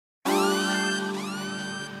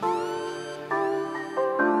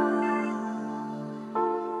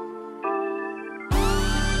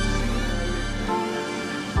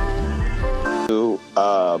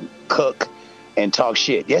cook and talk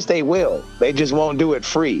shit. Yes, they will. They just won't do it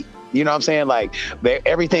free. You know what I'm saying? Like,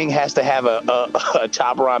 everything has to have a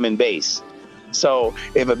top ramen base. So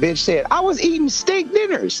if a bitch said, I was eating steak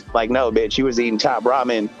dinners, like, no, bitch, you was eating top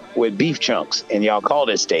ramen with beef chunks and y'all called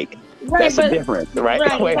it steak. Right, that's different,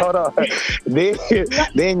 right? Wait, hold on.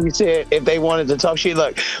 Then you said if they wanted to talk shit,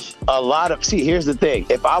 look, a lot of, see, here's the thing.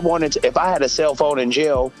 If I had a cell phone in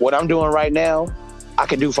jail, what I'm doing right now, I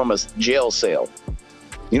could do from a jail cell.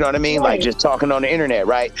 You know what I mean? Right. Like just talking on the internet,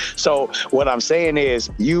 right? So what I'm saying is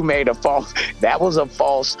you made that was a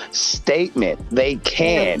false statement. They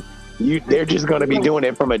can. They're just going to be doing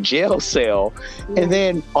it from a jail cell. And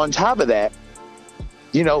then on top of that,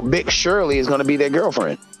 you know, Big Shirley is going to be their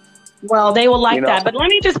girlfriend. Well, they will like that. But let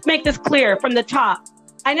me just make this clear from the top.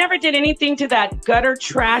 I never did anything to that gutter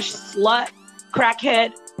trash slut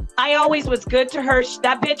crackhead. I always was good to her.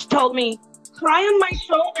 That bitch told me, cry on my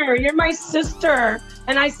shoulder. You're my sister.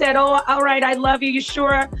 And I said, oh, all right, I love you. You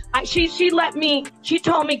sure? She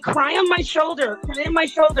told me, cry on my shoulder. Cry on my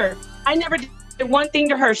shoulder. I never did one thing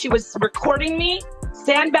to her. She was recording me,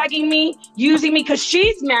 sandbagging me, using me because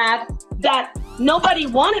she's mad that nobody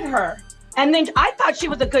wanted her. And then I thought she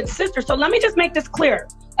was a good sister. So let me just make this clear.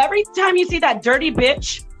 Every time you see that dirty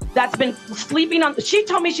bitch that's been sleeping on, she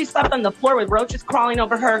told me she slept on the floor with roaches crawling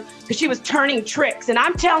over her because she was turning tricks. And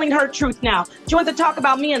I'm telling her truth now. She wants to talk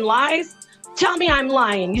about me and lies? Tell me I'm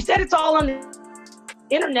lying. You said it's all on the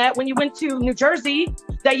internet when you went to New Jersey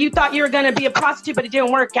that you thought you were going to be a prostitute, but it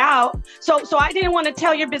didn't work out. So I didn't want to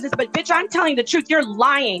tell your business, but bitch, I'm telling the truth. You're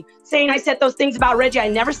lying, saying I said those things about Reggie. I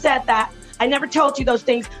never said that. I never told you those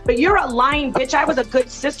things, but you're a lying bitch. I was a good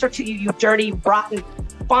sister to you, you dirty, rotten,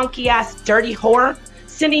 funky ass, dirty whore.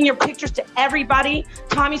 Sending your pictures to everybody.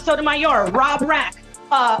 Tommy Sotomayor, Rob Rack,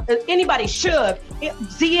 anybody, Suge,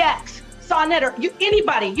 ZX, Sonnetter,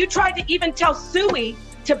 anybody. You tried to even tell Suey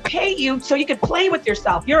to pay you so you could play with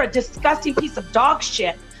yourself. You're a disgusting piece of dog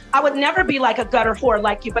shit. I would never be like a gutter whore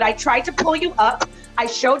like you, but I tried to pull you up. I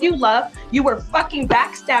showed you love. You were fucking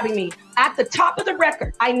backstabbing me. At the top of the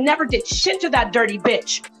record, I never did shit to that dirty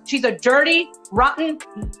bitch. She's a dirty, rotten,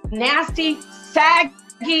 nasty,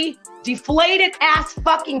 saggy, deflated ass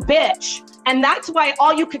fucking bitch. And that's why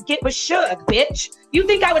all you could get was Suge, bitch. You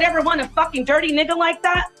think I would ever want a fucking dirty nigga like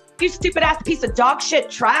that? You stupid ass piece of dog shit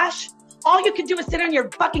trash. All you can do is sit on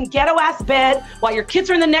your fucking ghetto ass bed while your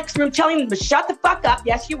kids are in the next room telling them to shut the fuck up.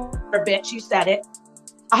 Yes, you were, bitch. You said it.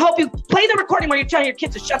 I hope you play the recording where you're telling your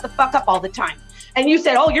kids to shut the fuck up all the time. And you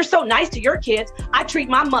said, oh, you're so nice to your kids. I treat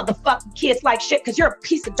my motherfucking kids like shit because you're a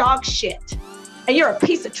piece of dog shit. And you're a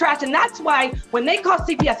piece of trash. And that's why when they call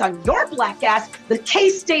CPS on your black ass, the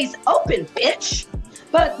case stays open, bitch.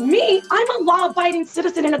 But me, I'm a law-abiding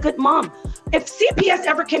citizen and a good mom. If CPS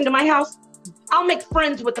ever came to my house, I'll make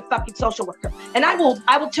friends with the fucking social worker. And I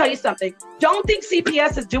will tell you something. Don't think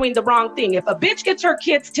CPS is doing the wrong thing. If a bitch gets her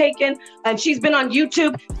kids taken and she's been on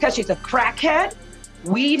YouTube because she's a crackhead,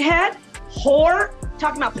 weedhead, whore,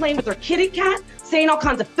 talking about playing with her kitty cat, saying all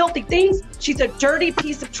kinds of filthy things, she's a dirty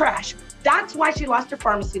piece of trash. That's why she lost her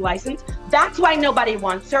pharmacy license. That's why nobody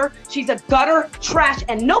wants her. She's a gutter trash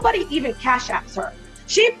and nobody even cash apps her.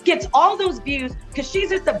 She gets all those views because she's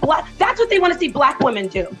just a black, that's what they want to see black women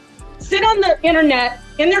do. Sit on the internet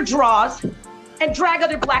in their drawers and drag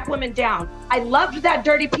other black women down. I loved that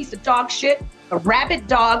dirty piece of dog shit, a rabid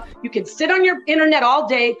dog. You can sit on your internet all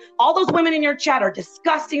day. All those women in your chat are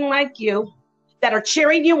disgusting like you that are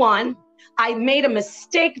cheering you on. I made a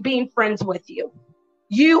mistake being friends with you.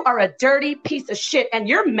 You are a dirty piece of shit and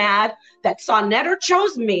you're mad that Sonnetter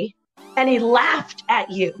chose me and he laughed at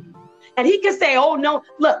you. And he can say, oh no,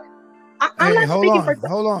 look, I'm not speaking for-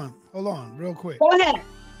 Hold on, real quick. Go ahead.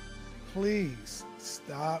 Please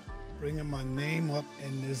stop bringing my name up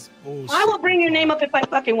in this bullshit. I will bring your name up if I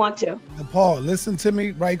fucking want to. Paul, listen to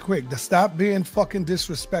me right quick. Stop being fucking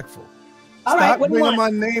disrespectful. All Stop right, bringing my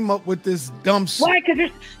name up with this dumb shit. Why?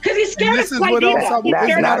 Because he's scared this of is what I'm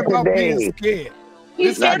It's not about being scared.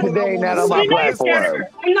 He's scared of today, not on my platform.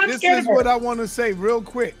 I'm not this scared is of what I want to say real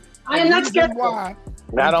quick. I am not scared of why.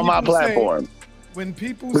 Not on my platform. When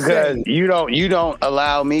people because say, you don't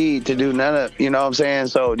allow me to do none of, you know what I'm saying?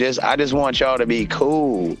 So I just want y'all to be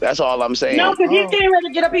cool. That's all I'm saying. No, because he's getting ready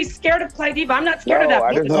to get up. He's scared of Clay Diva. I'm not scared of that.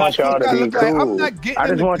 I just want y'all to be cool. I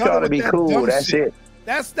just want y'all to be cool. That's it.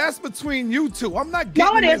 That's between you two. I'm not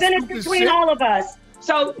getting. No, it isn't. It's between all of us.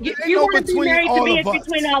 So you want to be married to me, it's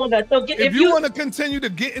between all of us. So if you want to continue to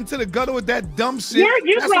get into the gutter with that dumb shit,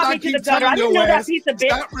 you brought me to the gutter. I didn't know that piece of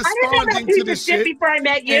bitch. I didn't know that piece of shit before I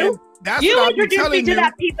met you. That's you what introduced me to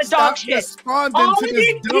that piece of dog shit. All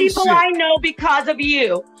these people I know because of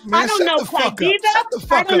you. Man, I don't know Clyde Diva.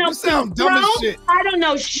 I don't know you sound dumb as shit. I don't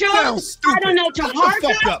know Shook. I don't know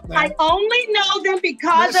Taharka. I only know them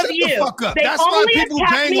because of you. Shut the fuck up. That's why people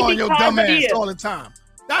bang on your dumb ass all the time.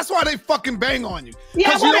 That's why they fucking bang on you.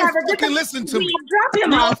 Yeah, you don't fucking listen to me. Drop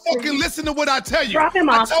him off. You don't fucking listen to what I tell you. Drop him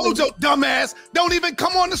off. I told your dumb ass, don't even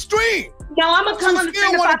come on the stream. No, I'm gonna come on the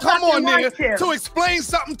stream if I fucking want to. To explain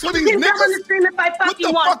something to these niggas. Come on the stream if I fucking want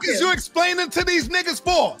to. What the fuck is you explaining to these niggas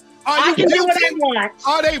for? I can do what I want.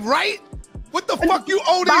 Are they right? What the fuck you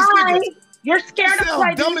owe these niggas? You're scared of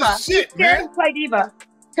Clyde Diva. Dumb as shit, man. Scared of Clyde Diva.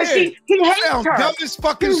 Because he hates her. Dumb as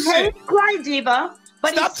fucking shit. He hates Clyde Diva,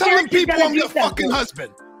 but stop telling people I'm your fucking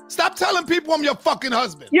husband. Stop telling people I'm your fucking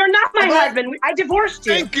husband. You're not my husband. I divorced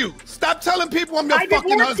you. Thank you. Stop telling people I'm your fucking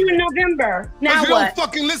husband. I divorced you in November. Now what? You don't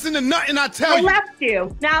fucking listen to nothing I tell you. I left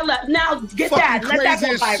you. Now get that. Let that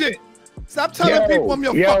go by. Stop telling people I'm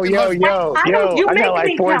your fucking husband. I got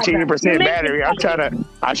like 14% battery. I'm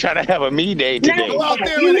trying to have a me day today. Go out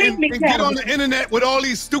there and get on the internet with all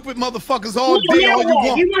these stupid motherfuckers all day, all you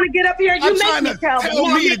want. You want to get up here? You make me tell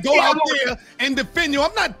me to go out there and defend you.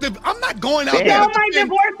 I'm not going out there to defend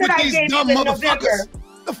with these dumb motherfuckers.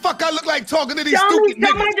 The fuck I look like talking to these stupid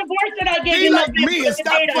niggas? My divorce that I gave you like me and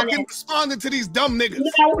stop fucking responding to these dumb niggas.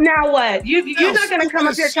 Now what? You're not gonna come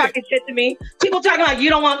up here talking shit to me. People talking about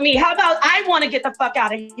you don't want me. How about I want to get the fuck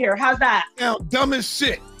out of here? How's that? Now, dumb as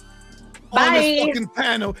shit. Bye. On this fucking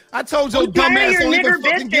panel. I told your dumb ass don't even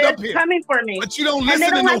fucking get up here. Coming for me. But you don't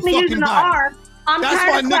listen to no fucking body. I'm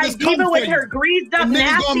tired of Clyde Diva with her greased up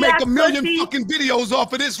nasty niggas gonna make a million fucking videos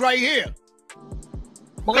off of this right here.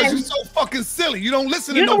 Because you're so fucking silly. You don't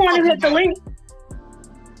listen to no fucking body. You're the one who hit the link.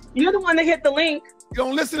 You're the one that hit the link. You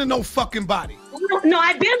don't listen to no fucking body. No,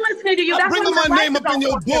 I've been listening to you. Stop bringing my name up in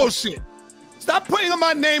your bullshit. Stop putting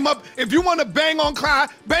my name up. If you want to bang on Clyde,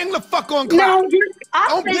 bang the fuck on Clyde. No,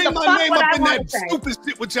 don't bring my name up in that stupid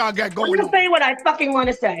shit what y'all got going on. I'm going to say what I fucking want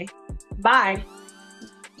to say. Bye.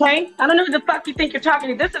 Okay? I don't know who the fuck you think you're talking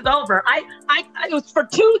to. This is over. It was for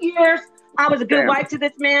 2 years. I was a good wife to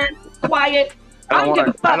this man. Quiet. I don't give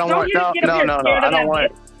a fuck. I don't want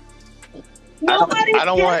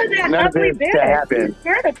none of this to happen.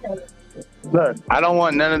 Look, I don't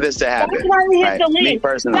want none of this to happen. That's why he hit the link. Me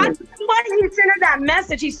personally. That's why he sent her that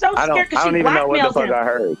message. He's so scared because she blackmails him. I don't even know what the fuck I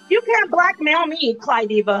heard. You can't blackmail me, Clyde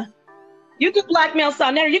Diva. You can blackmail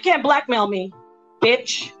Sonetta. You can't blackmail me,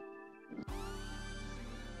 bitch.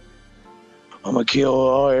 I'm gonna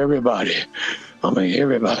kill everybody.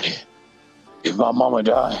 Everybody. If my mama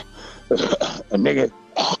die, a nigga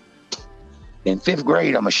in 5th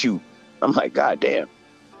grade, I'ma shoot. I'm like, God damn.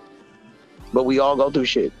 But we all go through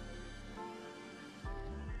shit.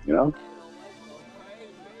 You know?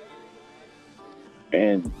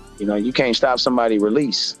 And, you know, you can't stop somebody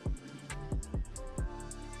release.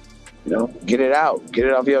 You know, get it out. Get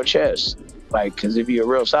it off your chest. Like, because if you're a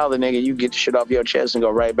real solid nigga, you get the shit off your chest and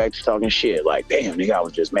go right back to talking shit. Like, damn, nigga, I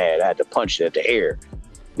was just mad. I had to punch at the air.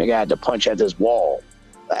 Nigga, I had to punch at this wall.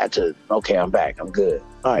 I had to, okay, I'm back. I'm good.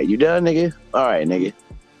 All right, you done, nigga? All right, nigga.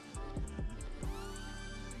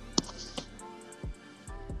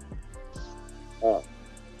 Oh.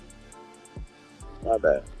 My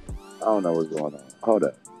bad. I don't know what's going on. Hold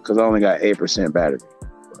up. Because I only got 8% battery.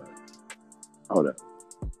 Hold up.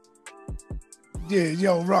 Yeah,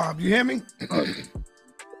 yo, Rob, you hear me?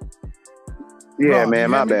 Yeah, Rob,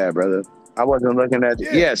 man, my bad, brother. I wasn't looking at you.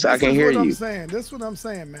 Yeah, yes, I can hear you. This is what I'm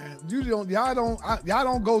saying, man. Y'all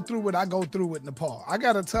don't go through what I go through with Nepal. I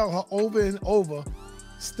gotta tell her over and over,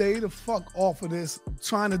 stay the fuck off of this,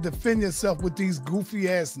 trying to defend yourself with these goofy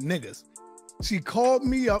ass niggas. She called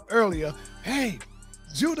me up earlier. Hey,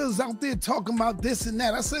 Judah's out there talking about this and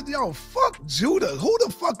that. I said, yo, fuck Judah. Who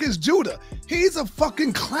the fuck is Judah? He's a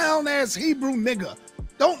fucking clown ass Hebrew nigga.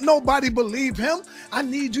 Don't nobody believe him. I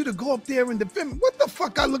need you to go up there and defend me. What the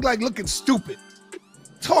fuck I look like looking stupid?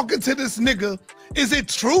 Talking to this nigga. Is it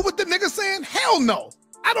true what the nigga saying? Hell no.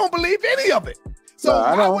 I don't believe any of it. So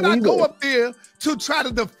why would I go up there to try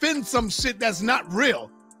to defend some shit that's not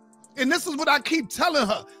real? And this is what I keep telling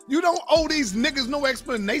her. You don't owe these niggas no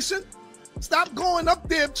explanation. Stop going up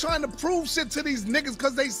there trying to prove shit to these niggas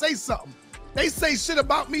because they say something. They say shit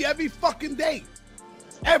about me every fucking day.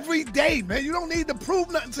 Every day, man. You don't need to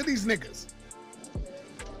prove nothing to these niggas.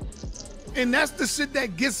 And that's the shit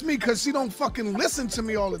that gets me because she don't fucking listen to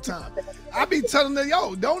me all the time. I be telling her,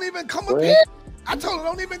 yo, don't even come up here. I told her,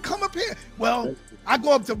 don't even come up here. Well, I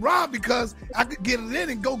go up to Rob because I could get it in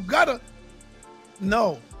and go gutter.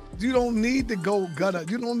 No, You don't need to go gutter.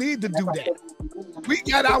 You don't need to do that. We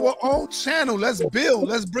got our own channel. Let's build.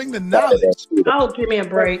 Let's bring the knowledge. Oh, give me a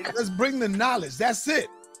break. Let's bring the knowledge. That's it.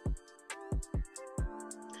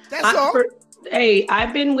 That's all. Hey,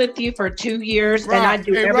 I've been with you for 2 years, and I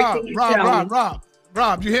do everything you tell me.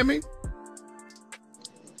 Rob, you hear me?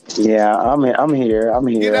 Yeah, I'm here.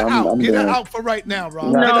 Get her out. Get her out for right now,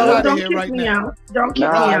 Rob. No, don't kick me out. Don't kick me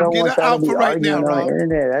out. Get her out for right now, Rob.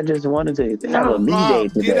 I just wanted to have a me day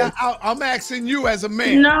today. Get her out. I'm asking you as a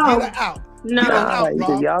man. No. Get her out. No.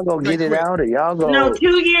 Y'all gonna get it out, or y'all gonna... No,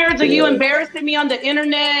 2 years of you embarrassing me on the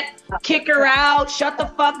internet, kick her out, shut the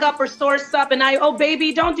fuck up or source up, and oh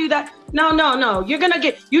baby, don't do that. No.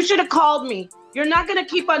 You should have called me. You're not gonna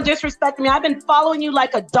keep on disrespecting me. I've been following you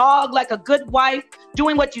like a dog, like a good wife,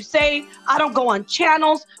 doing what you say. I don't go on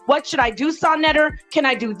channels. What should I do, Sonnetter? Can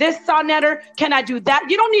I do this, Sonnetter? Can I do that?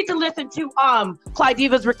 You don't need to listen to Clyde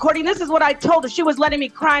Diva's recording. This is what I told her. She was letting me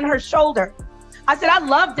cry on her shoulder. I said, I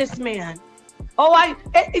love this man.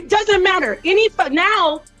 It doesn't matter.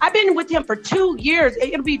 Now I've been with him for 2 years.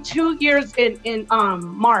 It'll be 2 years in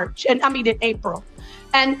March, and I mean in April,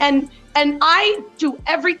 and I do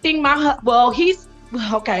everything he's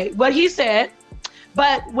okay. What he said,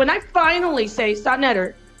 but when I finally say,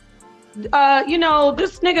 Sonnetter, this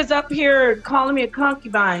nigga's up here calling me a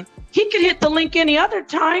concubine. He could hit the link any other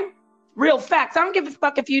time. Real facts. I don't give a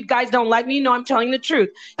fuck if you guys don't like me. You know I'm telling the truth.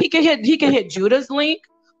 He could hit Judah's link.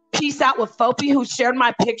 Peace out with Fopi, who shared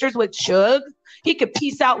my pictures with Shug. He could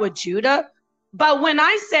peace out with Judah. But when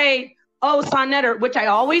I say, Sonnetter, which I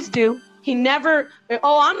always do, he never,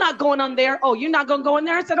 I'm not going on there. Oh, you're not going to go in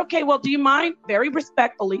there? I said, okay, well, do you mind? Very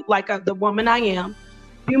respectfully, like the woman I am.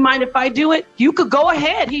 Do you mind if I do it? You could go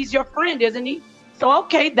ahead. He's your friend, isn't he? So,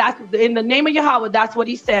 okay, that's in the name of Yahweh, that's what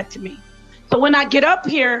he said to me. So when I get up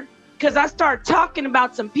here, because I start talking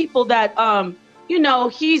about some people that,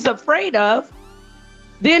 he's afraid of,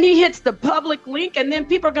 then he hits the public link, and then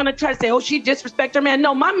people are going to try to say, she disrespected her man.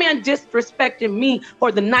 No, my man disrespected me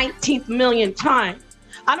for the 19th millionth time.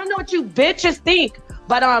 I don't know what you bitches think,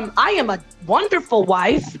 but I am a wonderful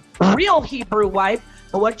wife, real Hebrew wife.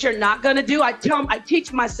 But what you're not going to do, I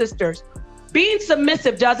teach my sisters, being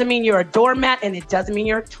submissive doesn't mean you're a doormat, and it doesn't mean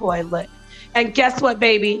you're a toilet. And guess what,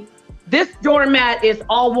 baby? This doormat is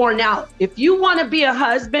all worn out. If you want to be a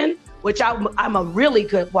husband, which I'm a really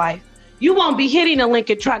good wife, you won't be hitting a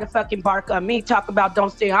link and trying to fucking bark on me, talk about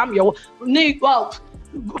don't say I'm your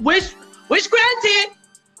wish granted.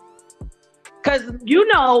 Cause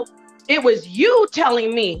it was you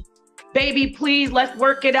telling me, baby, please, let's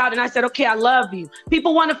work it out. And I said, okay, I love you.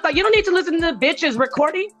 People want to fuck. You don't need to listen to the bitches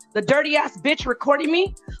recording, the dirty ass bitch recording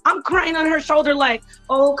me. I'm crying on her shoulder like,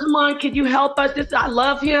 oh, come on, could you help us? I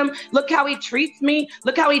love him. Look how he treats me.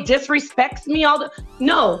 Look how he disrespects me.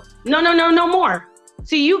 No more.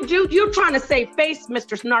 See, you're trying to save face,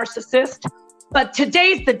 Mr. Narcissist. But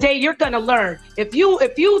today's the day you're gonna learn. If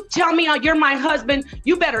you tell me you're my husband,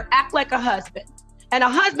 you better act like a husband. And a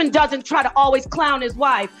husband doesn't try to always clown his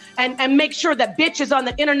wife and make sure that bitches on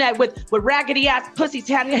the internet with raggedy ass pussies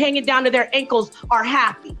hanging down to their ankles are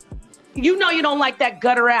happy. You know you don't like that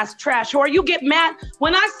gutter ass trash whore. You get mad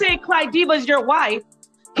when I say Clyde Diva's your wife.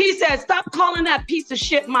 He says, stop calling that piece of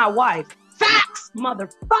shit my wife. Facts,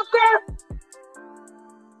 motherfucker.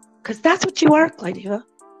 Because that's what you are, Clyde Diva.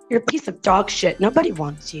 You're a piece of dog shit. Nobody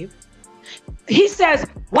wants you. He says,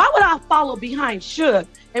 why would I follow behind Shug?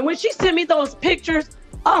 And when she sent me those pictures,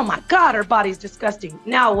 oh my God, her body's disgusting.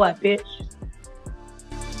 Now what, bitch?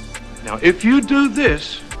 Now, if you do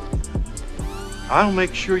this, I'll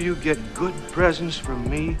make sure you get good presents from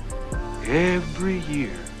me every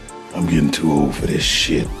year. I'm getting too old for this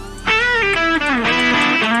shit.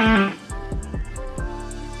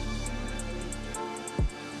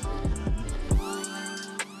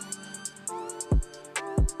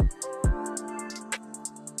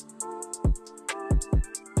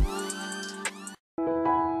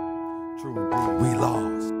 We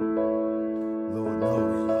lost. Lord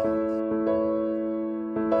knows we lost.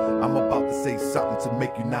 I'm about to say something to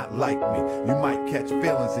make you not like me. You might catch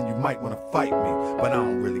feelings and you might want to fight me, but I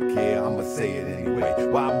don't really care, I'ma say it anyway.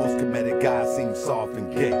 Why most Kemetic guys seem soft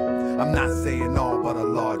and gay? I'm not saying all, but a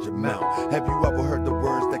large amount. Have you ever heard the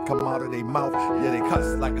words that come out of their mouth? Yeah, they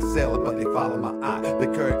cuss like a sailor, but they follow my eye. They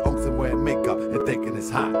carry unks and wear makeup and thinking it's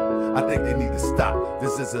hot. I think they need to stop.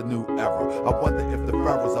 This is a new era. I wonder if the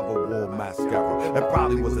pharaohs ever wore mascara. It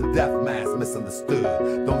probably was a death mask misunderstood.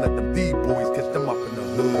 Don't let them D-boys catch them up in the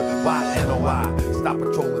hood. Why NOI? Stop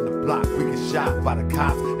patrolling the block. We get shot by the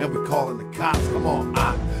cops and we calling the cops. Come on,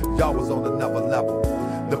 y'all was on another level.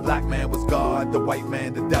 The black man was God, the white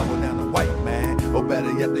man the devil. Now the white man or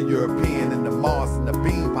better yet the European. And the Mars and the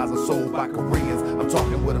bean pies are sold by Koreans. I'm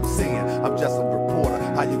talking what I'm seeing, I'm just a reporter.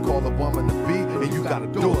 How you call a woman to be, and you got a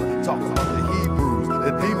daughter. Talking about the Hebrews,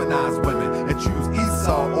 the demonized women, and choose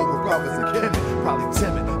Esau over brothers and Kemetic. Probably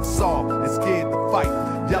timid, soft, and scared to fight.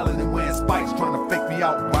 Yelling and wearing spikes, trying to fake me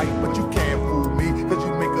out right. But you can't fool me, cause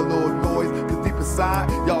you make a little noise. Cause deep inside,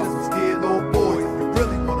 y'all some scared little boys. If you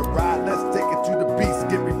really wanna ride, let's take it to the beast.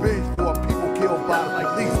 Get revenge for people killed by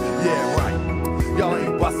like these. Yeah, right. Y'all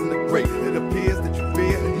ain't busting the grape. It appears that you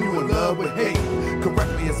fear and you in love with hate.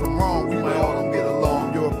 Correct me if I'm wrong, we might all don't get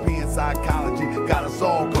along. European psychology got us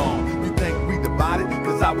all gone. You think we divided?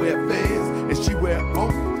 Cause I wear fez and she wear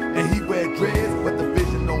oak and he wear dreads. But the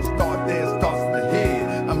vision don't start there, it starts in the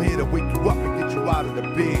head. I'm here to wake you up and get you out of the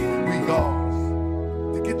bed. We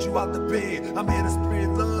all to get you out the bed. I'm here to spread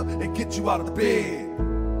love and get you out of the bed.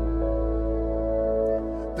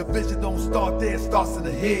 The vision don't start there, it starts in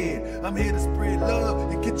the head. I'm here to spread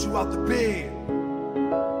love and get you out the bed.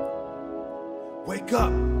 Wake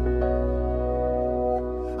up.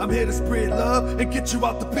 I'm here to spread love and get you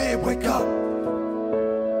out the bed. Wake up.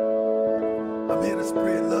 I'm here to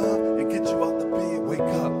spread love and get you out the bed. Wake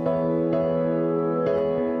up.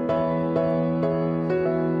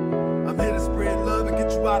 I'm here to spread love and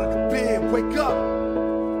get you out of the bed. Wake up.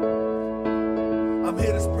 I'm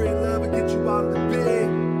here to spread love and get you out of the bed.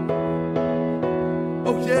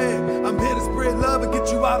 Oh yeah, I'm here to spread love and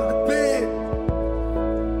get you out of the bed.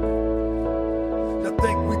 Y'all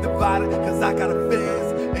think we divided cause I got a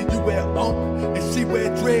fez and you wear ump and she wear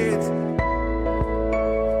dreads.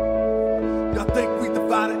 Y'all think we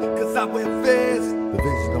divided cause I wear fez. The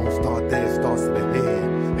vision don't start there, it starts in the head.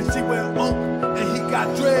 And she wear ump and he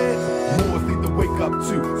got dreads. Moors need to wake up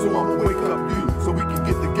too, so I'ma wake up you, so we can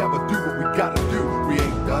get together, do what we gotta do. We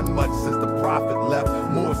ain't done much since the prophet left.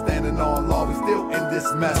 More standing on law, we still in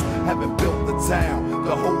this mess. Haven't built the town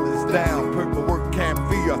to hold us down. Paperwork can't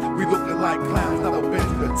fear, we looking like clowns. Never been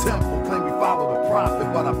to the temple, claim we follow the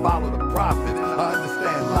prophet, but I follow the prophet. I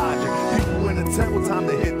understand logic. People in the temple, time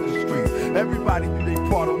to hit the streets. Everybody do their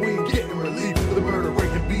part, and we ain't getting relief. The murder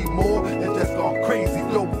rate can be more than just gone crazy.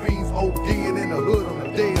 Dope fiends ODing in the hood on the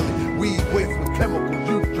daily. Weed waste with chemicals,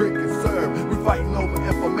 you drink and serve. We fighting over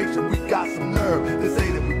information, we got some nerve. They say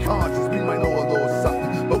that we conscious, we might know a little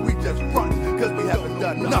something, but we just frontin' cause we haven't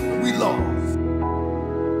done nothing, we lost.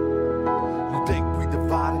 You think we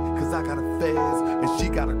divided cause I got a fez and she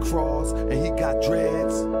got a cross and he got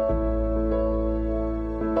dreads.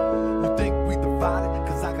 You think we divided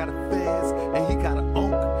cause I got a fez and he got an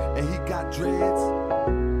unk and he got dreads.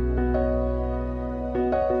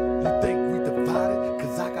 You think we divided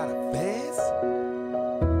cause I got a fez?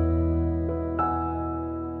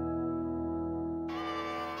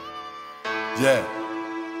 Yeah,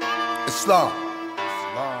 Islam.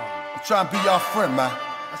 I'm trying to be your friend, man.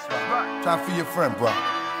 That's right. I'm trying to be your friend, bro.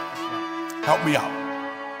 Help me out.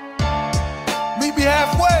 Meet me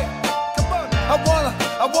halfway. Come on.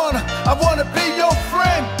 I wanna be your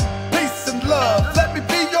friend. Peace and love. Let me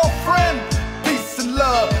be your friend. Peace and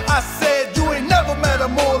love. I said you ain't never met a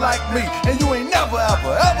more like me, and you ain't never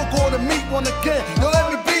ever gonna meet one again. Yo,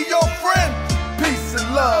 let me be your friend. Peace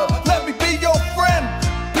and love. Let me be your friend.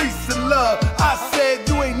 Love. I said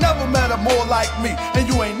you ain't never met a more like me, and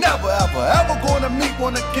you ain't never ever gonna meet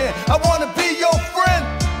one again. I wanna be your friend.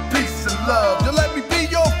 Peace and love. You let me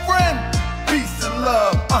be your friend. Peace and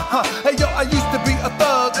love. Hey yo, I used to be a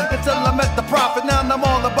thug until I met the prophet. Now I'm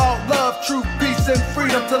all about love, truth, peace, and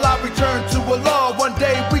freedom till I return to Allah. One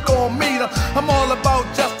day we gon' meet him. I'm all about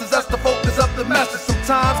justice. That's the focus of the message.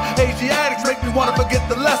 Sometimes Asiatics make me wanna forget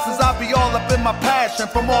the lessons. I be all up in my passion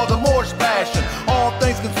from all the Moorish passion. All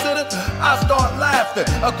things considered, I start laughing.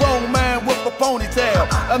 A grown man with a ponytail,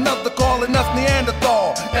 another calling us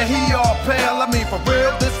Neanderthal, and he all pale. I mean, for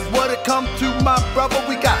real, this is what it come to, my brother.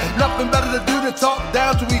 We got nothing better to do than talk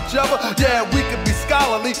down to each other. Yeah, we can be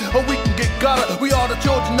scholarly or we can get gutter. We are the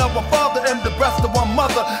children of one father, and the breast of one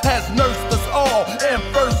mother has nursed us all. And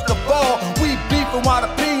first of all, we beefing while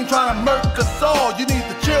the peen trying to murk us all. You need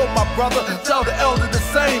to chill, my brother. Tell the elder the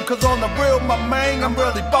same, cause on the real, my man, I'm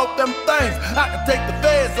really about them things. I can take the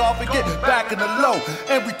feds off and get back in the low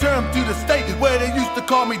and return to the state where they used to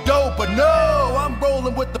call me dope. But no, I'm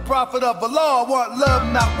rolling with the prophet of Allah. I want love,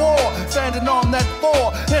 not war. Standing on that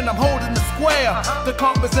floor, and I'm holding the square. The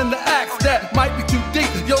compass and the axe that might be too deep.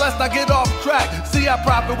 Yo, let's not get off track. See, our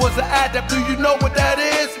prophet was an adept. Do you know what that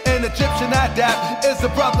is? An Egyptian adept is a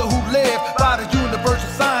brother who lived by the universal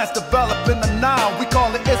science developing the Nile. We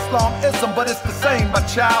call it Islamism, but it's the same, my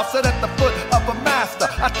child. Sit at the foot of a master.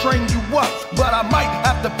 I train you up, but I might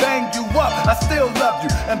have to bang you up. I still love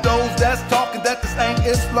you, and those that's talking that this ain't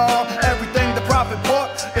Islam, everything the prophet book,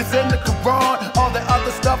 it's in the Quran. All the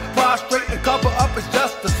other stuff, prostrate and cover up is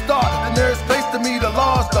just the start. And there's place to me, the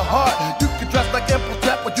law's the heart. You can dress like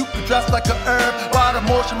Imhotep, but you can dress like a herb. By the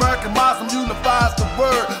Moorish American Muslim unifies the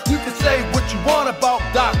word. You can say what you want about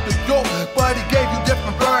Dr. York, but he gave you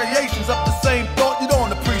different variations of the same thought. You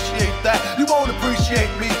don't appreciate that. You won't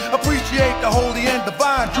appreciate me. Appreciate the holy and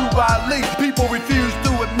divine Drew Riley. People refuse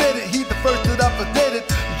to admit it. He the first that ever did it.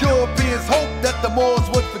 Europeans hope that the Moors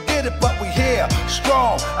would forget it, but we here,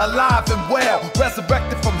 strong, alive and well,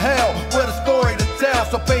 resurrected from hell, with a story to tell.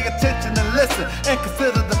 So pay attention and listen and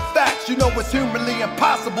consider the facts. You know it's humanly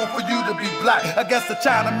impossible for you to be black. I guess a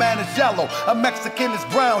Chinaman is yellow, a Mexican is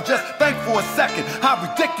brown. Just think for a second how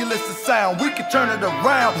ridiculous it sounds. We can turn it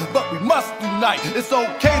around, but we must unite. It's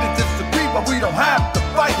okay to disagree, but we don't have to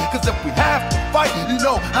fight. Cause if we have to fight, you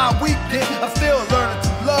know how we get. I'm still learning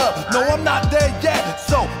to love. No, I'm not there yet.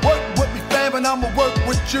 So work with me, fam, and I'ma work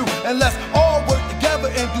with you. And let's all work together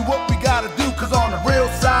and do what we gotta do. Cause on the real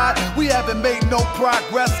side, we haven't made no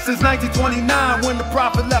progress since 1929 when the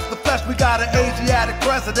prophet left the flesh. We got an Asiatic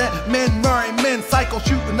president, men marrying men, psycho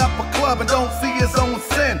shooting up a club and don't see his own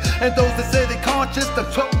sin. And those that say they conscious,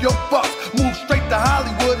 that took your bucks, move straight to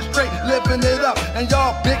Hollywood and straight living it up. And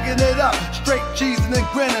y'all bigging it up, straight cheesing and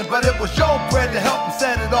grinning. But it was your bread to help them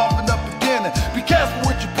set it off in the beginning. Be careful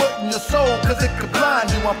what you put in your soul, cause it could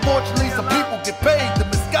blind you. Unfortunately, some people get paid to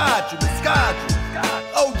misguide you, misguide you.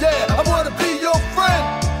 Oh yeah, I wanna be your friend.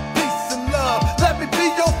 Peace and love, let me be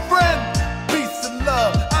your friend. Peace and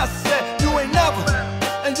love, I said you ain't never,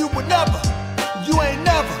 and you would never. You ain't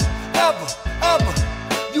never, ever, ever.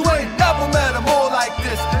 You ain't never met a more like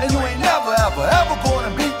this, and you ain't never, ever, ever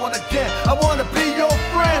gonna meet one again. I wanna be your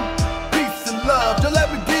friend. Peace and love, just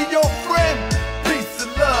let me be your friend. Peace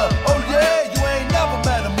and love, oh yeah, you ain't never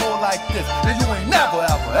met a more like this, and you ain't never,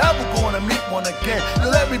 ever, ever gonna meet one again.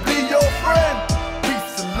 Just let me be your friend.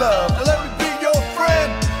 Peace and love, just let me be your friend.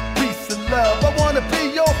 Peace and love, I wanna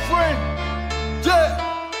be your friend. Yeah,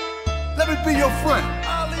 let me be your friend.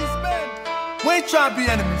 We ain't trying to be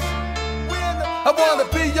enemies. I wanna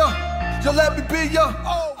be your, so let me be your,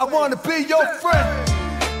 I wanna be your friend.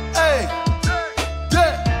 Hey,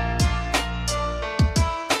 yeah.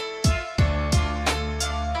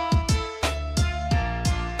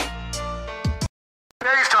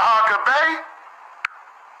 Today's Taharka Bay,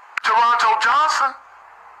 Toronto Johnson.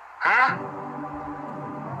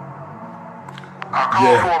 I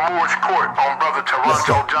call for a Moorish court on brother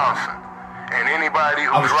Toronto Johnson. And anybody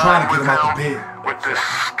who's riding with him with this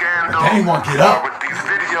scandal, with these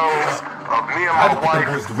videos of me and my wife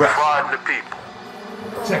frauding the people.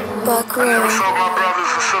 I never saw my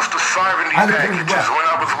brothers and sisters serving these packages when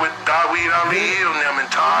I was with Aleeyah and them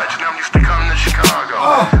and Taj and them used to come to Chicago.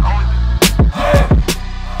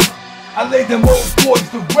 I laid them old boys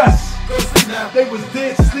to rest. They was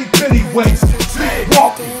dead sleep anyway.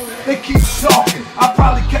 Sleepwalking, they keep talking. I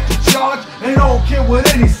probably catch a charge and I don't care what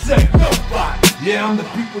any say. Yeah, I'm the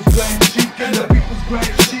people's grand sheik, and the people's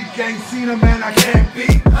grand sheik ain't seen a man I can't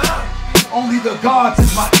beat. Only the gods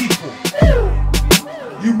is my equal.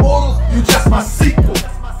 You mortals, you just my sequel.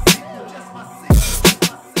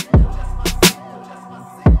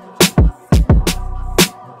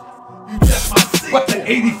 You just my sequel. What the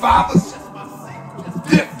 85ers?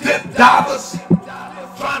 Dip divers?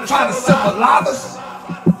 Trying to symbolize us?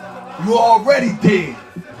 You already dead.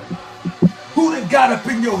 Who done got up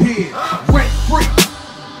in your head? Rent free.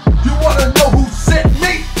 You wanna know who sent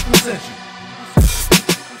me? Who sent you?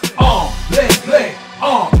 Leg,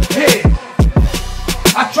 head.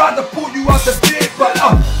 I tried to pull you out the bed, but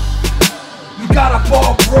you got up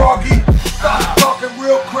all groggy. Started talking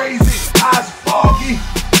real crazy, eyes foggy.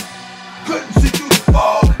 Couldn't see through the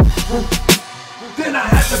fog. Then I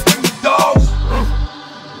had to bring the dogs,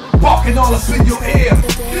 barking all up in your ear.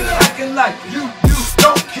 Acting like you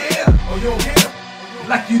don't care. Oh, you don't care?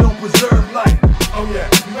 Like you don't preserve life. Oh yeah.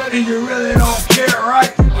 And you really don't care,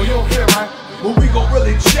 right? Oh, you don't care, right? Well, we gon'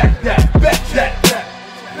 really check that. Bet that.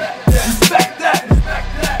 Respect that.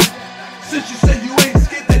 Since you said you ain't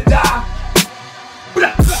scared to die.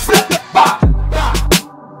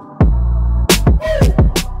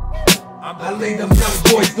 I laid them young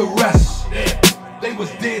boys to rest. They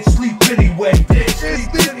was dead sleep anyway.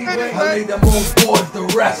 I laid them old boys to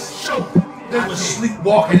rest. They was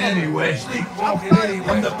sleepwalking anyway.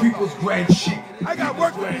 I'm the people's grand sheik. I got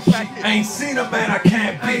work with this back here. Ain't seen a man I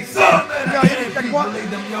can't beat. I laid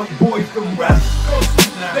them young boys to rest.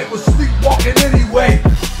 They was sleepwalking anyway.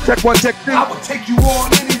 Check one, check two. I would take you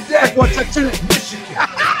on any day. Check one, check two. Michigan,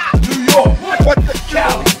 New York,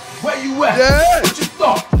 Cali, where you at? Yeah. What you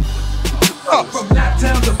thought? From that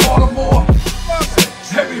town to Baltimore,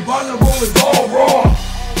 everybody is all raw.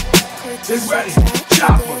 It's ready.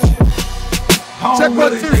 Choppers. I don't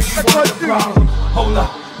really think you want the problem. Hold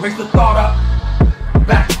up. Raise the thought up.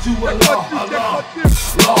 Back to a law.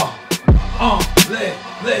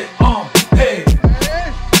 Hey.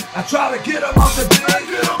 I try to get him out the bed.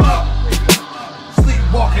 Get him up.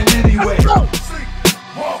 Sleepwalking anyway.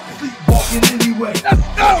 Sleepwalking anyway. Let's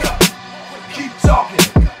go. Keep talking.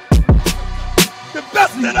 The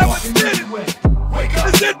best that I ever did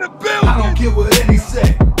is in the building. I don't care what any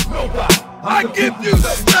say. Nobody. I give you the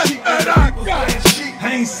best that I got. I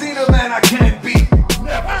ain't seen a man I can't beat.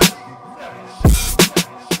 Never.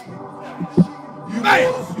 You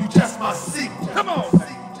mortals, you just my sequel. Come on.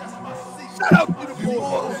 Shout out to the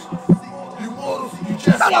mortals. You mortals, you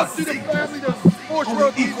just shout out to the family. The only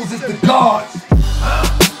equals is the gods.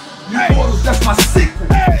 You mortals, that's my sequel.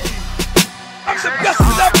 Hey. I'm the best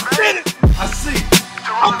that ever did it. I see.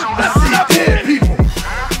 I'm the best that ever did people.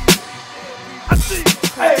 I see.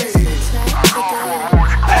 Hey.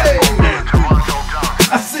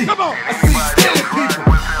 I see. Come on. I see dead people.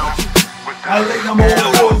 I lay them all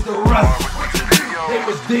towards the rest. They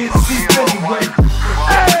was dead sleep anyway.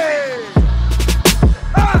 Hey.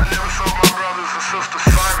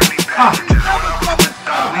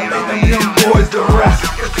 I lay them young boys to rest.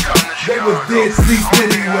 They was dead sleep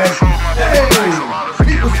anyway. Hey.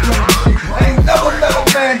 People still ain't never met a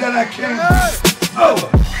man that I can't beat. No.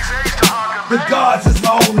 The gods is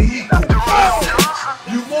my only equal.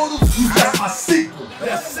 You mortals, you just my sequel.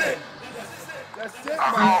 That's it. That's it,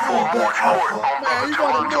 man. Man, you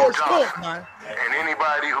got a Moorish man. And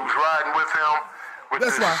anybody who's riding with him with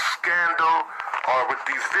this scandal or with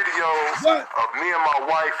these videos of me and my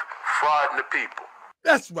wife frauding the people.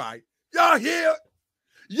 That's right. Y'all here?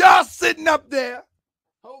 Y'all sitting up there.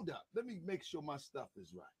 Hold up. Let me make sure my stuff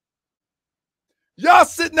is right. Y'all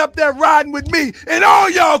sitting up there riding with me, and all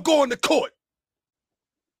y'all going to court.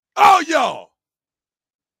 All y'all.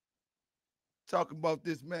 Talking about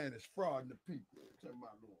this man is frauding the people. Turn my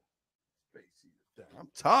little face down. I'm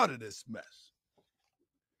tired of this mess.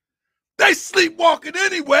 They sleepwalking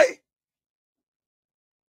anyway.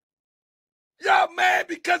 Y'all mad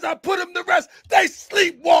because I put them to rest? They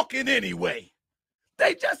sleepwalking anyway.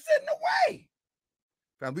 They just in the way.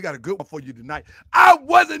 Fam, we got a good one for you tonight. I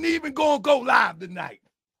wasn't even going to go live tonight.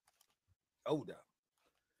 Hold up.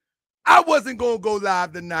 I wasn't going to go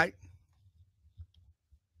live tonight.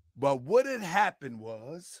 But what had happened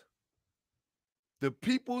was the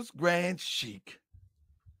People's Grand Sheik.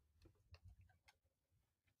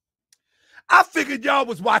 I figured y'all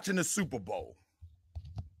was watching the Super Bowl.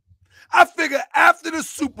 I figured after the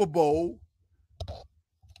Super Bowl,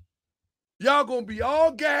 y'all gonna be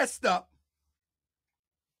all gassed up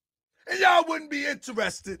and y'all wouldn't be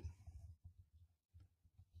interested.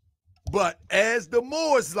 But as the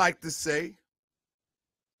Moors like to say,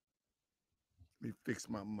 let me fix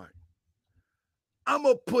my mic. I'm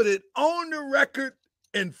gonna put it on the record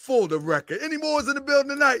and for the record. Any Moors in the building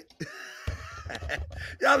tonight?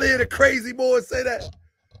 Y'all hear the crazy Moors say that?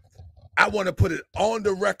 I want to put it on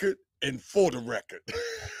the record and for the record.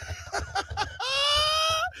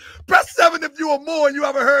 Press 7 if you're a Moor and you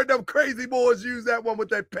ever heard them crazy Moors use that one with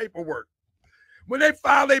their paperwork. When they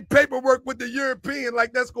file their paperwork with the European,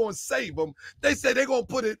 like that's going to save them, they say they're going to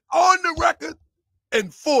put it on the record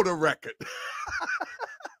and for the record.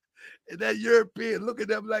 And that European look at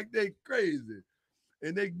them like they crazy.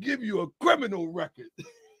 And they give you a criminal record.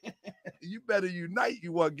 You better unite.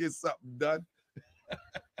 You want to get something done.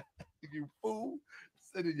 You fool.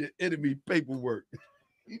 Sending your enemy paperwork.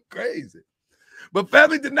 You crazy. But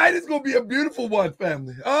family, tonight is going to be a beautiful one,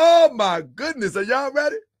 family. Oh, my goodness. Are y'all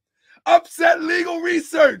ready? Upset Legal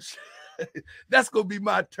Research. That's going to be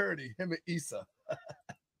my attorney, him and Issa.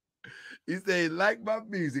 He said he liked my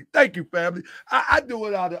music. Thank you, family. I do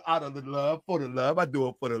it out of the love, for the love. I do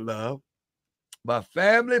it for the love. But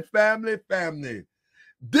family.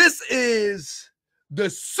 This is the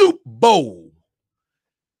Soup Bowl.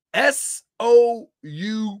 S-O-U-P.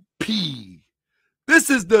 This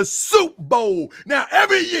is the Soup Bowl. Now,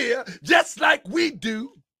 every year, just like we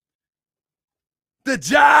do the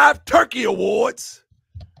Jive Turkey Awards,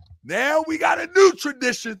 now we got a new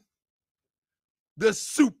tradition, the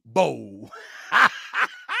Soup Bowl.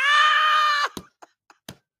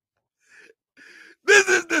 This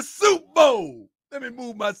is the Soup Bowl. Let me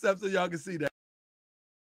move myself so y'all can see that.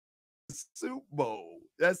 Soup Bowl.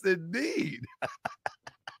 Yes, indeed.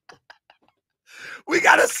 We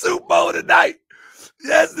got a Soup Bowl tonight.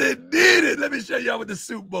 Yes, indeed. Let me show y'all what the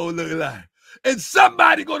Soup Bowl looks like. And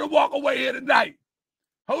somebody going to walk away here tonight.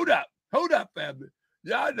 Hold up, family.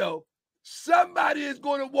 Y'all know somebody is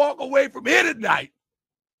going to walk away from here tonight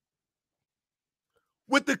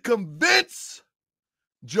with the Convince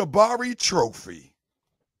Jabari Trophy.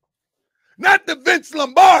 Not the Vince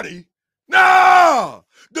Lombardi. No,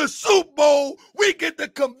 the Super Bowl, we get the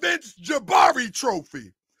Convince Jabari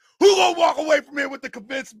Trophy. Who gonna walk away from here with the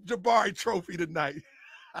Convince Jabari Trophy tonight?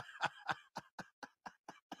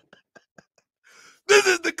 This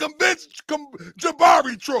is the Convince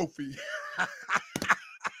Jabari Trophy.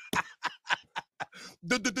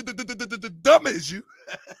 The dumb is you.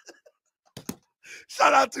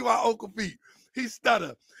 Shout out to my Uncle Pete. He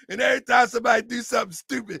stutter. And every time somebody do something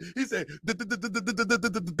stupid, he say,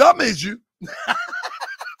 the dumb is you.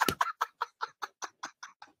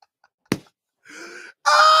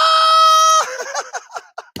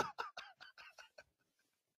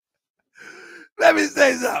 Let me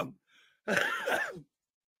say something.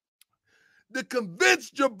 The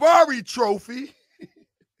Convince Jabari Trophy.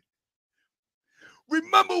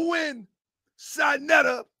 Remember when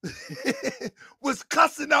Shanetta was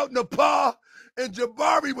cussing out Napah and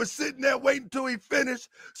Jabari was sitting there waiting until he finished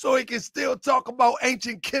so he can still talk about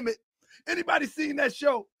ancient Kemet? Anybody seen that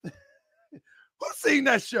show? Who seen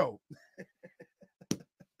that show?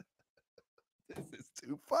 This is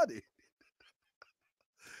too funny.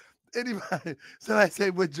 Anybody? Somebody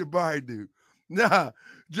say what Jabari do? Nah,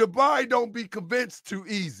 Jabari don't be convinced too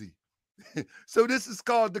easy. So this is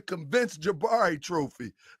called the Convince Jabari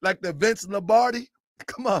Trophy. Like the Vince Lombardi.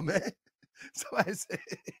 Come on, man. Somebody say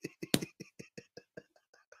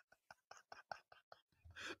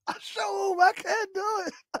I show him I can't do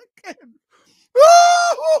it. I can't.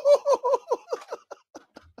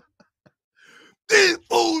 These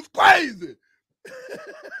fools crazy.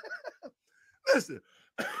 Listen.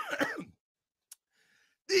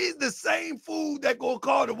 These the same fool that gonna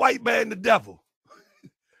call the white man the devil.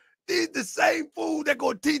 These the same fools that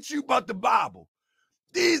gonna teach you about the Bible.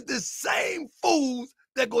 These the same fools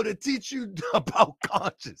that gonna teach you about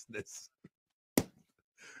consciousness.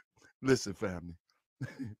 Listen, family.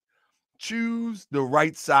 Choose the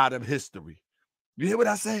right side of history. You hear what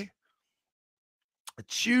I say?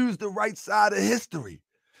 Choose the right side of history.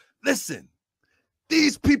 Listen,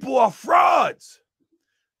 these people are frauds.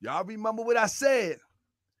 Y'all remember what I said?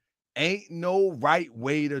 Ain't no right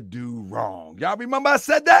way to do wrong. Y'all remember I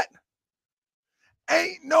said that?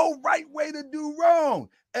 Ain't no right way to do wrong.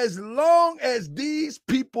 As long as these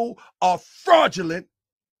people are fraudulent,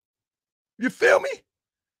 you feel me?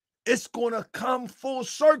 It's going to come full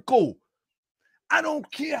circle. I don't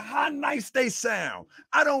care how nice they sound.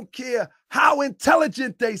 I don't care how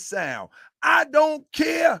intelligent they sound. I don't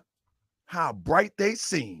care how bright they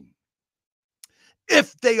seem.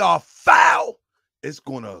 If they are foul, it's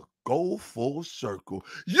going to go full circle.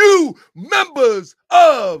 You members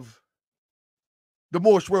of the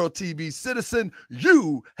MoorishWorldTv citizen,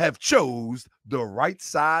 you have chose the right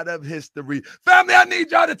side of history. Family, I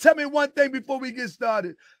need y'all to tell me one thing before we get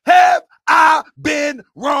started. Have I been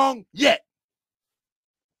wrong yet?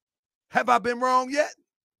 Have I been wrong yet?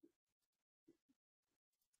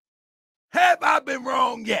 Have I been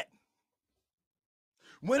wrong yet?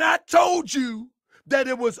 When I told you that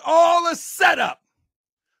it was all a setup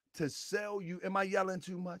to sell you, am I yelling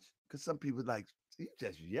too much? Because some people like, you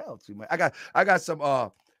just yell too much. I got some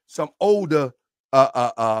older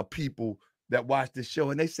people that watch the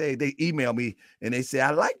show, and they email me and they say,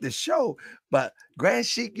 I like the show, but Grand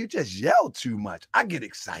Sheik, you just yell too much. I get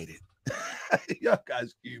excited. Y'all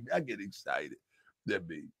guys excuse me. I get excited.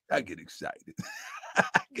 I get excited.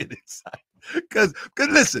 I get excited. Because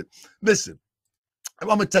listen. I'm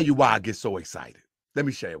gonna tell you why I get so excited. Let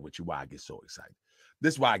me share with you why I get so excited.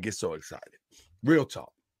 This is why I get so excited. Real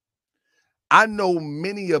talk. I know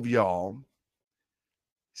many of y'all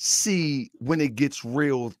see when it gets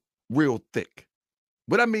real thick.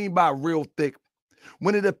 What I mean by real thick,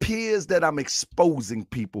 when it appears that I'm exposing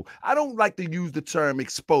people. I don't like to use the term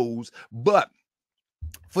expose, but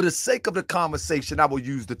for the sake of the conversation, I will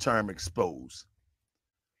use the term expose.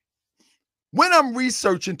 When I'm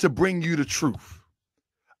researching to bring you the truth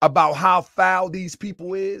about how foul these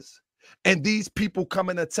people is, and these people come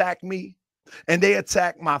and attack me, and they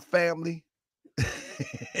attack my family,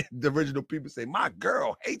 the original people say, my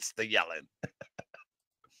girl hates the yelling.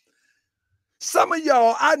 Some of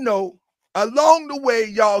y'all, I know, along the way,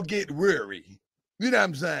 y'all get weary. You know what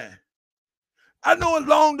I'm saying? I know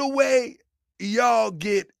along the way, y'all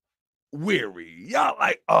get weary. Y'all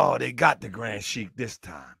like, oh, they got the Grand Sheik this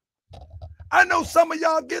time. I know some of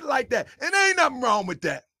y'all get like that, and there ain't nothing wrong with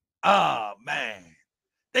that. Oh, man,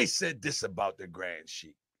 they said this about the Grand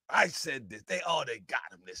Sheik. I said this. They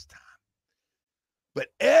got him this time. But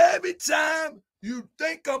every time you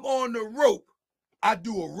think I'm on the rope, I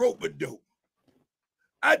do a rope-a-dope.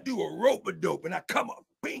 And I come up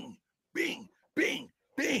bing, bing, bing,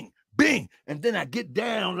 bing, bing. And then I get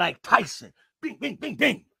down like Tyson, bing, bing, bing,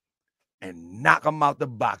 bing, and knock him out the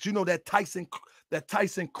box. You know that Tyson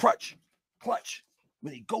clutch,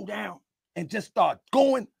 when he go down and just start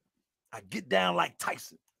going, I get down like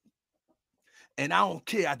Tyson. And I don't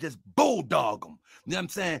care. I just bulldog them. You know what I'm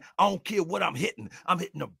saying? I don't care what I'm hitting. I'm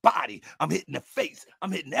hitting the body. I'm hitting the face.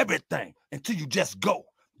 I'm hitting everything until you just go.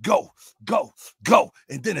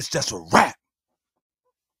 And then it's just a wrap.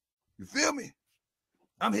 You feel me?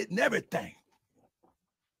 I'm hitting everything.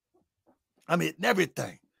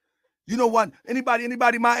 You know what?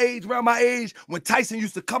 Anybody my age, around my age, when Tyson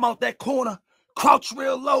used to come out that corner, crouch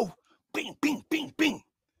real low, bing, bing, bing, bing.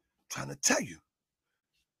 Trying to tell you.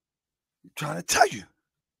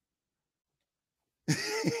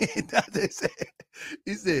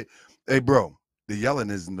 He said, hey, bro, the yelling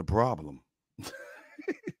isn't the problem.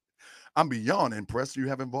 I'm beyond impressed you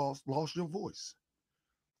haven't lost your voice.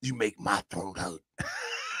 You make my throat hurt.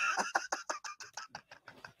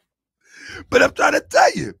 But I'm trying to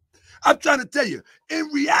tell you, in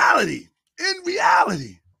reality,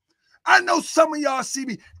 I know some of y'all see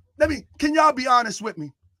me. Can y'all be honest with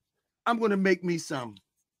me? I'm going to make me some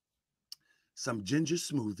ginger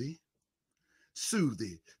smoothie.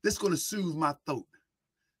 This going to soothe my throat.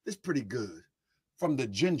 This pretty good. From the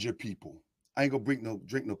ginger people. I ain't gonna drink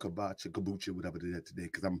no kombucha, whatever they did today,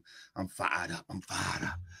 because I'm fired up.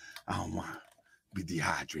 I don't want to be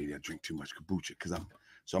dehydrated. I drink too much kombucha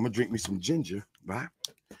so I'm gonna drink me some ginger, right?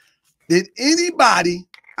 Did anybody,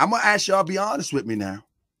 I'm gonna ask y'all, be honest with me now.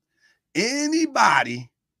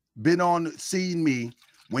 Anybody seen me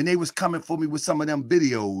when they was coming for me with some of them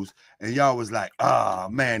videos and y'all was like, oh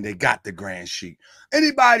man, they got the grand sheet.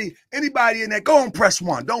 Anybody in there, go and press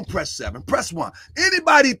 1. Don't press 7. Press 1.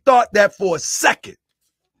 Anybody thought that for a second?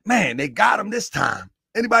 Man, they got them this time.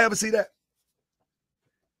 Anybody ever see that?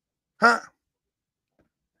 Huh?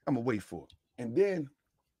 I'm gonna wait for it. And then,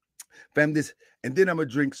 fam, and then I'm gonna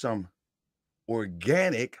drink some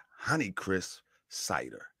organic Honeycrisp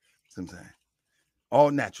cider. Sometimes. All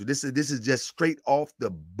natural. This is just straight off the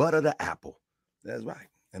butt of the apple. That's right.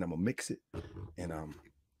 And I'm gonna mix it. And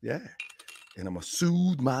yeah. And I'm gonna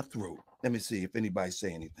soothe my throat. Let me see if anybody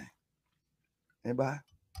say anything. Anybody?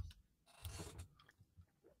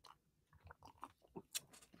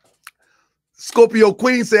 Scorpio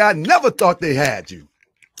Queen say, I never thought they had you.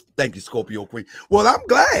 Thank you, Scorpio Queen. Well, I'm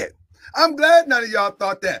glad. I'm glad none of y'all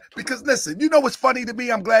thought that. Because listen, you know what's funny to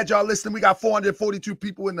me? I'm glad y'all listening. We got 442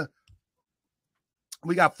 people in the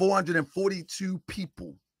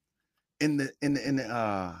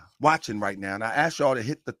watching right now. And I asked y'all to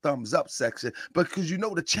hit the thumbs up section because you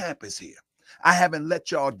know the champ is here. I haven't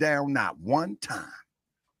let y'all down not one time.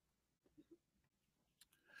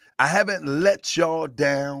 I haven't let y'all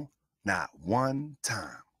down not one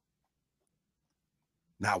time.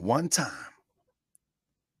 Not one time.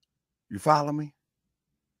 You follow me?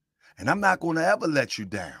 And I'm not going to ever let you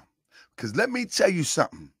down. Because let me tell you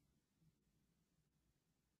something.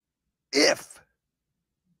 If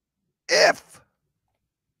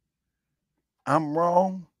I'm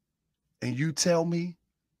wrong and you tell me,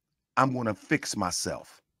 I'm going to fix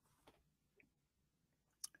myself.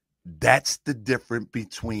 That's the difference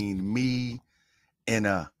between me and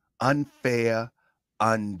a unfair,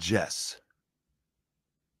 unjust.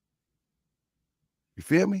 You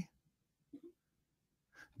feel me?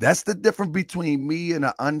 That's the difference between me and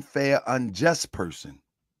an unfair, unjust person.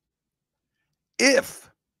 If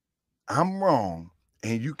I'm wrong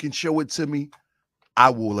and you can show it to me, I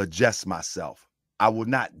will adjust myself. I will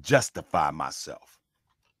not justify myself.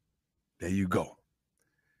 There you go.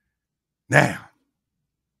 Now,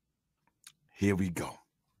 here we go.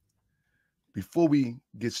 Before we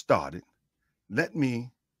get started, let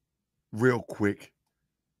me real quick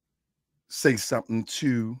say something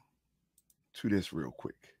to this real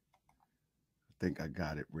quick. I think I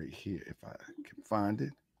got it right here if I can find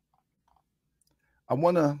it. I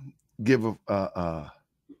want to give a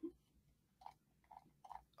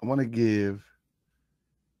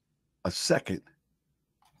second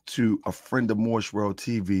to a friend of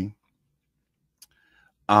MoorishWorldTv,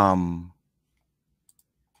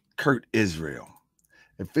 Kurt Israel.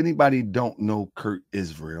 If anybody don't know Kurt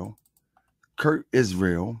Israel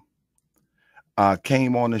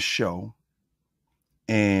came on the show,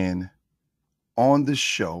 and on the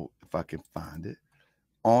show, if I can find it,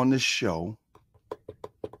 on the show,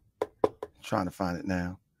 trying to find it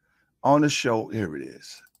now, on the show, here it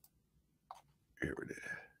is. Here it is.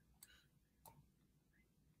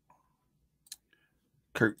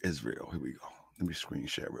 Kurt Israel, here we go. Let me screen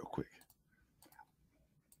share real quick.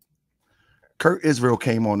 Kurt Israel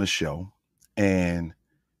came on the show, and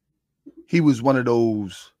he was one of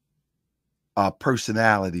those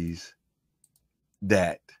personalities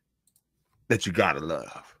that you gotta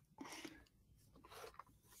love.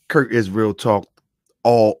 Kurt Israel talked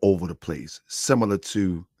all over the place, similar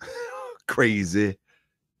to Crazy,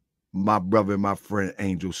 my brother and my friend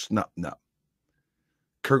Angel Snupnup.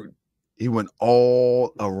 Kurt, he went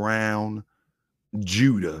all around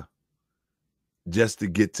Judah just to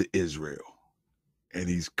get to Israel. And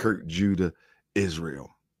he's Kurt Judah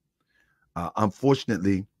Israel.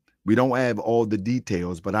 Unfortunately, we don't have all the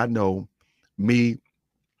details, but I know me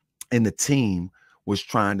and the team was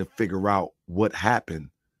trying to figure out what happened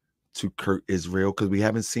to Kurt Israel, because we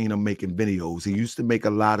haven't seen him making videos. He used to make a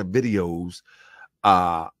lot of videos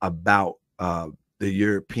about the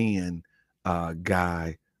European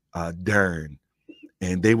guy, Dern,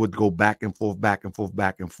 and they would go back and forth, back and forth,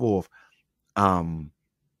 back and forth. And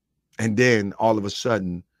then all of a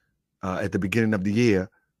sudden, at the beginning of the year,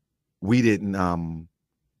 we didn't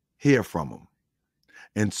hear from him.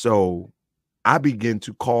 And so I began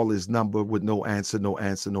to call his number with no answer, no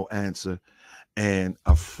answer, no answer. And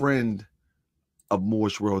a friend of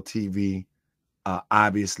MoorishWorldTv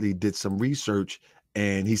obviously did some research,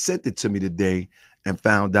 and he sent it to me today and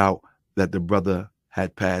found out that the brother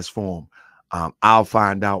had passed from. I'll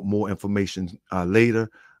find out more information later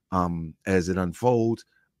as it unfolds,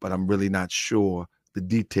 but I'm really not sure the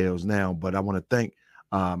details now. But I want to thank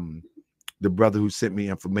the brother who sent me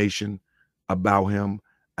information about him,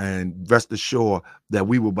 and rest assured that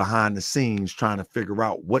we were behind the scenes trying to figure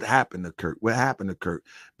out what happened to Kurt,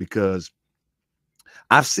 because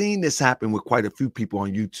I've seen this happen with quite a few people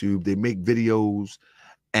on YouTube. They make videos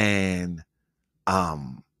and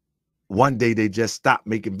one day they just stop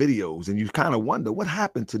making videos, and you kind of wonder what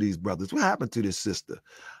happened to these brothers, what happened to this sister.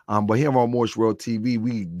 But here on MoorishWorldTv,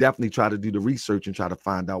 we definitely try to do the research and try to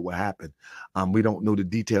find out what happened. We don't know the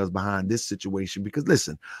details behind this situation, because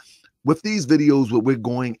listen, with these videos where we're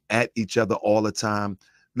going at each other all the time,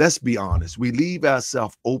 let's be honest, we leave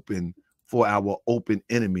ourselves open for our open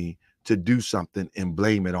enemy to do something and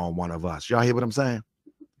blame it on one of us. Y'all hear what I'm saying?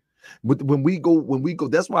 But when we go,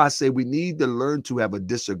 that's why I say we need to learn to have a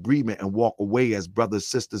disagreement and walk away as brothers,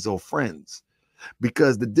 sisters, or friends,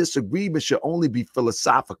 because the disagreement should only be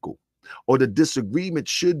philosophical, or the disagreement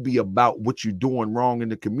should be about what you're doing wrong in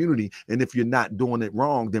the community. And if you're not doing it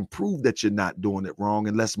wrong, then prove that you're not doing it wrong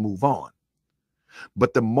and let's move on.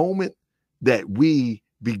 But the moment that we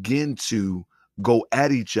begin to go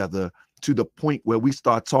at each other to the point where we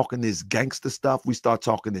start talking this gangster stuff, we start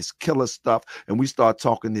talking this killer stuff, and we start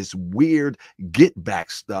talking this weird get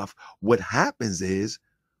back stuff, what happens is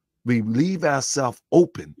we leave ourselves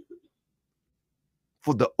open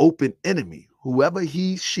for the open enemy, whoever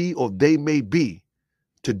he, she, or they may be,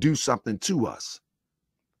 to do something to us.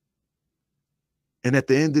 And at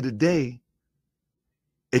the end of the day,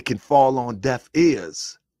 it can fall on deaf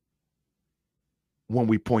ears when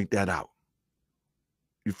we point that out.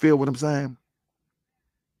 You feel what I'm saying?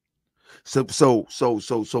 So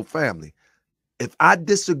family, if I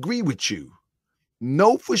disagree with you,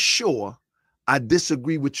 know for sure I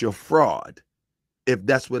disagree with your fraud if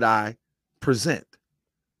that's what I present.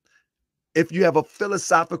 If you have a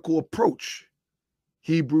philosophical approach,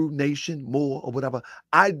 Hebrew nation, Moor, or whatever,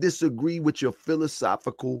 I disagree with your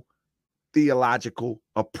philosophical, theological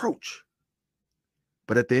approach.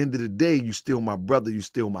 But at the end of the day, you still my brother, you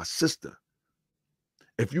still my sister.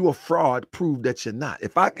 If you're a fraud, prove that you're not.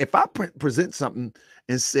 If I present something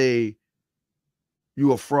and say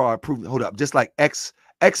you're a fraud, prove, hold up, just like X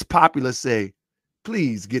Popular say,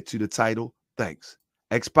 please get to the title. Thanks.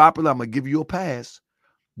 X Popular, I'm gonna give you a pass.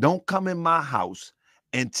 Don't come in my house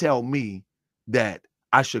and tell me that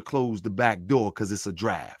I should close the back door because it's a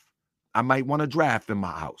draft. I might want a draft in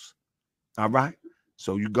my house. All right.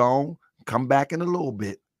 So you go on, come back in a little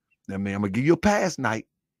bit. Then man, I'm gonna give you a pass night.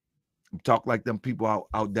 Talk like them people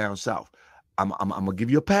out down south. I'm gonna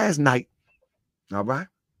give you a pass night. All right.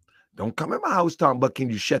 Don't come in my house talking about can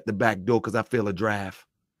you shut the back door because I feel a draft.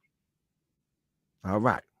 All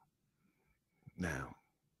right. Now,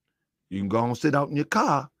 you can go and sit out in your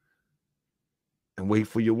car and wait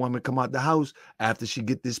for your woman to come out the house after she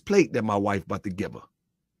get this plate that my wife about to give her.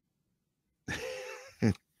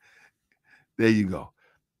 There you go.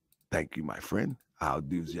 Thank you, my friend. I'll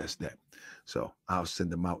do just that. So I'll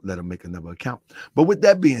send them out, let them make another account. But with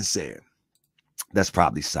that being said, that's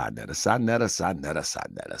probably side netta.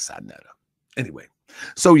 Anyway,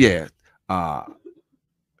 so yeah,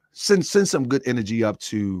 send some good energy up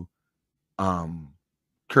to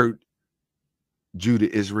Kurt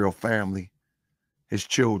Judah Israel family, his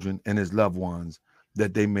children and his loved ones,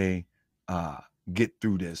 that they may get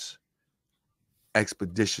through this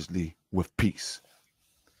expeditiously with peace.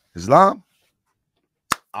 Islam?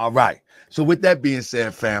 All right. So with that being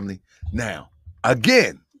said, family, now,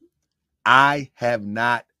 again, I have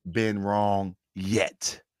not been wrong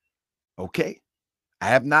yet. Okay? I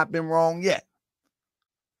have not been wrong yet.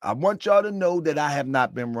 I want y'all to know that I have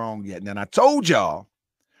not been wrong yet. And I told y'all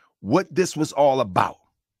what this was all about.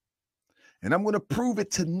 And I'm going to prove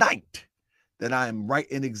it tonight that I am right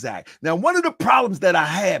and exact. Now, one of the problems that I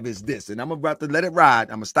have is this, and I'm about to let it ride.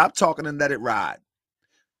 I'm going to stop talking and let it ride.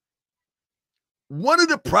 One of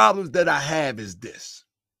the problems that I have is this.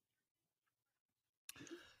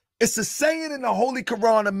 It's a saying in the Holy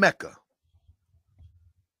Quran of Mecca.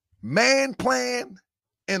 Man plan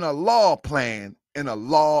and a law plan, and a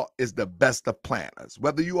law is the best of planners.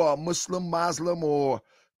 Whether you are a Muslim, or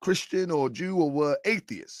Christian, or Jew, or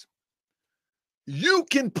atheist, you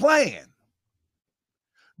can plan.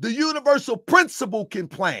 The universal principle can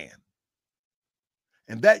plan.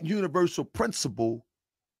 And that universal principle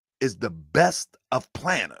is the best of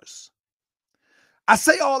planners. I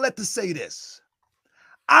say all that to say this.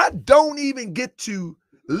 I don't even get to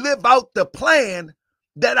live out the plan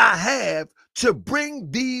that I have to bring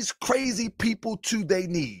these crazy people to their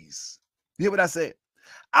knees. You hear what I said?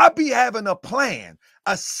 I be having a plan,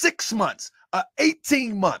 a 6 months, a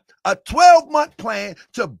 18-month, a 12-month plan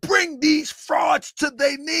to bring these frauds to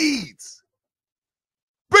their knees.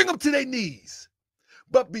 Bring them to their knees.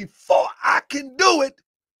 But before I can do it,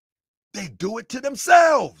 they do it to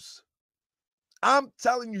themselves. I'm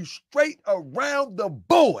telling you straight around the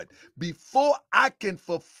board, before I can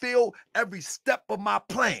fulfill every step of my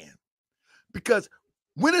plan. Because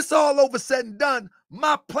when it's all over said and done,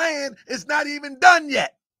 my plan is not even done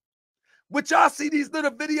yet. Which y'all see these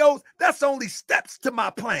little videos, that's only steps to my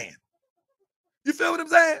plan. You feel what I'm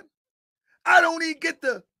saying? I don't even get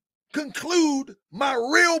to conclude my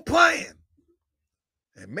real plan.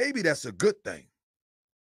 And maybe that's a good thing.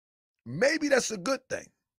 Maybe that's a good thing.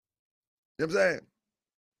 You know what I'm saying?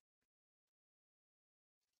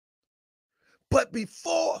 But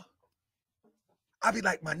before, I be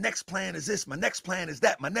like, my next plan is this, my next plan is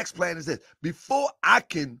that, my next plan is this. Before I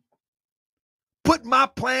can put my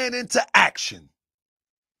plan into action,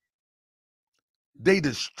 they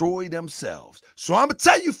destroy themselves. So I'm going to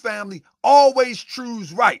tell you, family, always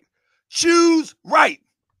choose right. Choose right.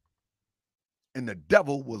 And the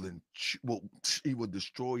devil will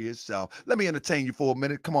destroy himself. Let me entertain you for a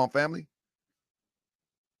minute. Come on, family.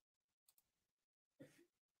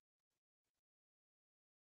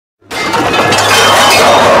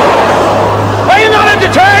 Are you not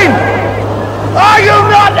entertained? Are you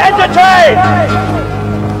not entertained?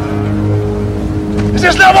 Is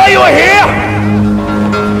this not why you are here?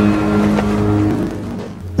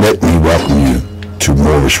 Let me welcome you to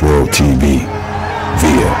MoorishWorldTv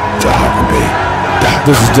via Taharka.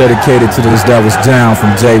 This is dedicated to those that was down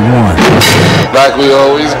from day one. Like we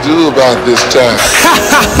always do about this time.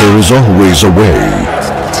 There is always a way.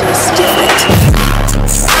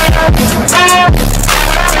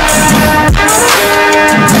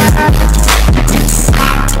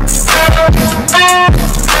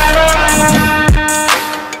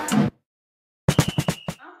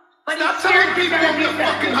 Stop telling people I'm your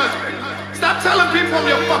fucking husband. Stop telling people I'm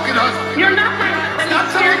your fucking husband. You're not my husband. Stop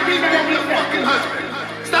telling people I'm your fucking husband.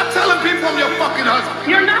 Stop telling people I'm your fucking husband.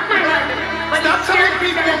 You're not my husband. Stop telling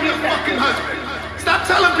people I'm your fucking husband. Stop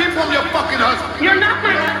telling people I'm your fucking husband. You're not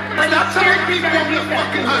my husband. Stop telling people I'm your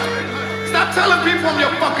fucking husband. Stop telling people I'm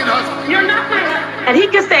your fucking husband. You're not my husband. And he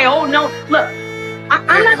can say, oh no, look, I'm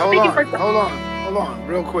not speaking for... Hold on,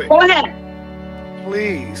 real quick. Go ahead.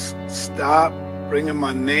 Please stop bringing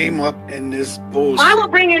my name up in this bullshit. I will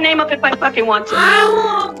bring your name up if I fucking want to. I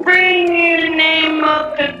will bring your name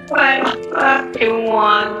up if I fucking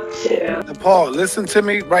want to. Paul, listen to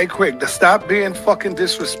me right quick. Stop being fucking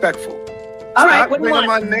disrespectful. All right, Stop what do you bringing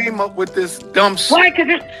want? my name up with this dumb shit. Why?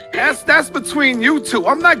 Because that's between you two.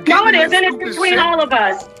 I'm not getting. No, it isn't. It's between all of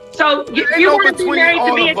us. So you want to be married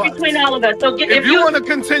to me, it's between all of us. So if you want to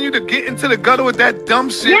continue to get into the gutter with that dumb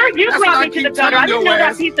shit, you brought me to the gutter. I didn't know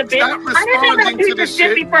that piece of bitch. I didn't know that piece of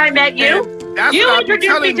shit before I met you. You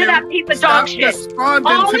introduced me to that piece of dog shit.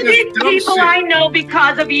 All of these people I know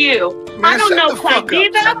because of you. I don't know Clyde. I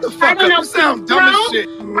don't know Clyde.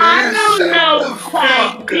 I don't know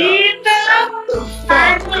Clyde.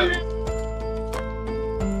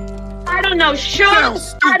 I don't know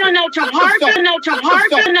Schultz. I don't know Taharka.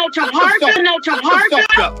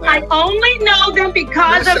 I only know them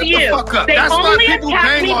because of you. They only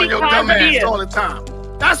attack me because of you. All the time.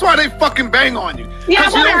 That's why they fucking bang on you. Yeah,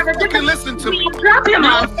 whatever. You don't fucking listen to me. Drop him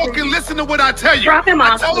off. fucking listen to what I tell you. Drop him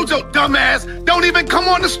off. I told your dumbass, don't even come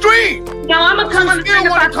on the stream. No, I'm gonna come on the stream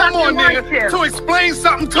if I come on there to explain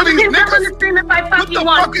something to these niggas. Come on the stream if I fucking want to.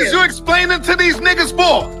 What the fuck is you explaining to these niggas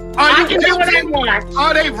for? I can do what I want.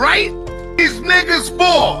 Are they right? These niggas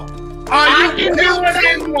for? I can do what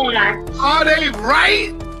I want. Are they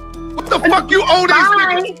right? What the fuck you owe these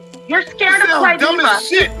niggas? You're scared of Clyde Diva.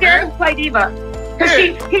 He's scared of Clyde Diva. Because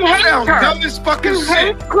he hates her. Dumb as fucking shit. He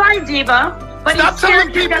hates Clyde Diva, but stop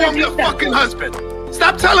telling people I'm your fucking husband.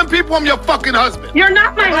 Stop telling people I'm your fucking husband. You're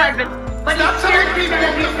not my husband. But stop telling people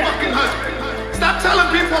I'm your fucking husband. Stop telling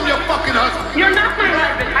people I'm your fucking husband. You're not my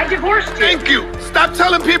husband. I divorced you. Thank you. Stop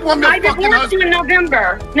telling people I'm your fucking husband. I divorced you in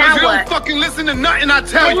November. Now you what? You don't fucking listen to nothing I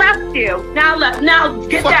tell you. I left you. Now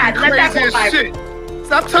get that. Let that go by. Shit.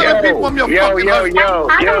 Stop telling people I'm your fucking husband.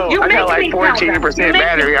 I got like 14%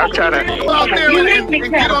 battery. I'm trying to go out there and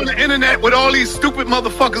get on the internet with all these stupid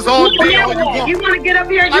motherfuckers all day. All you want. You want to get up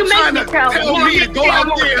here? You make me tell me to go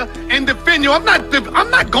out there and defend you. I'm not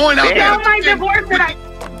going out there. Tell my divorce that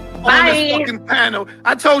on this fucking panel.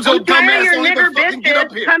 I told your dumbass don't even fucking get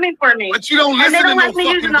up here. Coming for me. But you don't listen to no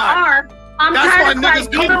fucking body. I'm That's why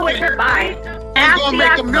niggas come with her bye. I'm gonna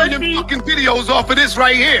make a million fucking videos off of this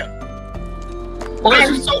right here. Because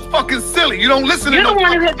you're so fucking silly. You don't listen to no fucking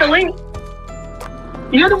body. You're the one who hit the link.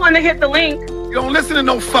 You're the one that hit the link. You don't listen to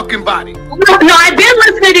no fucking body. No, I've been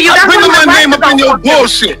listening to you. Stop bringing my name up in your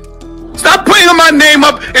bullshit. Stop bringing my name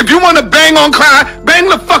up. If you want to bang on Clyde, bang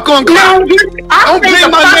the fuck on Clyde. No, don't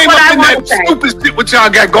bring my name up in that stupid shit what y'all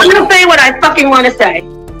got going on. I'm gonna say what I fucking want to say.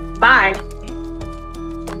 Bye.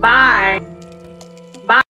 Bye.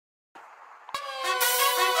 Bye.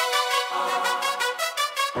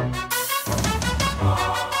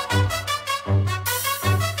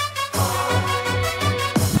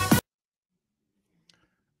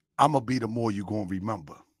 I'm going to be the more you're going to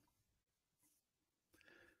remember.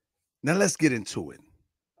 Now let's get into it.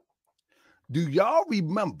 Do y'all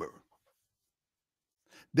remember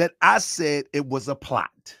that I said it was a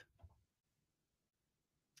plot?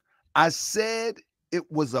 I said it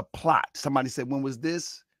was a plot. Somebody said, when was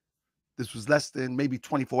this? This was less than maybe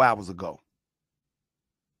 24 hours ago.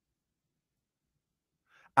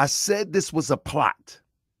 I said this was a plot.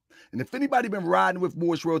 And if anybody been riding with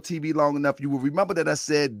MoorishWorldTv long enough, you will remember that I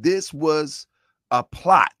said this was a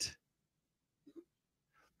plot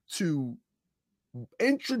to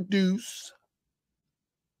introduce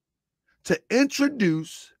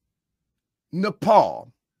Napah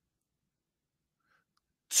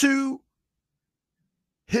to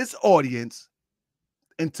his audience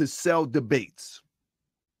and to sell debates.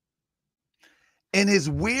 In his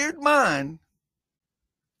weird mind,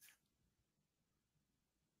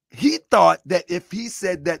 he thought that if he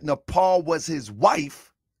said that Napah was his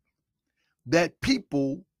wife, that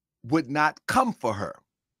people would not come for her.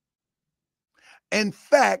 In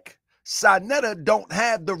fact, Sanetta don't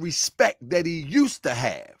have the respect that he used to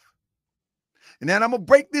have. And then I'm going to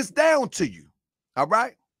break this down to you. All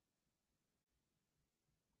right?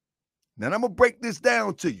 Then I'm going to break this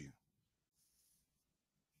down to you.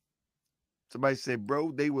 Somebody said,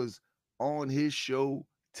 bro, they was on his show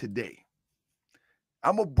today.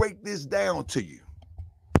 I'm going to break this down to you.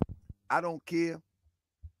 I don't care.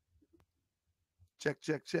 Check,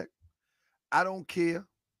 check, check. I don't care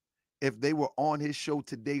if they were on his show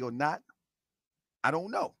today or not. I don't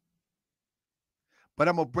know. But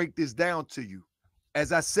I'm going to break this down to you.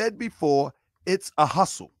 As I said before, it's a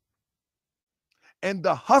hustle. And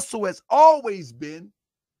the hustle has always been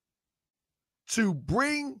to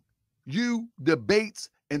bring you debates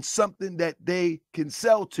and something that they can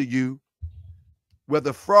sell to you,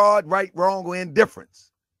 whether fraud, right, wrong, or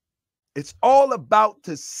indifference. It's all about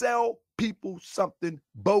to sell people something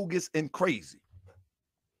bogus and crazy.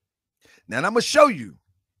 Now, I'm going to show you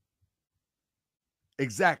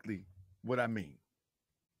exactly what I mean.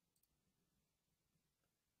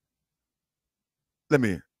 Let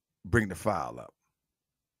me bring the file up.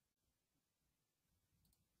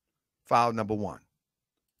 File number 1.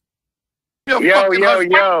 Yo. I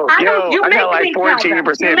got like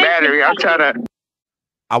 14% battery. I'm trying to.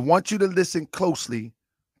 I want you to listen closely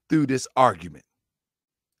through this argument.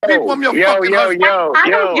 I got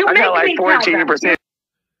like 14%.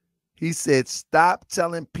 He said, stop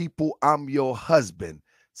telling people I'm your husband.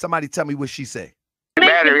 Somebody tell me what she said.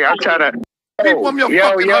 Battery, I'm trying to. I got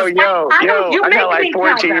like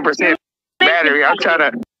 14% battery. I'm trying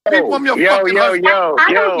to. I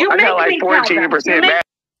got like 14%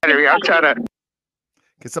 battery. I'm trying to.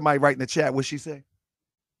 Can somebody write in the chat what she said?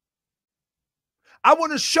 I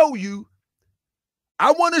want to show you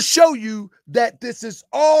that this is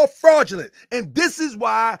all fraudulent. And this is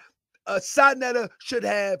why a Sinetta should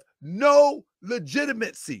have no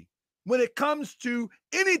legitimacy when it comes to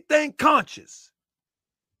anything conscious.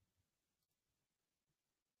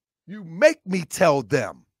 You make me tell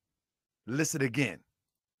them. Listen again.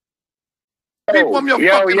 Yo,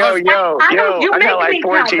 I got like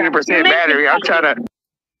 14% battery. I'm trying to.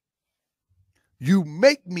 You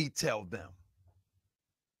make me tell them.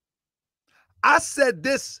 I said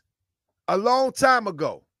this a long time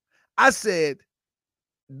ago. I said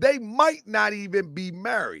they might not even be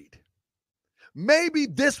married. Maybe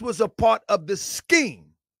this was a part of the scheme.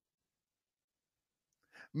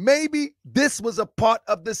 Maybe this was a part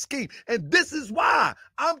of the scheme. And this is why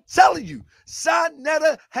I'm telling you,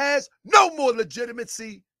 Sinetta has no more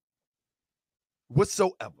legitimacy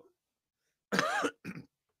whatsoever.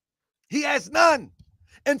 He has none.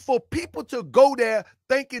 And for people to go there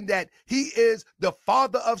thinking that he is the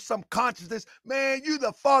father of some consciousness, man, you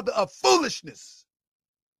the father of foolishness.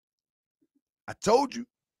 I told you.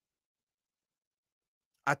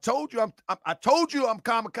 I told you I'm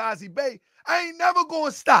Kamikaze Bay. I ain't never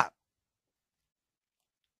gonna stop.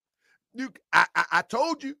 I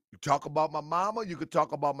told you. You talk about my mama, you could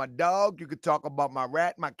talk about my dog, you could talk about my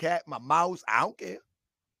rat, my cat, my mouse. I don't care.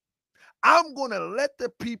 I'm gonna let the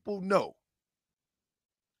people know.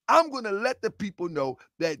 I'm going to let the people know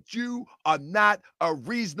that you are not a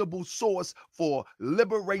reasonable source for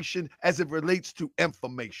liberation as it relates to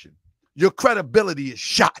information. Your credibility is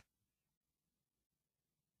shot.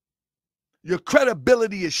 Your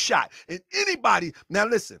credibility is shot. And anybody, now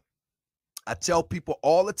listen, I tell people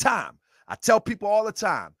all the time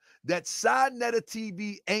that Sinetta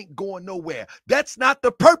TV ain't going nowhere. That's not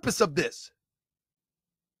the purpose of this.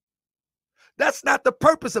 That's not the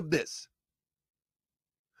purpose of this.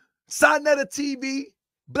 Sinetta TV,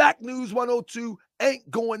 Black News 102 ain't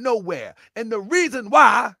going nowhere. And the reason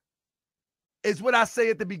why is what I say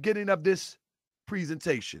at the beginning of this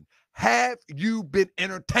presentation. Have you been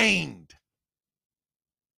entertained?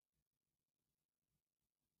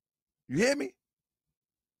 You hear me?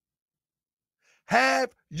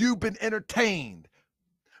 Have you been entertained?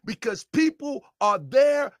 Because people are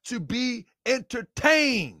there to be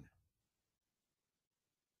entertained.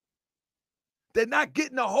 They're not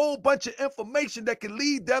getting a whole bunch of information that can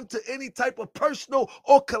lead them to any type of personal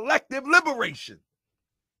or collective liberation.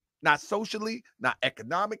 Not socially, not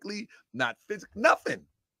economically, not physically, nothing.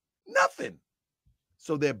 Nothing.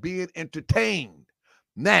 So they're being entertained.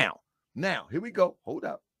 Now, here we go. Hold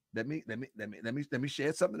up. Let me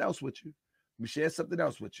share something else with you. Let me share something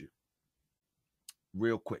else with you.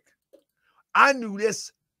 Real quick. I knew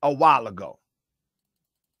this a while ago.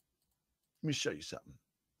 Let me show you something.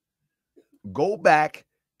 Go back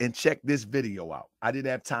and check this video out. I didn't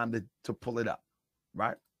have time to pull it up,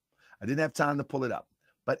 right? I didn't have time to pull it up.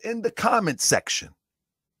 But in the comment section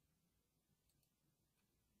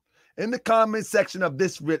of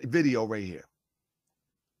this video right here,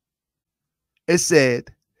 it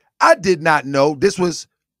said, I did not know. This was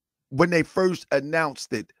when they first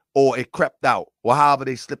announced it, or it crept out, or however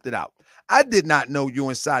they slipped it out. I did not know you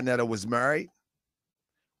and Sinetta was married.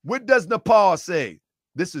 What does Napah say?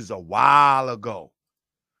 This is a while ago.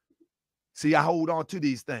 See, I hold on to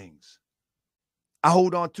these things.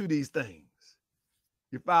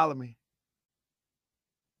 You follow me?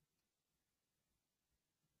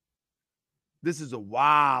 This is a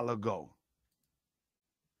while ago.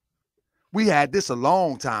 We had this a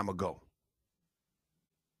long time ago.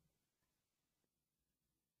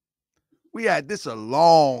 You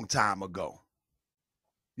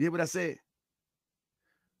hear what I said?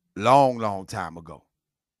 Long time ago.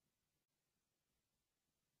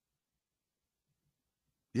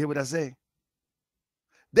 You hear what I say?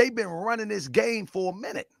 They've been running this game for a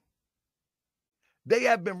minute. They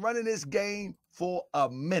have been running this game for a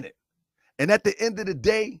minute. And at the end of the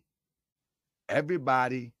day,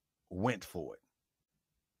 everybody went for it.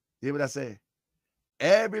 You hear what I say?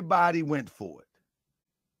 Everybody went for it.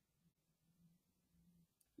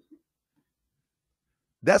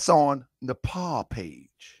 That's on the Napah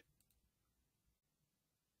page.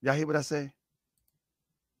 Y'all hear what I say?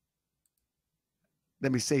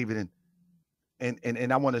 Let me save it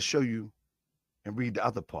and I want to show you and read the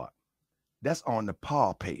other part. That's on the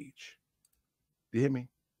Napah page. Do you hear me?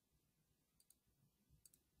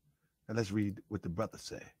 Now let's read what the brother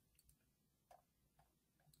said.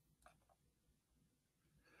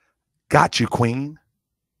 Got you, Queen.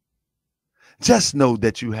 Just know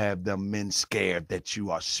that you have them men scared that you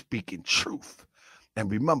are speaking truth. And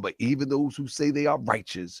remember, even those who say they are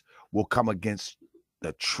righteous will come against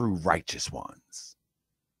the true righteous ones.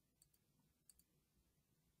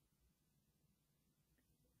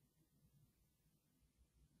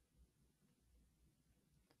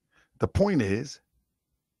 The point is,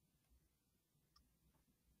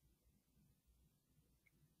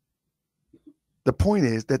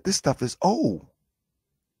 that this stuff is old.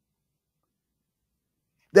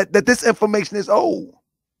 That this information is old.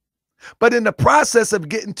 But in the process of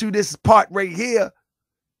getting to this part right here,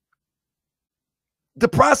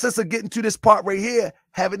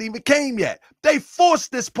 haven't even came yet. They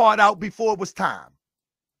forced this part out before it was time.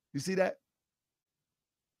 You see that?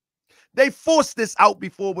 They forced this out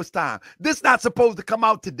before it was time. This not supposed to come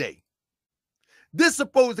out today. This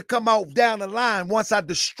supposed to come out down the line once I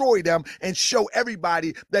destroy them and show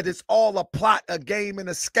everybody that it's all a plot, a game, and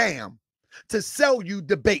a scam to sell you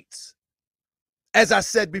debates. As I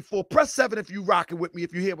said before, press 7 if you rocking with me,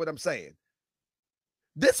 if you hear what I'm saying.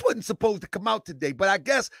 This wasn't supposed to come out today, but I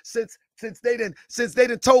guess since they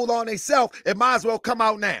didn't told on themselves, it might as well come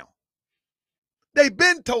out now. They've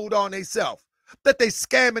been told on themselves that they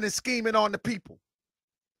scamming and scheming on the people.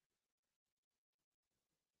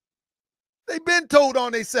 They've been told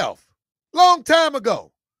on themselves long time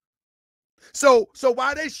ago. So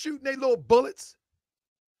why they shooting their little bullets?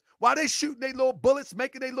 While they shooting their little bullets,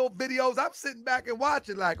 making their little videos, I'm sitting back and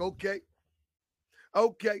watching like, okay,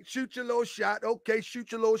 shoot your little shot. Okay,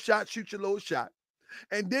 shoot your little shot, shoot your little shot.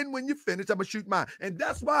 And then when you finish, I'm going to shoot mine. And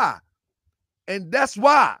that's why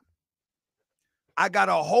I got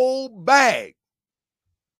a whole bag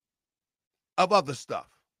of other stuff.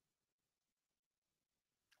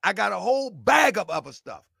 I got a whole bag of other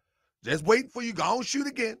stuff. Just waiting for you. Go on, shoot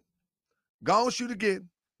again. Go on, shoot again.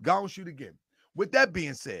 Go on, shoot again. With that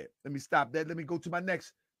being said, let me stop that. Let me go to my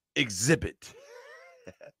next exhibit.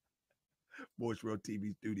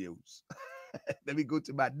 MoorishWorldTv Studios. Let me go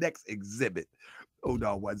to my next exhibit. Hold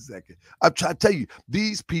on 1 second. I'm trying to tell you,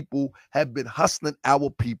 these people have been hustling our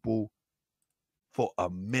people for a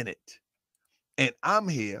minute. And I'm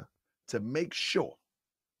here to make sure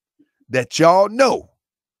that y'all know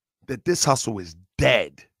that this hustle is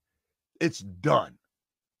dead. It's done.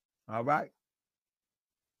 All right?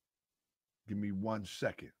 Give me 1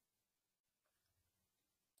 second.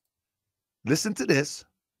 Listen to this.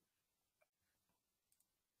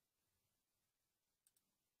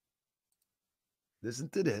 Listen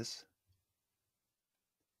to this.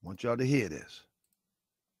 I want y'all to hear this.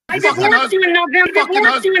 Let's do in November.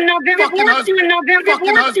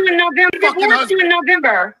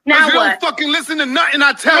 Now what? You don't fucking listen to nothing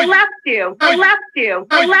I tell you. I left you.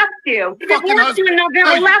 Let's do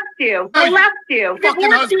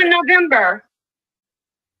in November.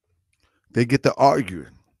 They get to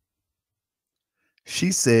arguing.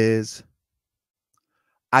 She says,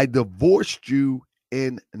 I divorced you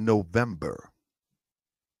in November.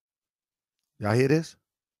 Y'all hear this?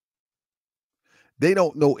 They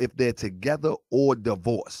don't know if they're together or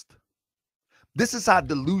divorced. This is how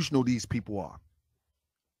delusional these people are.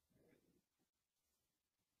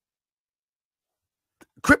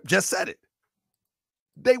 Crip just said it.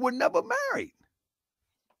 They were never married.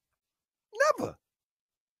 Never.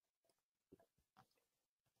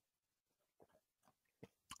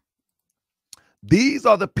 These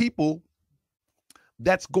are the people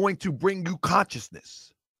that's going to bring you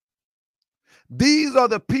consciousness. These are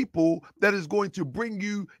the people that is going to bring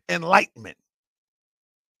you enlightenment.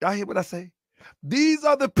 Y'all hear what I say? These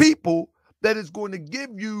are the people that is going to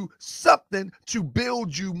give you something to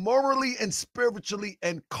build you morally and spiritually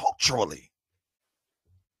and culturally.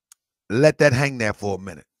 Let that hang there for a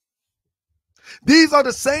minute. These are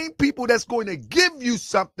the same people that's going to give you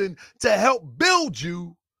something to help build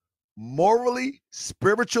you morally,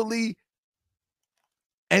 spiritually,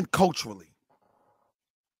 and culturally.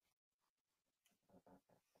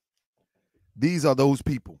 These are those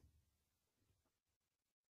people.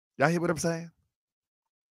 Y'all hear what I'm saying?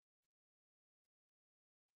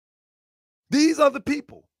 These are the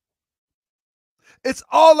people. It's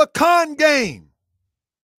all a con game.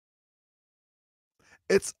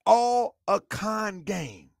 It's all a con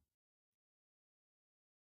game.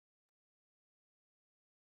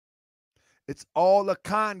 It's all a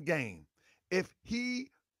con game. I'm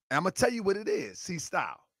going to tell you what it is. See,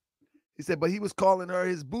 style. He said, but he was calling her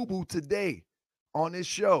his boo-boo today on his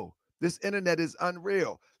show. This internet is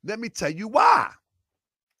unreal. Let me tell you why.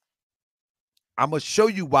 I'm going to show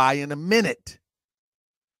you why in a minute.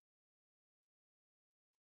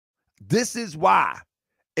 This is why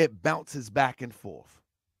it bounces back and forth.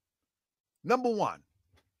 Number one,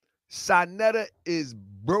 Shanetta is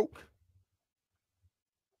broke.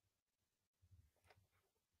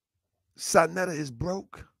 Shanetta is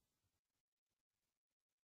broke.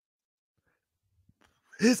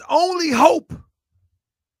 His only hope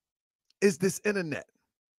is this internet.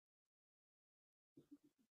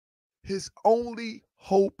 His only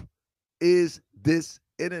hope is this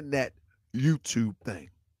internet YouTube thing.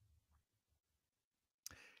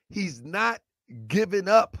 He's not giving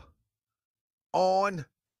up on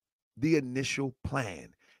the initial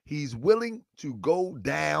plan. He's willing to go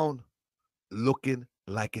down looking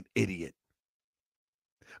like an idiot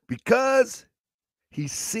because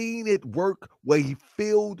he's seen it work where he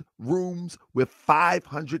filled rooms with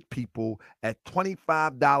 500 people at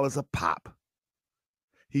 $25 a pop.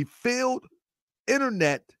 He filled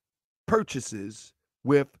internet purchases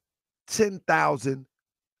with 10,000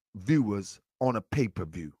 viewers on a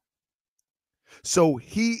pay-per-view. So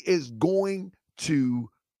he is going to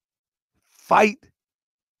fight,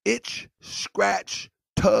 itch, scratch,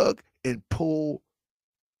 tug, and pull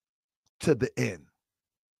to the end.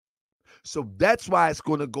 So that's why it's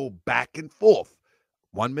going to go back and forth.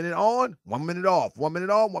 1 minute on, 1 minute off, 1 minute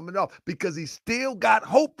on, 1 minute off, because he still got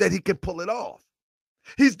hope that he can pull it off.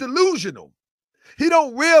 He's delusional. He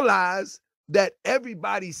don't realize that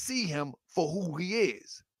everybody see him for who he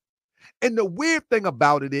is. And the weird thing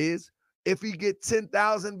about it is, if he gets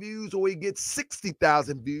 10,000 views or he gets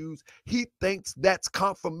 60,000 views, he thinks that's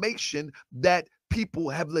confirmation that people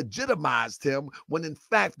have legitimized him, when in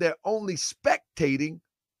fact they're only spectating.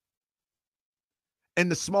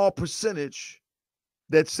 And the small percentage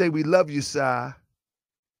that say we love you, sir,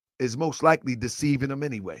 is most likely deceiving him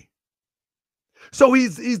anyway. So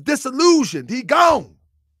he's disillusioned. He gone.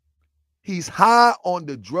 He's high on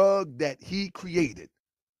the drug that he created.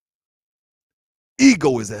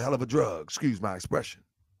 Ego is a hell of a drug. Excuse my expression.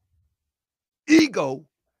 Ego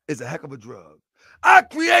is a heck of a drug. I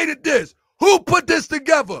created this. Who put this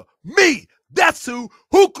together? Me. That's who.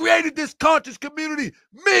 Who created this conscious community?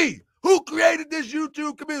 Me. Who created this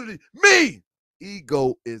YouTube community? Me.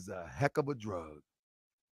 Ego is a heck of a drug.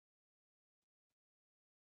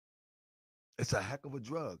 It's a heck of a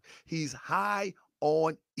drug. He's high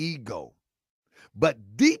on ego. But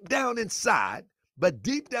deep down inside,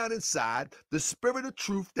 the spirit of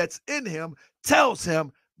truth that's in him tells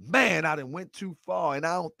him, man, I done went too far and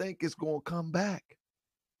I don't think it's going to come back.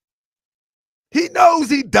 He knows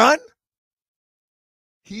he done.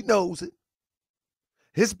 He knows it.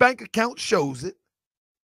 His bank account shows it.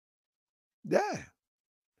 Yeah.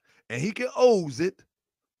 And he can owes it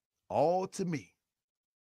all to me.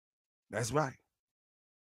 That's right.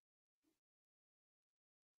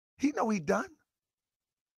 He know he done.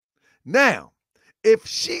 Now, if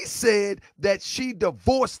she said that she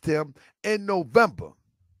divorced him in November,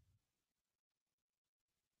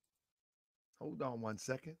 hold on 1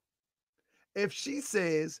 second. If she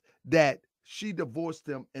says that she divorced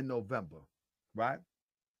him in November, right?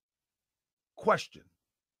 Question.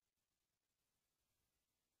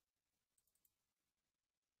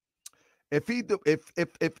 If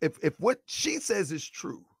what she says is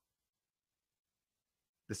true,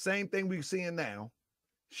 the same thing we're seeing now,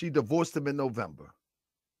 she divorced him in November.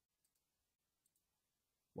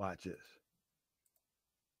 Watch this.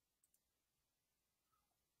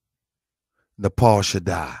 Napah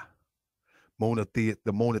Shadah,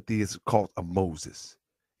 the monotheist cult of Moses.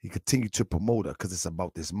 He continued to promote her because it's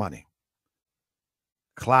about this money.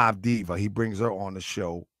 Clive Diva, he brings her on the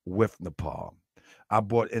show with Napah. I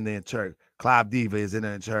brought in the Clive Diva is in the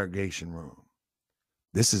interrogation room.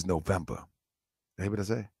 This is November. You hear what I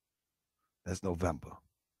say? That's November.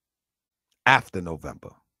 After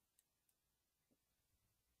November.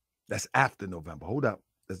 That's after November. Hold up.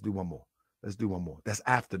 Let's do one more. That's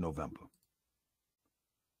after November.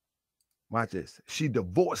 Watch this. She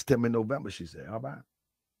divorced him in November, she said. All right.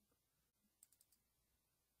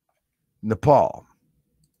 Napah.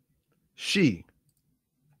 She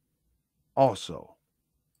also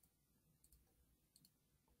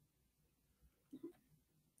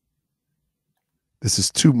this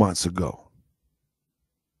is 2 months ago.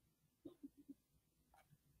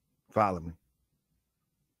 Follow me.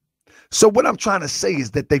 So what I'm trying to say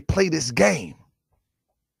is that they play this game.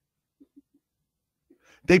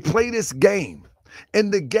 They play this game.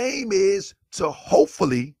 And the game is to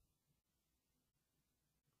hopefully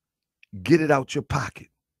get it out your pocket.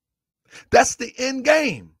 That's the end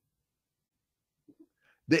game.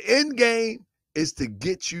 The end game is to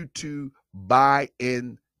get you to buy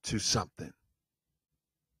into something.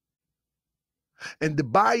 And the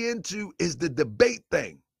buy into is the debate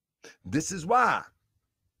thing. This is why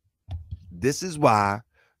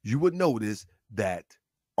you would notice that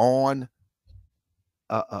on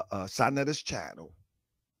Sanetta's channel,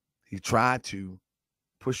 he tried to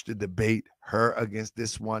push the debate, her against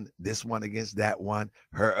this one against that one,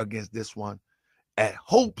 her against this one, at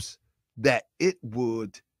hopes that it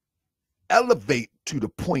would elevate to the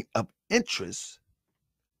point of interest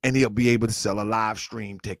and he'll be able to sell a live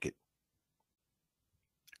stream ticket.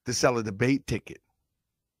 to sell a debate ticket.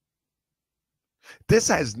 This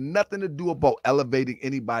has nothing to do about elevating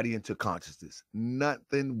anybody into consciousness.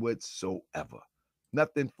 Nothing whatsoever.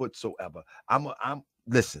 Nothing whatsoever.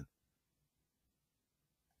 Listen.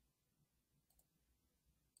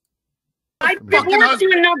 I divorced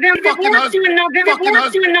you in November.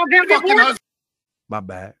 My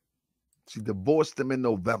bad. She divorced him in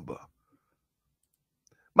November.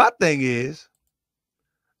 My thing is,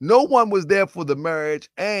 no one was there for the marriage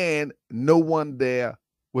and no one there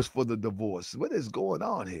was for the divorce. What is going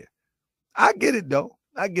on here? I get it though.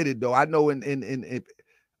 I know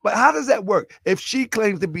but how does that work? If she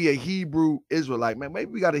claims to be a Hebrew Israelite, man,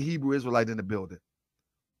 maybe we got a Hebrew Israelite in the building.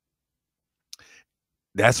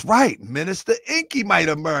 That's right. Minister Inky might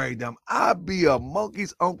have married them. I'd be a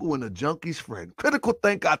monkey's uncle and a junkie's friend. Critical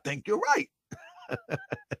thinker, I think you're right.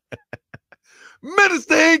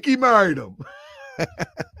 Minister Inky married him.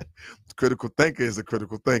 Critical thinker is a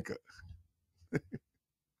critical thinker.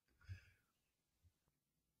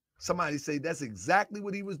 Somebody say that's exactly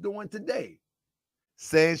what he was doing today.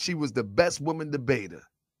 Saying she was the best woman debater.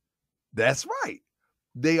 That's right.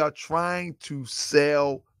 They are trying to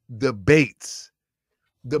sell debates.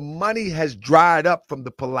 The money has dried up from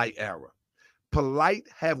the Polite era. Polite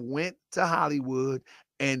have went to Hollywood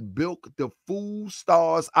and built the fool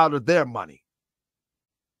stars out of their money.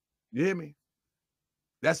 You hear me?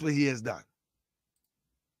 That's what he has done.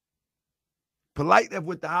 Polite have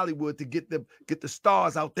went to Hollywood to get the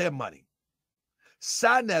stars out their money.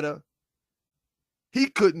 Sinetta, he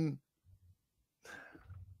couldn't.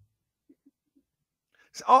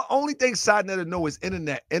 Only thing Sinetta know is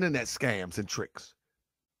internet scams and tricks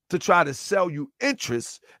to try to sell you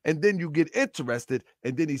interest, and then you get interested,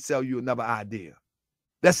 and then he sell you another idea.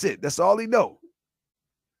 That's it. That's all he know.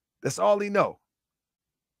 That's all he know.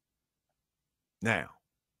 Now,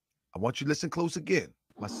 I want you to listen close again,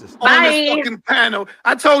 my sister. On this fucking panel,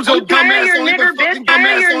 I told your dumbass bitch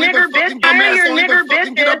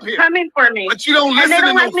coming for me. But you don't listen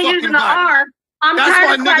to no fucking body. I'm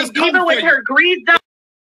tired of like diva with her greed.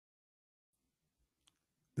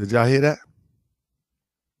 Did y'all hear that?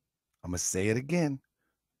 I'm going to say it again.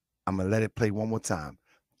 I'm going to let it play one more time.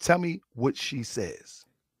 Tell me what she says.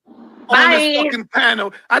 On this fucking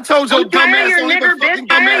panel, I told your dumbass bitch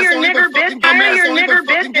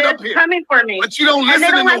coming for me. But you don't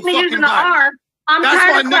listen to no fucking body. I'm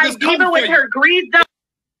tired of like diva with her greed.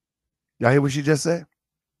 Y'all hear what she just said?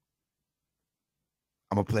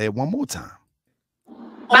 I'm going to play it one more time.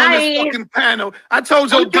 On this fucking panel, I told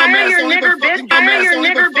your dumbass bitch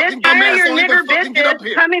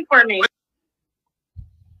coming for me.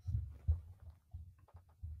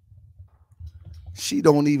 She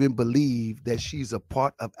don't even believe that she's a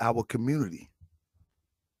part of our community.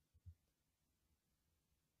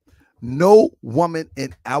 No woman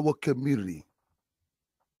in our community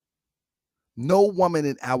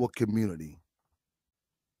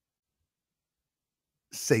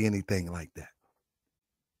say anything like that.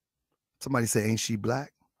 Somebody say, ain't she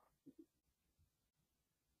black?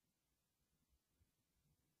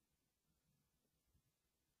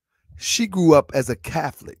 She grew up as a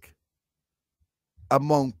Catholic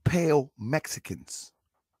among pale Mexicans.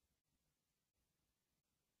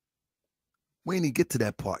 We ain't even get to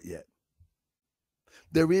that part yet.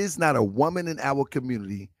 There is not a woman in our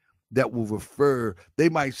community that will refer. They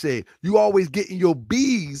might say, you always getting your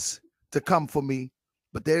bees to come for me.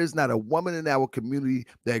 But there's not a woman in our community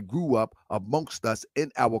that grew up amongst us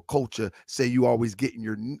in our culture say you always getting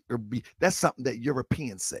your bee. That's something that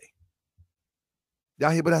Europeans say.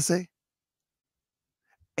 Y'all hear what I say?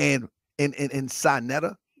 And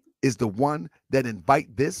Sinetta is the one that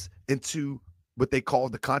invite this into what they call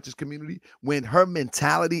the conscious community, when her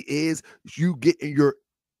mentality is you getting your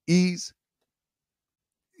ease.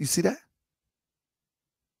 You see that?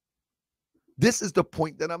 This is the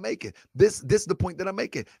point that I'm making. This is the point that I'm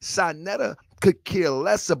making. Sinetta could care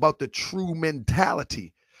less about the true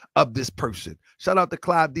mentality of this person. Shout out to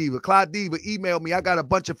Clyde Diva. Clyde Diva, email me. I got a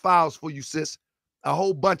bunch of files for you, sis. A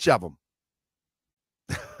whole bunch of them.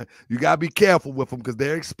 You got to be careful with them because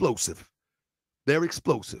they're explosive. They're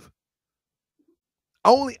explosive.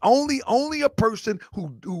 Only a person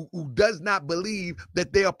who does not believe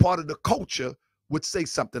that they are part of the culture would say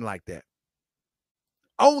something like that.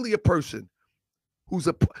 Only a person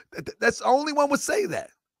that's the only one would say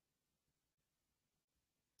that.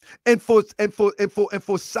 And for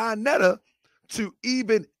Sinetta to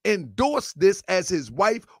even endorse this as his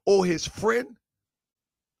wife or his friend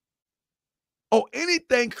or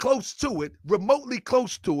anything close to it, remotely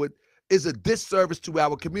close to it, is a disservice to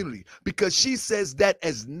our community because she says that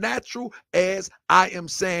as natural as I am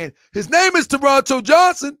saying, his name is Toronto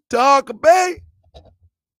Johnson, Taharka Bay.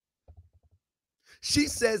 She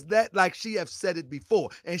says that like she have said it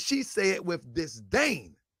before, and she say it with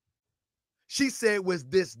disdain. She said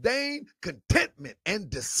with disdain, contentment, and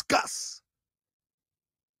disgust.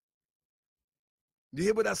 You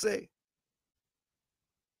hear what I say?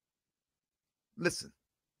 Listen.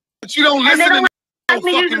 But you don't listen to me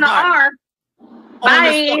using the R. On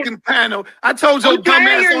this fucking panel. I told your dumb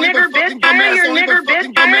ass only but fucking dumb ass only but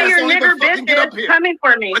fucking dumb ass only but fucking get up here. Coming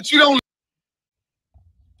for me. But you don't.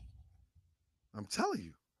 I'm telling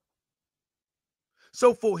you.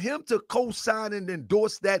 So for him to co-sign and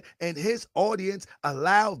endorse that and his audience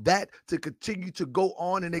allow that to continue to go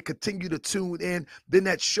on and they continue to tune in, then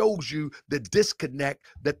that shows you the disconnect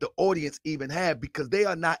that the audience even have because they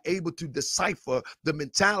are not able to decipher the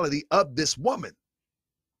mentality of this woman.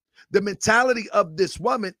 The mentality of this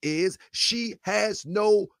woman is she has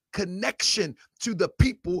no connection to the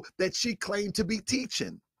people that she claimed to be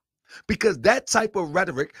teaching. Because that type of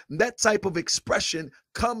rhetoric, that type of expression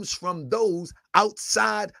comes from those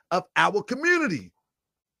outside of our community.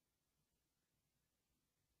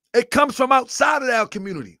 It comes from outside of our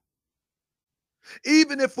community.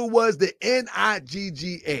 Even if it was the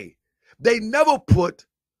NIGGA, they never put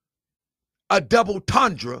a double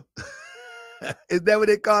tundra. Is that what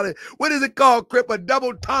they call it? What is it called, Crip? A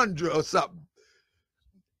double tundra or something.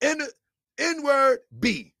 N-word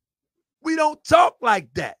B. We don't talk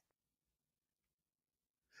like that.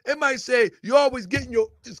 It might say, you always getting your,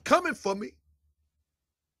 it's coming for me.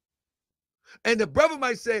 And the brother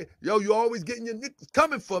might say, yo, you always getting your niggas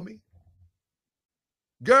coming for me.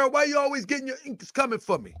 Girl, why you always getting your niggas coming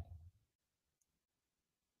for me?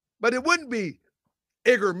 But it wouldn't be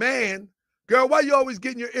Igger man. Girl, why you always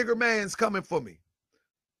getting your Igger mans coming for me?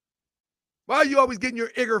 Why are you always getting your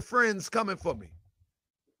Igger friends coming for me?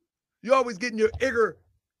 You always getting your Igger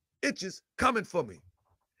itches coming for me.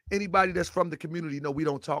 Anybody that's from the community know we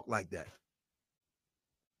don't talk like that.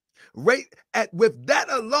 With that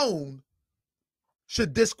alone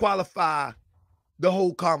should disqualify the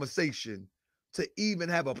whole conversation to even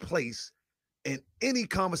have a place in any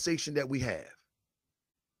conversation that we have.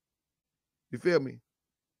 You feel me?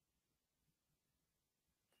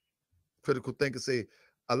 Critical Thinker say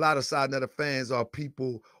a lot of Side Netter fans are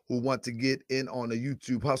people who want to get in on the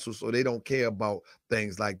YouTube hustle, so they don't care about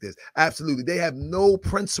things like this. Absolutely. They have no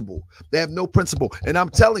principle. They have no principle. And I'm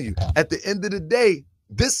telling you, at the end of the day,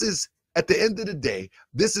 this is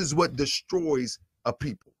what destroys a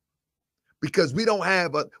people. Because we don't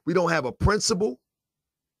have a principle.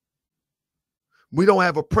 We don't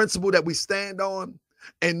have a principle that we stand on,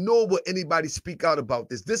 and nor will anybody speak out about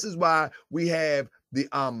this. This is why we have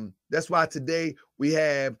that's why today we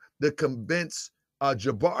have the Convince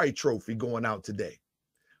Jabari trophy going out today,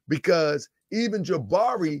 because even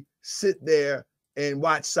Jabari sit there and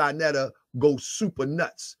watch Side Netter go super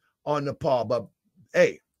nuts on Napah. But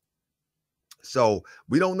hey, so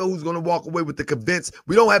we don't know who's going to walk away with the Convince.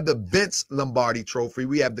 We don't have the Vince Lombardi trophy.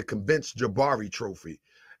 We have the Convince Jabari trophy,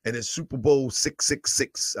 and it's Super Bowl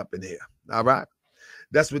 666 up in here. All right.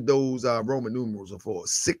 That's what those Roman numerals are for.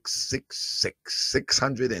 666,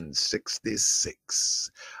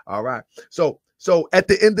 666. All right. So at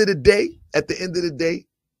the end of the day,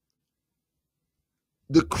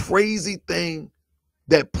 the crazy thing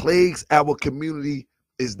that plagues our community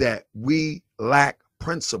is that we lack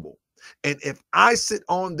principle. And if I sit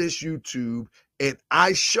on this YouTube and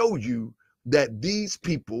I show you that these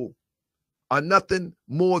people are nothing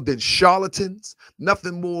more than charlatans,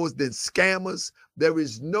 nothing more than scammers, there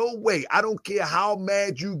is no way, I don't care how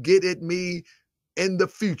mad you get at me in the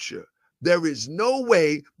future, there is no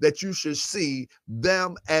way that you should see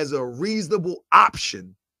them as a reasonable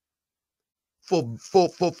option for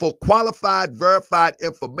qualified, verified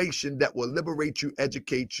information that will liberate you,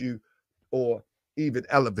 educate you, or even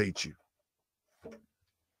elevate you.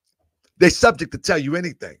 They're subject to tell you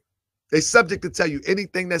anything. They're subject to tell you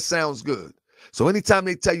anything that sounds good. So anytime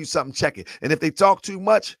they tell you something, check it. And if they talk too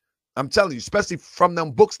much, I'm telling you, especially from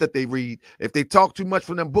them books that they read, if they talk too much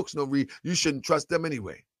from them books they'll read, you shouldn't trust them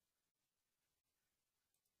anyway.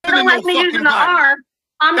 You don't like me using the R.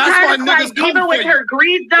 I'm trying to crack Diva with her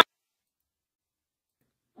greed.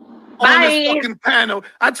 On this fucking panel.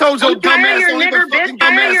 I told your dumb ass only but fucking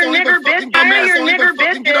dumb ass only but fucking dumb ass only but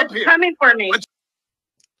fucking get up here. Coming for me.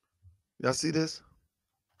 Y'all see this?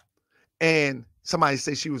 And somebody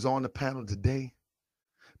say she was on the panel today,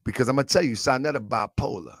 because I'm gonna tell you, Side Netter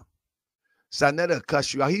bipolar. Side Netter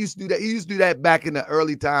cuss you out. He used to do that. He used to do that back in the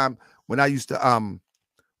early time when I used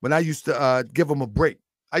to give him a break.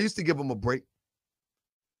 I used to give him a break.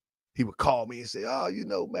 He would call me and say, "Oh, you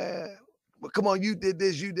know, man, well, come on, you did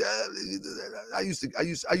this, you did." I used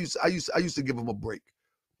to give him a break.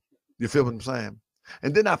 You feel what I'm saying?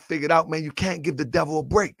 And then I figured out, man, you can't give the devil a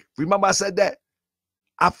break. Remember I said that?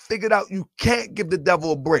 I figured out you can't give the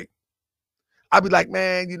devil a break. I'd be like,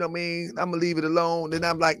 man, you know what I mean? I'm gonna leave it alone. Then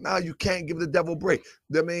I'm like, nah, you can't give the devil a break.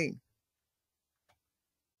 You know what I mean?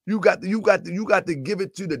 You got to give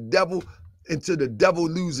it to the devil until the devil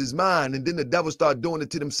loses his mind, and then the devil start doing it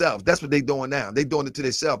to themselves. That's what they doing now. They doing it to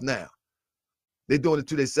themselves now. They doing it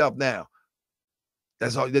to themselves now.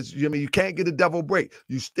 That's all. That's, you know what I mean? You can't get the devil a break.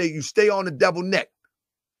 You stay on the devil neck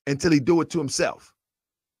until he do it to himself.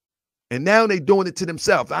 And now they doing it to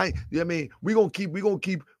themselves. You know what I mean? We're gonna keep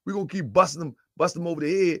busting them over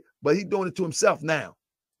the head, but he doing it to himself now.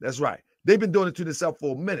 That's right. They've been doing it to themselves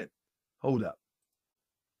for a minute. Hold up.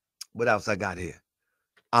 What else I got here?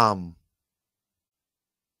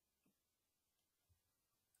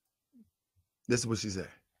 This is what she said.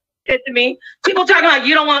 Shit to me. People talking about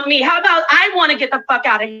you don't want me. How about I want to get the fuck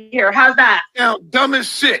out of here? How's that? Now, dumb as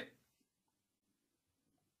shit.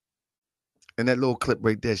 And that little clip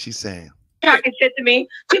right there, she's saying. Talking shit to me.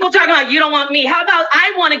 People talking about you don't want me. How about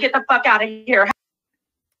I want to get the fuck out of here?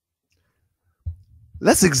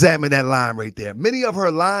 Let's examine that line right there. Many of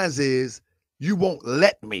her lines is, you won't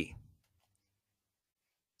let me.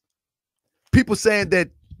 People saying that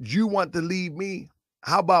you want to leave me.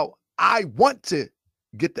 How about I want to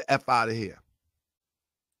get the F out of here?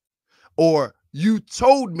 Or you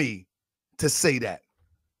told me to say that.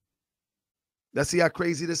 Let's see how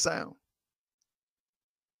crazy this sounds.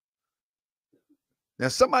 Now,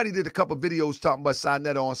 somebody did a couple videos talking about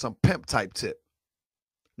Sinetta on some pimp type tip.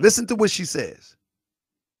 Listen to what she says.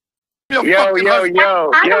 Yo. I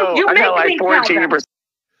got like 14%.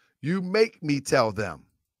 You make me tell them.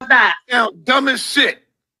 That. Now, dumb as shit.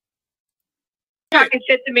 Talking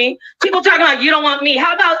shit to me. People talking about you don't want me.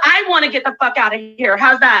 How about I want to get the fuck out of here?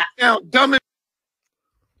 How's that? Now, dumb as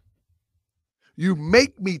you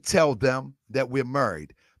make me tell them that we're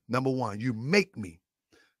married. Number one, you make me.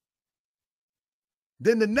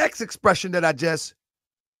 Then the next expression that I just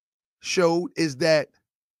showed is that,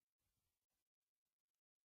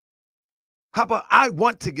 how about I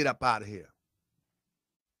want to get up out of here?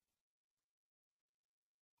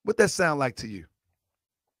 What that sound like to you?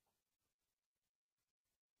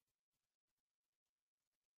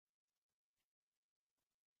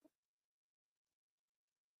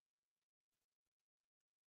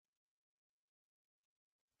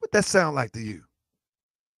 What that sound like to you?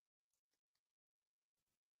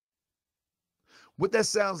 What that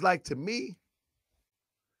sounds like to me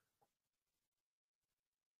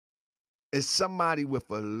is somebody with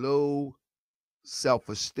a low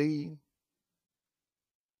self-esteem,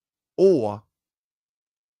 or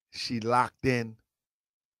she locked in.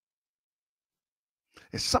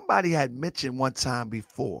 And somebody had mentioned one time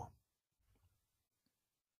before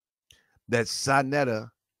that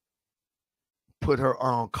Sinetta put her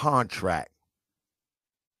on contract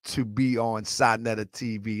to be on Sinetta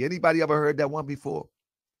TV. Anybody ever heard that one before?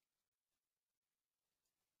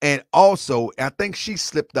 And also, I think she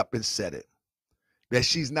slipped up and said it, that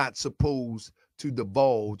she's not supposed to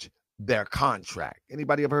divulge their contract.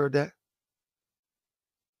 Anybody ever heard that?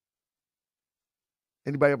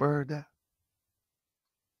 Anybody ever heard that?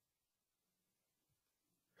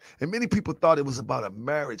 And many people thought it was about a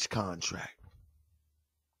marriage contract.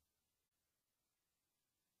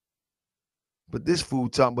 But this fool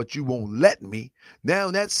talking about you won't let me. Now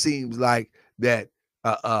that seems like that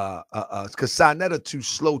because Sinetta too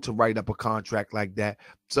slow to write up a contract like that.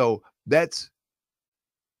 So that's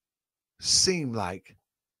seemed like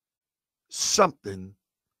something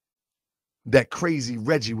that crazy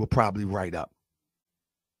Reggie will probably write up.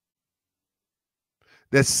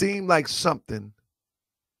 That seemed like something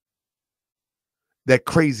that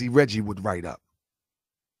crazy Reggie would write up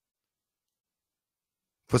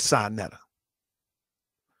for Sinetta.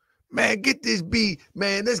 Man, get this B,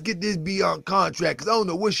 man, let's get this B on contract, because I don't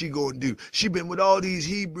know what she going to do. She been with all these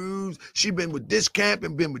Hebrews. She been with this camp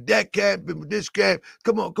and been with that camp, been with this camp.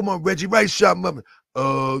 Come on, Reggie, write something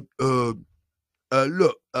up.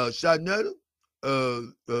 Look, Sinetta,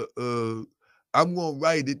 I'm going to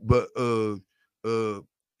write it, but,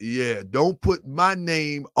 yeah, don't put my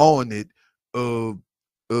name on it,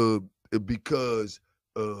 because,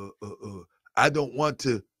 I don't want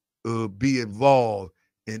to, be involved.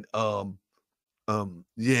 And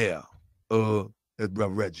yeah, that's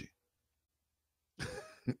brother Reggie.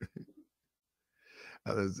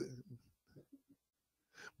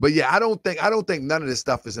 But yeah, I don't think none of this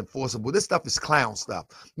stuff is enforceable. This stuff is clown stuff.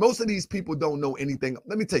 Most of these people don't know anything.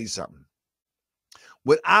 Let me tell you something.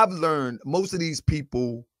 What I've learned, most of these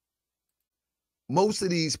people don't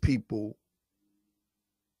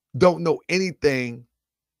know anything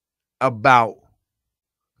about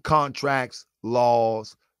contracts,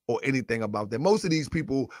 laws, or anything about that. Most of these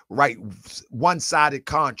people write one-sided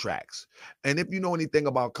contracts. And if you know anything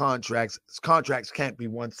about contracts can't be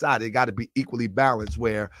one-sided. They got to be equally balanced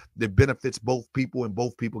where it benefits both people and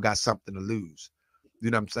both people got something to lose. You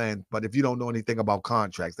know what I'm saying? But if you don't know anything about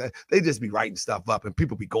contracts, they just be writing stuff up and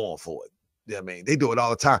people be going for it. You know what I mean? They do it all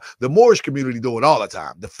the time. The Moorish community do it all the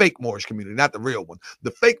time. The fake Moorish community, not the real one.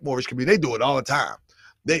 The fake Moorish community, they do it all the time.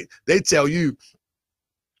 They tell you,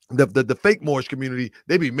 the fake Moorish community,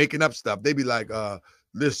 they be making up stuff. They be like,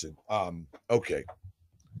 listen, okay,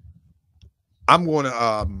 I'm going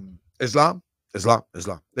to Islam.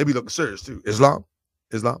 They be looking serious too. Islam.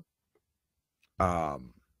 All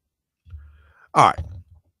right.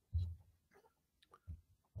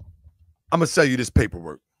 I'm going to sell you this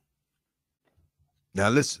paperwork. Now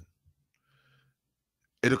listen,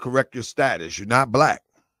 it'll correct your status. You're not black.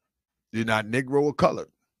 You're not Negro or colored.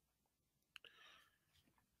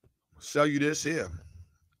 Sell you this here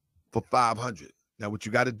for $500. Now, what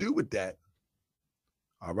you got to do with that,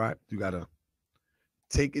 all right, you got to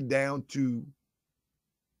take it down to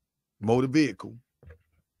motor vehicle,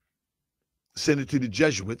 send it to the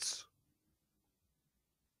Jesuits,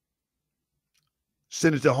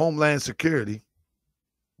 send it to Homeland Security.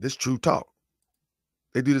 This true talk.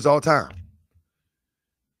 They do this all the time.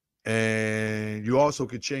 And you also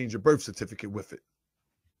could change your birth certificate with it.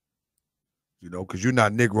 You know, because you're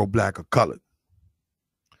not Negro, black, or colored.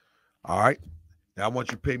 All right. Now I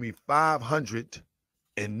want you to pay me $500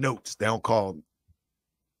 in notes. They don't call,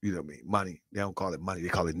 you know what I mean, money. They don't call it money. They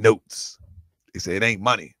call it notes. They say it ain't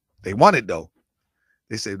money. They want it though.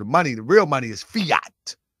 They say the real money is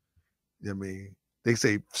fiat. You know what I mean? They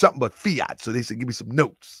say something but fiat. So they say, give me some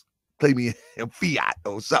notes. Play me in fiat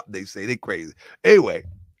or something. They say they crazy. Anyway,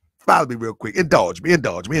 follow me real quick. Indulge me.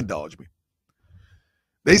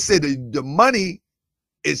 They say the money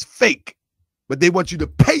is fake, but they want you to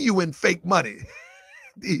pay you in fake money.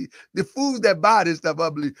 the fools that buy this stuff, I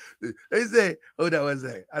believe, they say, hold on one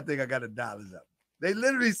second. I think I got $1 up. They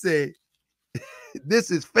literally say,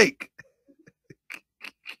 this is fake.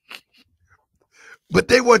 But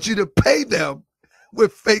they want you to pay them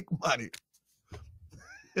with fake money.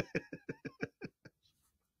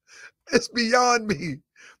 It's beyond me.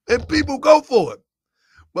 And people go for it.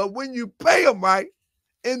 But when you pay them right,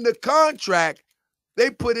 in the contract,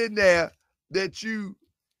 they put in there that you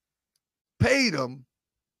paid them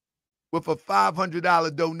with a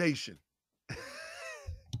 $500 donation.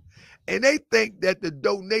 And they think that the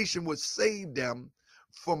donation would save them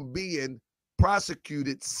from being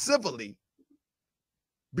prosecuted civilly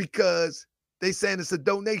because they saying it's a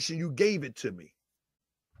donation, you gave it to me.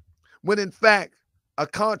 When in fact, a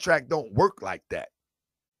contract don't work like that.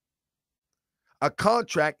 A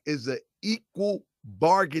contract is an equal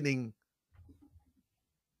bargaining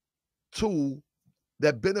tool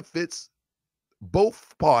that benefits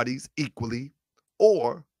both parties equally,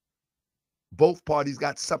 or both parties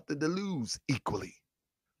got something to lose equally.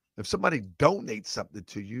 If somebody donates something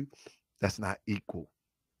to you, that's not equal.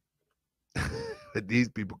 These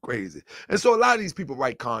people crazy. And so a lot of these people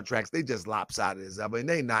write contracts, they just lopsided as ever, and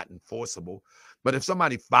they not enforceable. But if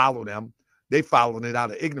somebody follow them, they following it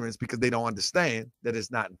out of ignorance because they don't understand that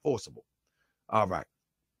it's not enforceable. All right.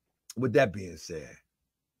 With that being said,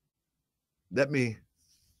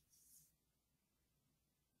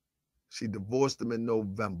 she divorced him in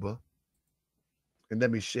November. And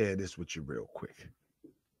let me share this with you real quick.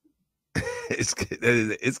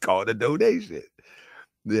 It's called a donation.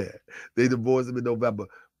 Yeah. They divorced him in November.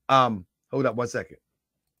 Hold up 1 second.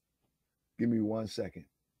 Give me 1 second.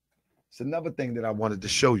 It's another thing that I wanted to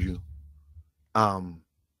show you. One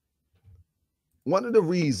of the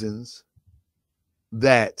reasons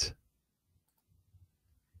that,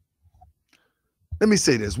 let me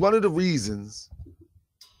say this. One of the reasons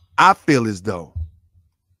I feel as though,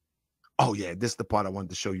 oh yeah, this is the part I wanted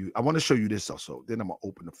to show you. I want to show you this also. Then I'm going to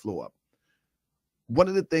open the floor up. One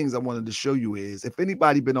of the things I wanted to show you is, if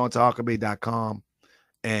anybody been on taharkabay.com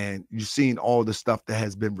and you've seen all the stuff that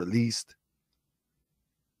has been released,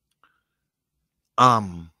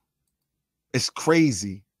 it's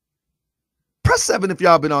crazy. Press 7 if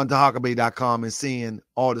y'all been on taharkabay.com and seeing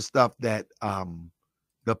all the stuff that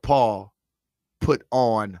the Paul put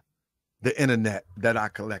on the internet that I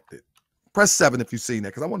collected. Press 7 if you've seen that,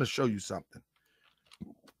 because I want to show you something.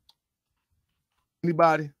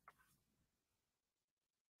 Anybody?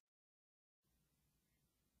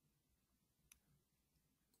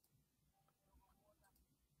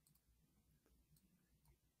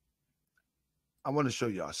 I want to show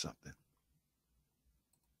y'all something.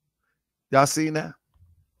 Y'all seen that?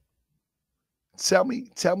 Tell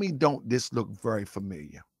me, don't this look very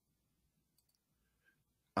familiar?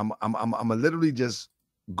 I'm gonna literally just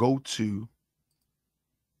go to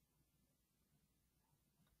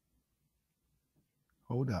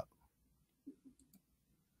hold up.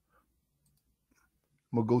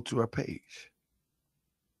 I'm gonna go to her page.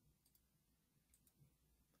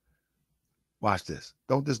 Watch this.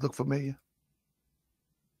 Don't this look familiar?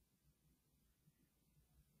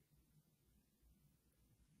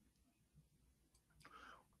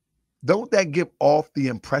 Don't that give off the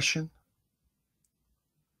impression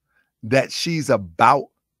that she's about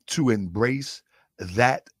to embrace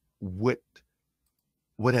that what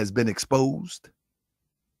has been exposed?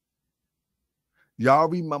 Y'all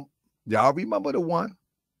remember the one?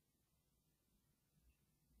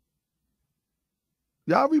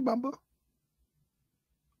 Y'all remember?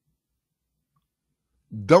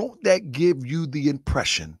 Don't that give you the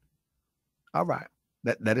impression? All right.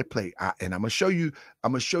 Let it play. And I'm gonna show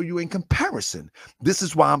you in comparison. This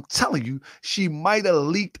is why I'm telling you, she might have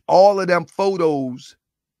leaked all of them photos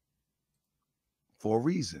for a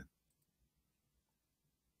reason.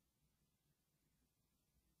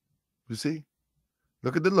 You see?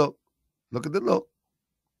 Look at the look. Look at the look.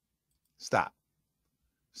 Stop.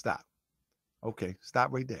 Stop. Okay,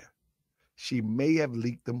 stop right there. She may have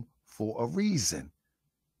leaked them for a reason.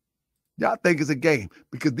 Y'all think it's a game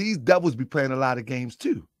because these devils be playing a lot of games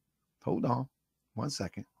too. Hold on. 1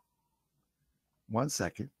 second. 1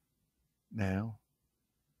 second. Now,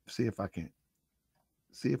 see if I can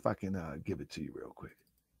give it to you real quick.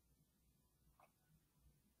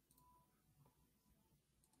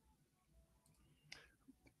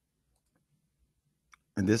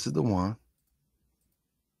 And this is the one.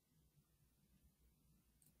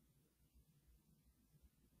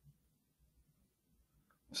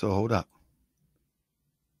 So hold up.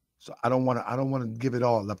 So I don't want to give it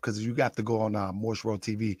all up because you got to go on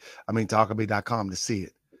MoorishWorldTv. I mean Taharka.com to see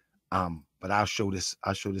it. But I'll show this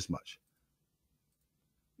much.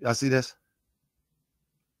 Y'all see this?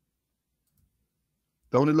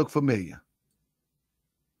 Don't it look familiar?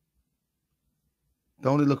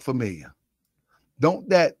 Don't it look familiar? Don't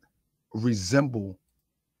that resemble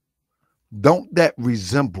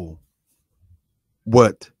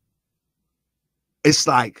what? It's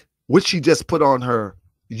like what she just put on her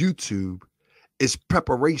YouTube is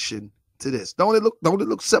preparation to this. Don't it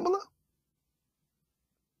look similar?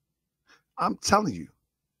 I'm telling you.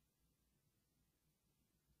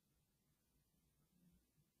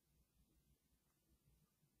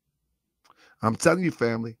 I'm telling you,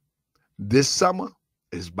 family, this summer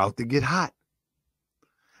is about to get hot.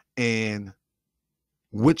 And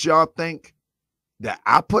what y'all think that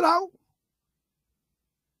I put out?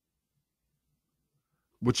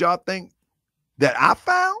 What y'all think that I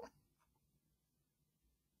found?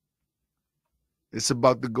 It's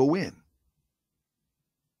about to go in.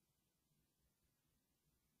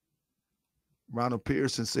 Ronald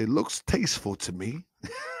Pearson say, looks tasteful to me.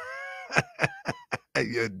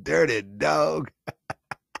 You dirty dog.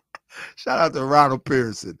 Shout out to Ronald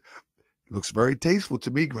Pearson. Looks very tasteful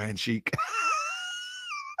to me, Grand Sheik.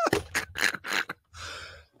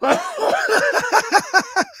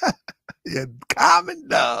 You common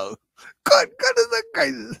dog. Good as a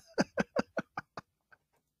crazy.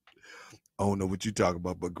 I don't know what you're talking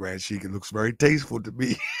about, but Grand Sheik, it looks very tasteful to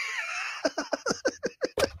me.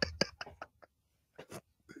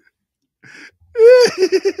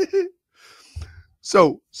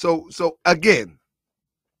 So again,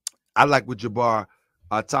 I like what Jabbar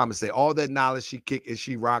Thomas say. All that knowledge she kicked and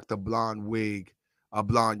she rocked a blonde wig, a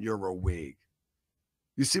blonde Euro wig.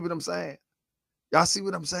 You see what I'm saying? Y'all see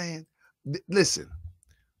what I'm saying? Listen,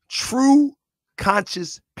 true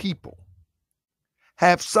conscious people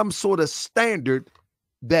have some sort of standard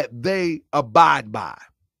that they abide by.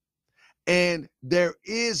 And there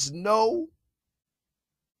is no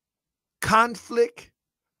conflict,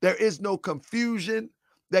 there is no confusion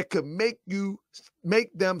that could make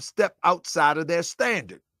them step outside of their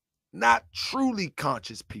standard. Not truly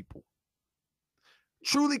conscious people.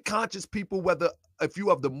 Truly conscious people, whether if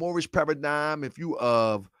you of the Moorish paradigm, if you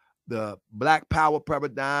of the Black Power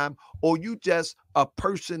paradigm, or you just a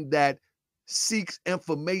person that seeks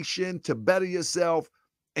information to better yourself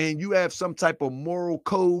and you have some type of moral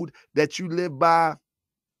code that you live by,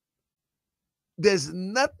 there's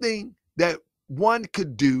nothing that one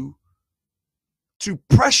could do to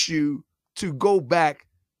press you to go back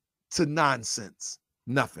to nonsense.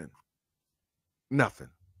 Nothing. Nothing.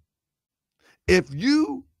 If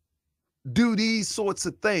you do these sorts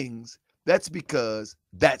of things, that's because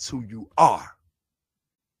that's who you are.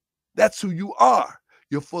 That's who you are.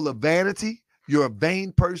 You're full of vanity. You're a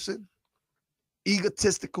vain person,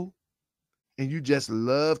 egotistical, and you just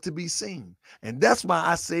love to be seen. And that's why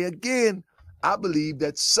I say again, I believe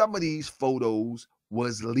that some of these photos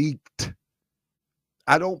was leaked.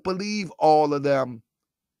 I don't believe all of them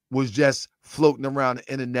was just floating around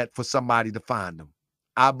the internet for somebody to find them.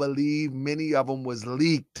 I believe many of them was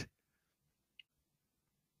leaked.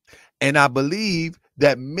 And I believe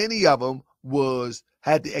that many of them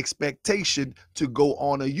had the expectation to go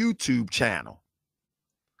on a YouTube channel.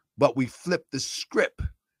 But we flipped the script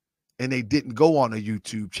and they didn't go on a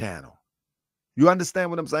YouTube channel. You understand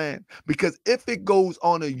what I'm saying? Because if it goes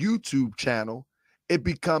on a YouTube channel, it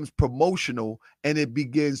becomes promotional and it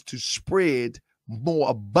begins to spread more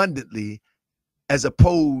abundantly as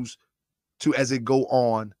opposed to as it go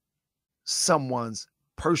on someone's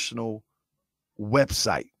personal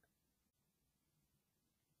website.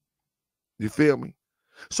 You feel me?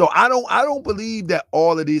 So I don't believe that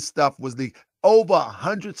all of this stuff was leaked. Over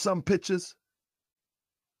 100 some pictures.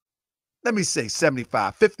 Let me say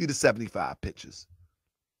 50 to 75 pictures.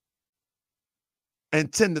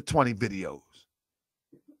 And 10 to 20 videos.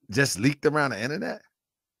 Just leaked around the internet.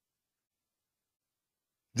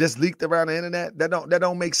 Just leaked around the internet. That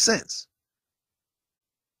don't make sense.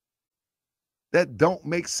 That don't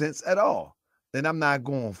make sense at all. Then I'm not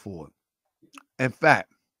going for it. In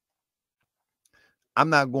fact, I'm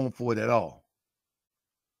not going for it at all.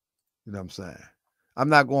 You know what I'm saying? I'm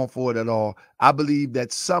not going for it at all. I believe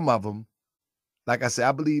that some of them, like I said,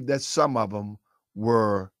 I believe that some of them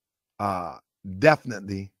were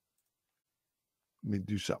definitely, let me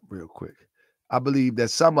do something real quick. I believe that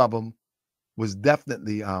some of them was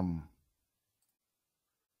definitely, oh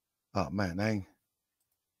man,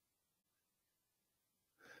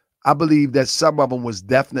 I believe that some of them was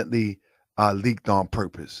definitely leaked on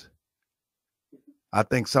purpose. I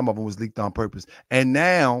think some of them was leaked on purpose. And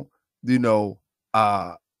now, you know,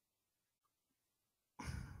 and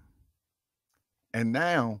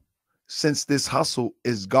now, since this hustle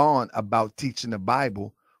is gone about teaching the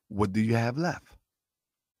Bible, what do you have left?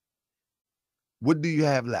 What do you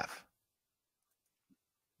have left?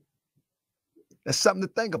 That's something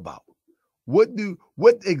to think about. What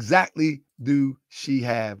exactly do she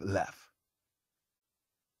have left?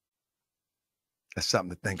 That's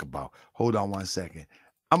something to think about. Hold on one second.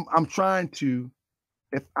 I'm trying to,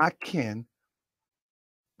 if I can,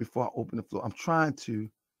 before I open the floor, I'm trying to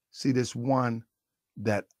see this one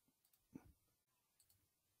that,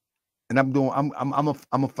 and I'm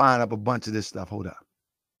gonna find up a bunch of this stuff. Hold up.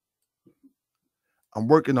 I'm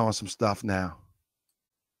working on some stuff now.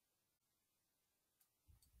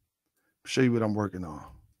 I'll show you what I'm working on.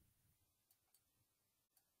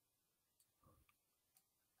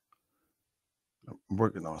 I'm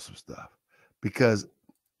working on some stuff because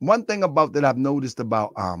one thing about that I've noticed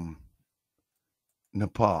about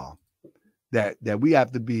Nepal that we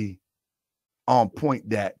have to be on point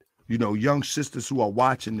that, you know, young sisters who are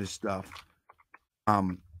watching this stuff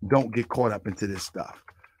don't get caught up into this stuff.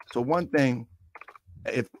 So one thing,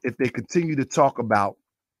 if they continue to talk about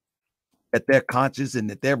that they're conscious and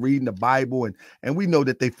that they're reading the Bible and we know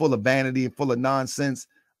that they're full of vanity and full of nonsense,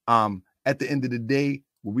 at the end of the day,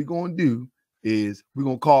 what we're going to do is we're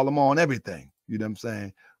going to call them on everything. You know what I'm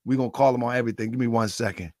saying? We're going to call them on everything. Give me 1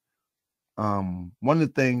 second. One of the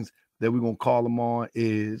things that we're going to call them on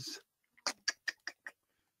is,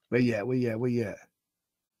 where you at?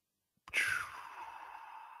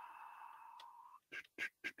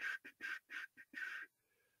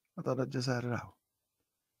 I thought I just had it out.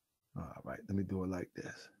 All right, let me do it like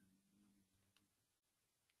this.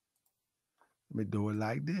 Let me do it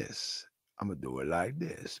like this. I'm going to do it like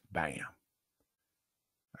this. Bam.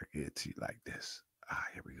 I get it to you like this.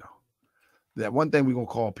 Here we go. That one thing we're going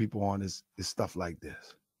to call people on is stuff like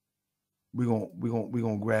this. We're going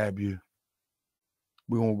to grab you.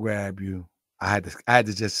 We're going to grab you. I had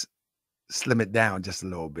to just slim it down just a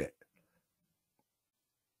little bit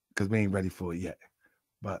because we ain't ready for it yet.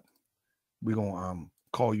 But we're going to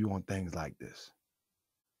call you on things like this.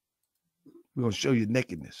 We're going to show you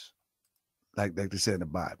nakedness, like they said in the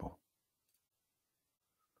Bible.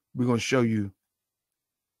 We're going to show you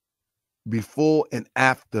before and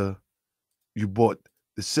after you bought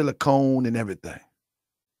the silicone and everything.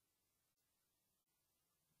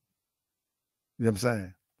 You know what I'm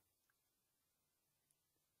saying?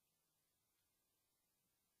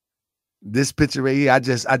 This picture right here, I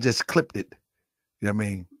just clipped it. You know what I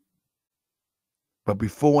mean? But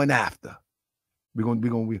before and after, we're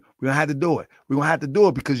gonna have to do it. We're gonna have to do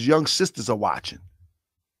it because young sisters are watching.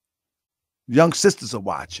 Young sisters are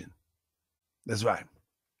watching. That's right.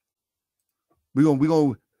 We're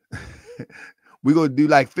gonna We're going to do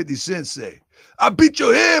like 50 Cent say. I beat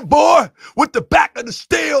your head, boy, with the back of the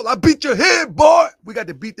steel. I beat your head, boy. We got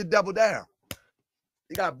to beat the devil down.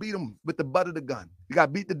 You got to beat him with the butt of the gun. You got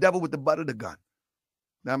to beat the devil with the butt of the gun.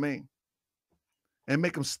 Know what I mean? And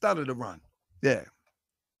make him stutter to run. Yeah.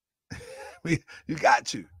 You got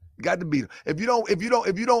to. You got to beat him. If you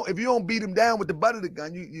don't beat him down with the butt of the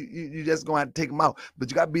gun, you just gonna have to take him out. But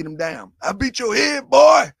you got to beat him down. I beat your head,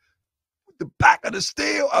 boy. With the back of the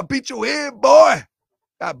steel. I beat your head, boy.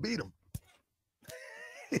 I beat him.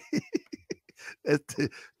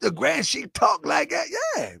 The Grand Sheik talk like that.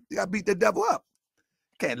 Yeah, you got to beat the devil up.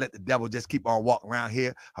 Can't let the devil just keep on walking around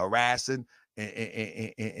here harassing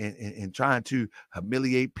and trying to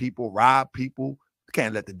humiliate people, rob people.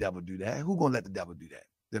 Can't let the devil do that. Who gonna let the devil do that?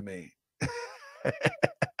 I mean,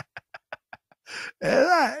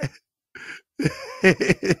 right.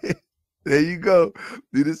 There you go.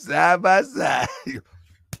 Do the side by side.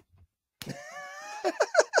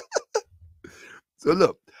 So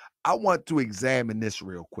look, I want to examine this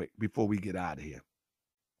real quick before we get out of here.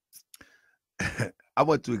 I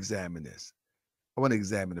want to examine this. I want to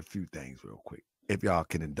examine a few things real quick. If y'all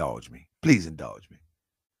can indulge me, please indulge me.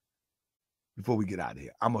 Before we get out of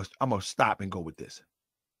here, I'm gonna stop and go with this.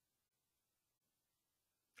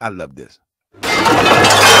 I love this. Are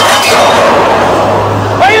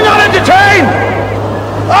you not entertained?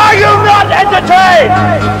 Are you not entertained?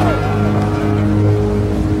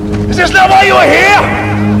 Is this not why you are here?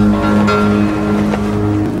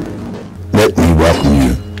 Let me welcome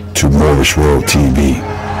you to MoorishWorldTv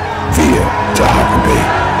via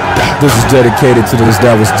Taharka. This is dedicated to those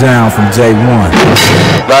that was down from day one.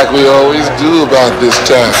 Like we always do about this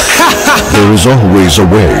time. There is always a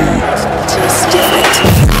way.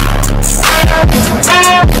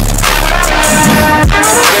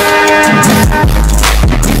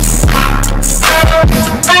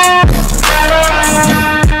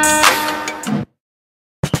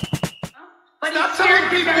 Stop telling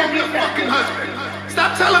people I'm your fucking husband.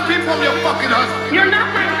 Stop telling people I'm your fucking husband. You're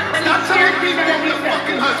not my husband. Stop telling people I'm your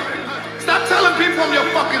fucking husband. Stop telling people I'm your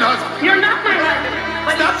fucking husband. You're not my husband.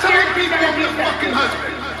 Stop telling people I'm your fucking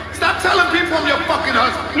husband. Stop telling people I'm your fucking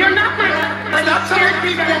husband. You're not my husband. Stop telling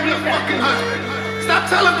people I'm your fucking husband. Stop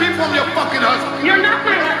telling people I'm your fucking husband. You're not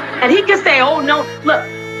my husband. And he can say, oh no, look,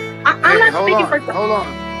 I'm not speaking for...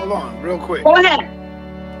 Hold on, real quick. Go ahead.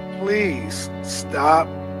 Please stop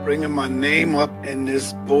bringing my name up in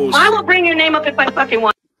this bullshit. I will bring your name up if I fucking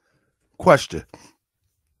want. Question.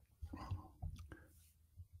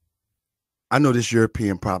 I know this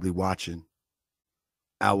European probably watching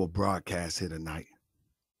our broadcast here tonight.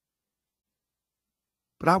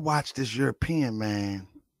 But I watched this European man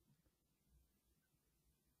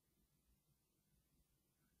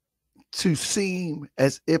to seem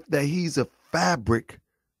as if that he's a fabric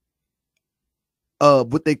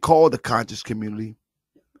of what they call the conscious community.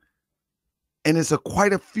 And it's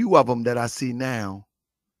quite a few of them that I see now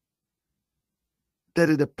that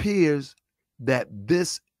it appears that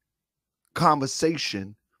this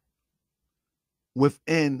conversation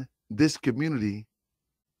within this community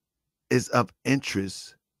is of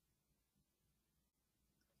interest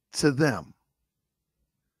to them.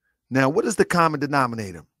 Now, what is the common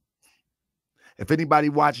denominator? If anybody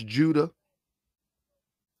watched Judah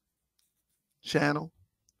channel,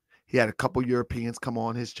 he had a couple Europeans come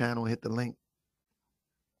on his channel and hit the link.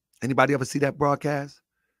 Anybody ever see that broadcast?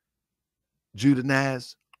 Judah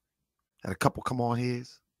Naz had a couple come on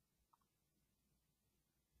his.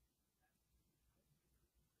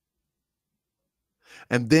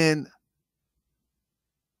 And then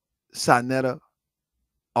Sanetta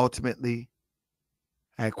ultimately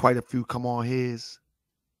had quite a few come on his,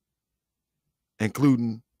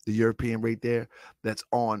 including the European right there that's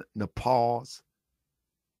on Napah's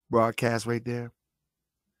broadcast right there.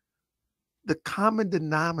 The common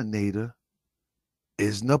denominator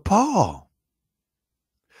is Napah.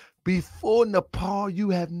 Before Napah, you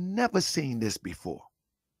have never seen this before.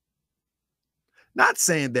 Not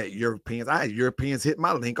saying that Europeans, I had Europeans hit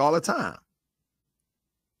my link all the time.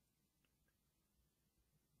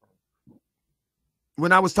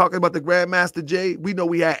 When I was talking about the Grandmaster J, we know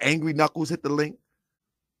we had Angry Knuckles hit the link.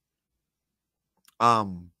 I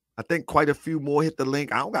think quite a few more hit the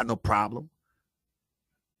link. I don't got no problem.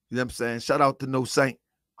 You know what I'm saying? Shout out to No Saint.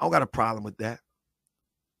 I don't got a problem with that.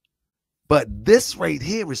 But this right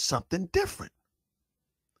here is something different.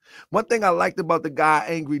 One thing I liked about the guy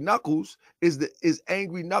Angry Knuckles is that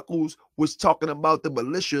Angry Knuckles was talking about the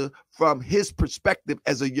militia from his perspective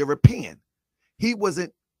as a European. He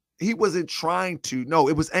wasn't trying to. No,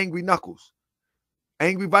 it was Angry Knuckles.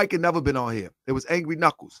 Angry Viking never been on here. It was Angry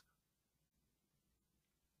Knuckles.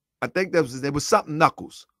 I think there was something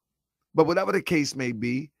Knuckles. But whatever the case may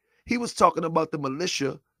be, he was talking about the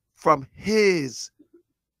militia from his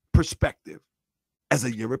perspective as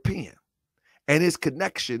a European and his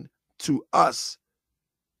connection to us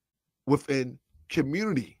within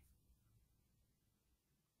community.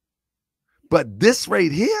 But this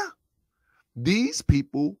right here, these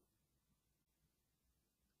people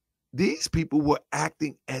were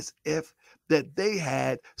acting as if that they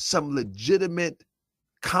had some legitimate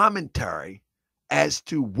commentary as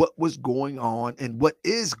to what was going on and what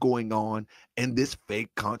is going on in this fake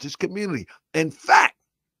conscious community. In fact,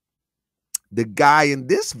 the guy in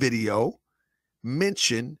this video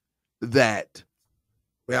mentioned that,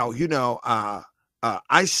 well, you know, I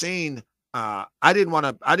didn't want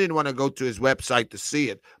to go to his website to see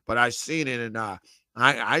it, but I seen it and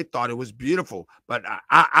I thought it was beautiful, but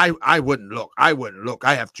I wouldn't look. I wouldn't look.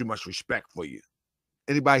 I have too much respect for you.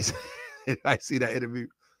 Anybody see that interview?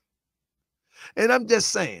 And I'm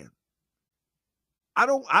just saying, I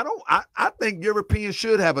think Europeans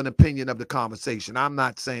should have an opinion of the conversation. I'm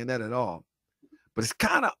not saying that at all. But it's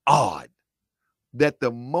kind of odd that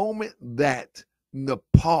the moment that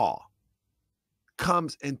Nepal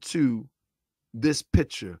comes into this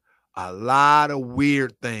picture, a lot of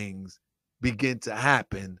weird things begin to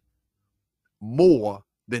happen more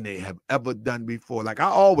than they have ever done before. Like, I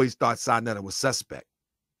always thought Sarnetta was suspect.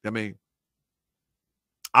 I mean,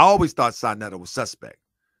 I always thought Sarnetta was suspect.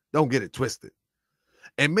 Don't get it twisted.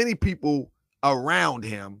 And many people around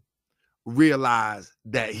him realized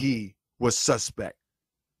that he was suspect.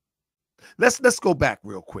 Let's go back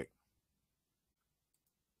real quick.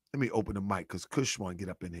 Let me open the mic because Kush want to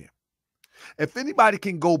get up in here. If anybody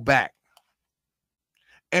can go back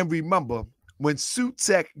and remember when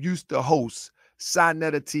Sutek used to host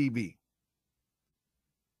Sarnetta TV.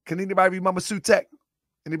 Can anybody remember Sutek?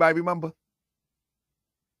 Anybody remember?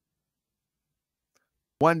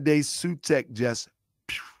 One day Sutek just...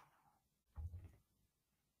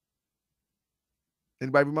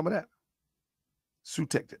 Anybody remember that?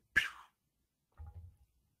 Sutek did.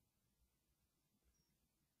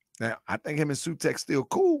 Now, I think him and Sutek still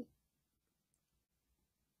cool.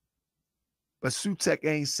 But Sutek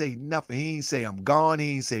ain't say nothing. He ain't say I'm gone.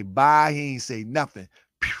 He ain't say bye. He ain't say nothing.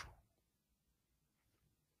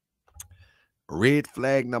 Red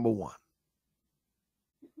flag number one.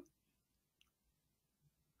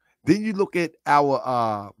 Then you look at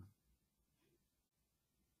our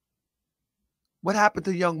what happened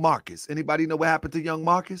to young Marcus? Anybody know what happened to young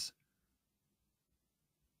Marcus?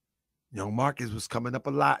 Young Marcus was coming up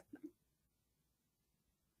a lot.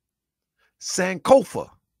 Sankofa.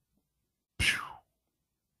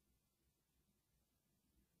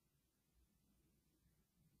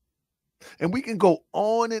 And we can go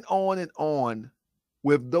on and on and on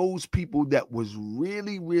with those people that was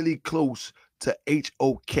really, really close to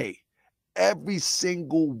HOK. Every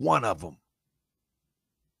single one of them.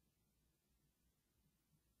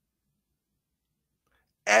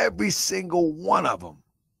 Every single one of them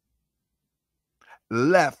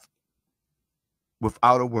left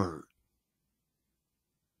without a word.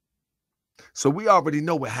 So we already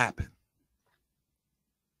know what happened.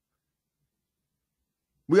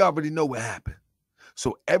 We already know what happened.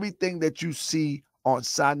 So everything that you see on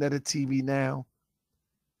Sarnetta TV now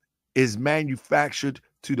is manufactured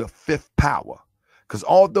to the fifth power. Because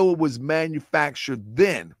although it was manufactured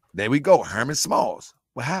then, there we go, Herman Smalls.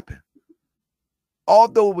 What happened?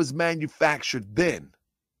 Although it was manufactured then,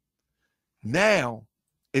 now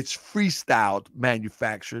it's freestyled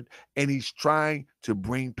manufactured, and he's trying to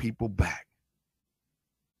bring people back.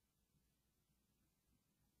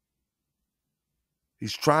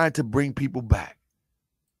 He's trying to bring people back.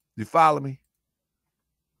 You follow me?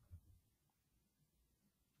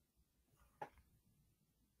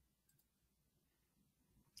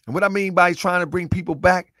 And what I mean by he's trying to bring people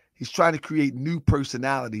back, he's trying to create new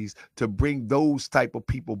personalities to bring those type of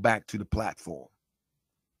people back to the platform.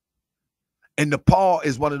 And Nepal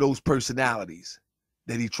is one of those personalities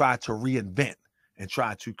that he tried to reinvent and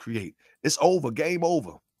try to create. It's over. Game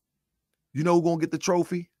over. You know who's going to get the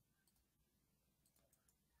trophy?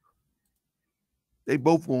 They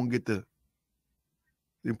both going to get the...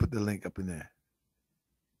 Let me put the link up in there.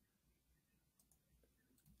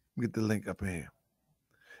 Get the link up in here.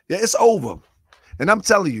 Yeah, it's over. And I'm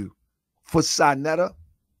telling you, for Sarnetta,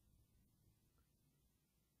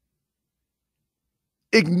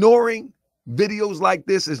 ignoring videos like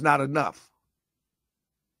this is not enough.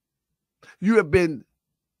 You have been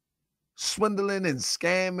swindling and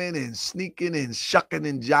scamming and sneaking and shucking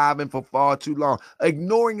and jiving for far too long.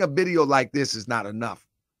 Ignoring a video like this is not enough.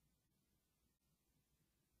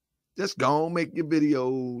 Just go on, make your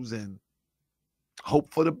videos and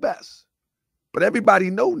hope for the best. But everybody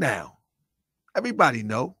know now. Everybody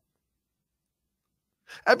know.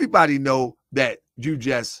 Everybody know that you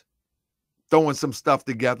just throwing some stuff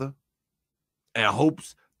together and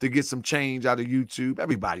hopes to get some change out of YouTube.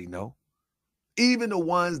 Everybody know. Even the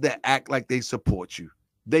ones that act like they support you,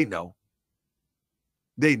 they know.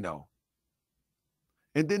 They know.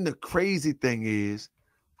 And then the crazy thing is,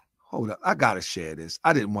 hold up, I got to share this.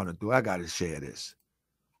 I didn't want to do it. I got to share this.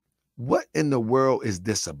 What in the world is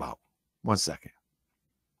this about? 1 second.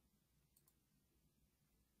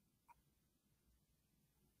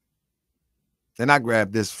 And I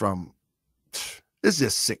grabbed this from, it's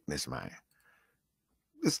just sickness, man.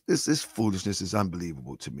 This foolishness is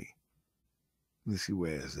unbelievable to me. Let me see,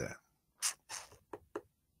 where is that?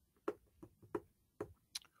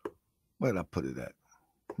 Where did I put it at?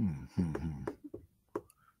 Give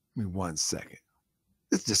me 1 second.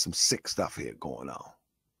 It's just some sick stuff here going on.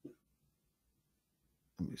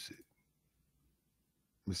 Let me see.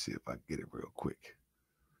 Let me see if I can get it real quick.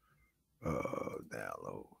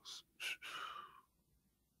 Downloads.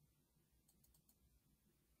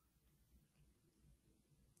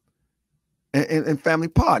 And family,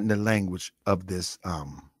 pardon the language of this.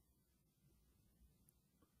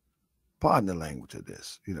 Pardon the language of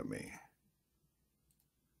this. You know what I mean?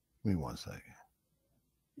 Give me 1 second.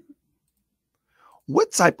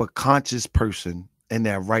 What type of conscious person in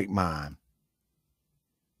their right mind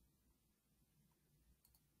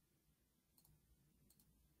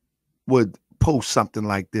would post something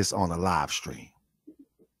like this on a live stream?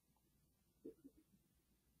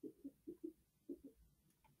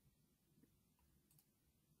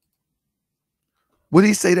 Would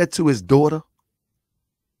he say that to his daughter?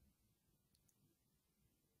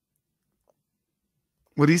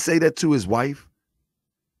 Would he say that to his wife,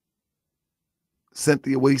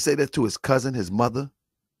 Cynthia? Would he say that to his cousin, his mother?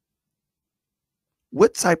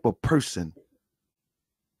 What type of person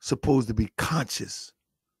supposed to be conscious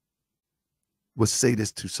would say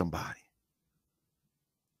this to somebody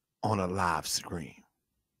on a live screen?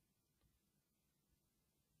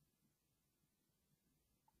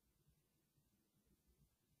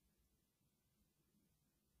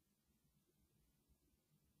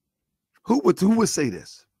 Who would say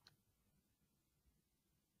this?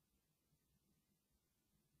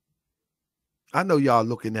 I know y'all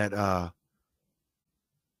looking at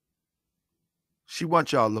she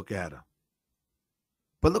wants y'all to look at her.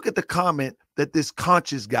 But look at the comment that this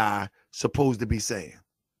conscious guy supposed to be saying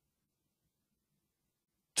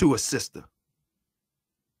to a sister.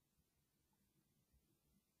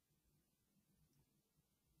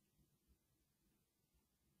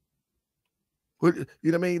 You know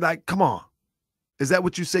what I mean? Like, come on. Is that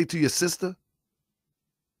what you say to your sister?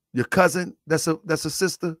 Your cousin? That's a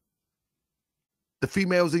sister? The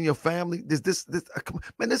females in your family?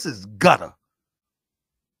 Man, this is gutter.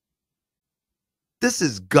 This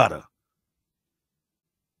is gutter.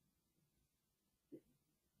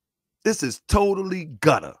 This is totally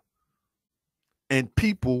gutter. And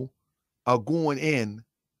people are going in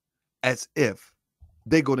as if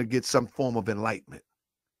they're going to get some form of enlightenment.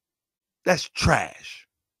 That's trash.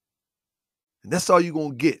 And that's all you're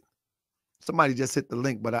going to get. Somebody just hit the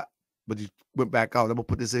link, but you went back out. I'm going to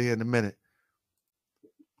put this in here in a minute.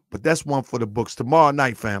 But that's one for the books. Tomorrow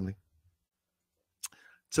night, family.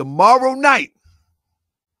 Tomorrow night,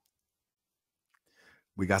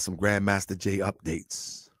 we got some Grandmaster J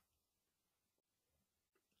updates.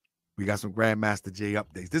 We got some Grandmaster J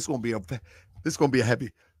updates. This is gonna be a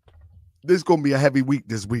heavy week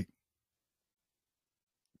this week.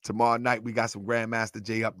 Tomorrow night, we got some Grandmaster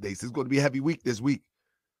J updates. This is going to be a heavy week this week.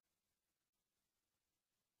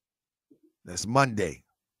 That's Monday.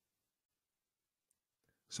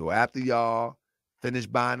 So after y'all finish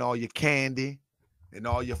buying all your candy and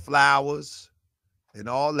all your flowers and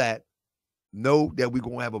all that, know that we're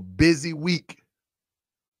going to have a busy week.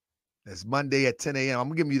 That's Monday at 10 a.m. I'm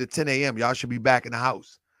going to give you the 10 a.m. Y'all should be back in the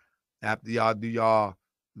house after y'all do y'all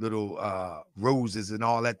little roses and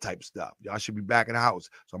all that type stuff. Y'all should be back in the house.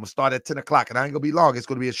 So I'm going to start at 10 o'clock, and I ain't going to be long. It's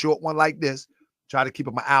going to be a short one like this. Try to keep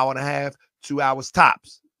them an hour and a half, 2 hours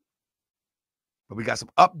tops. But we got some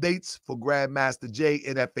updates for Grandmaster J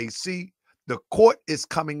and FAC. The court is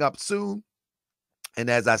coming up soon. And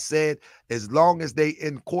as I said, as long as they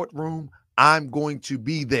in courtroom, I'm going to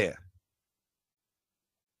be there.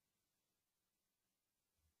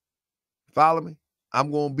 Follow me?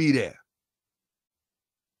 I'm going to be there.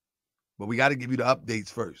 But we got to give you the updates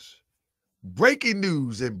first. Breaking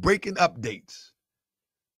news and breaking updates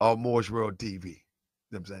on Moorish World TV.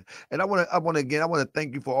 You know what I'm saying? And I want to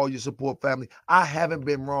thank you for all your support, family. I haven't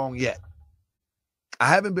been wrong yet. I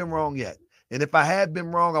haven't been wrong yet. And if I have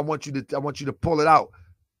been wrong, I want you to pull it out.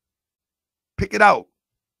 Pick it out.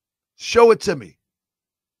 Show it to me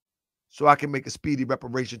so I can make a speedy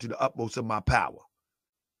reparation to the utmost of my power.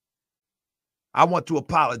 I want to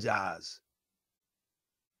apologize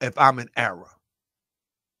if I'm in error.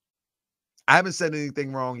 I haven't said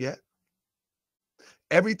anything wrong yet.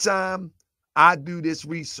 Every time I do this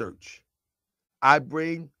research, I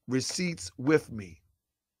bring receipts with me.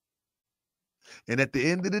 And at the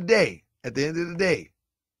end of the day,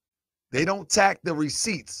 they don't tack the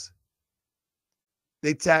receipts.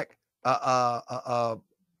 They tack my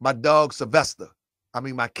dog Sylvester. I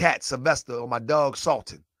mean, my cat Sylvester or my dog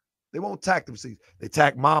Sultan. They won't tack the receipts. They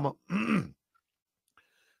tack mama.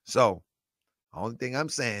 So, the only thing I'm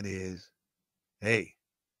saying is, hey,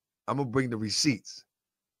 I'm going to bring the receipts.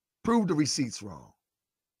 Prove the receipts wrong.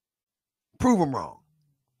 Prove them wrong.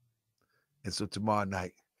 And so tomorrow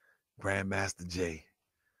night, Grandmaster Jay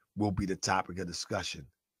will be the topic of discussion.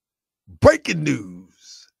 Breaking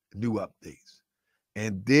news, new updates.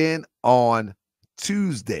 And then on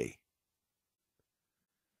Tuesday,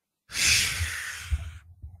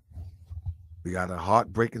 we got a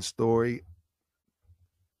heartbreaking story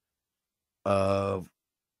of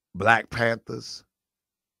Black Panthers.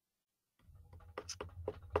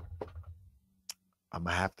 I'm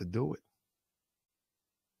going to have to do it.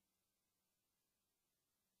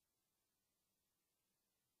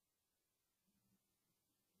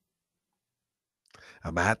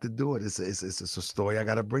 I'm going to have to do it. It's a story I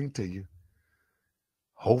got to bring to you.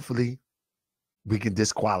 Hopefully, we can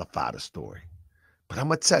disqualify the story. But I'm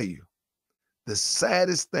going to tell you, the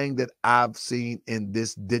saddest thing that I've seen in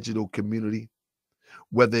this digital community,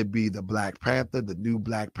 whether it be the Black Panther, the new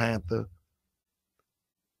Black Panther,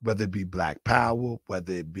 whether it be Black Power,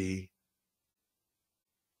 whether it be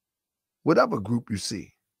whatever group you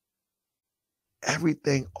see,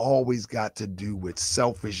 everything always got to do with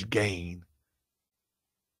selfish gain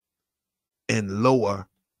and lower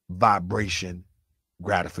vibration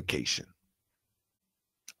gratification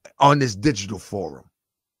on this digital forum.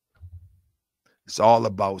 It's all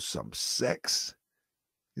about some sex.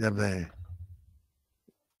 You know what I'm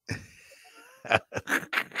saying?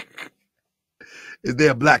 Is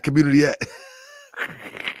there a Black community yet?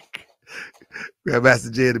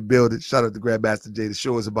 Grandmaster Jay in the building. Shout out to Grandmaster Jay. The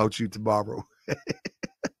show is about you tomorrow.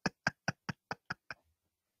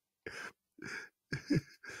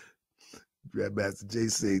 Grandmaster Jay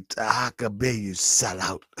say, Taharka Bay, you sell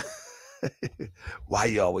out. Why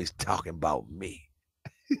you always talking about me?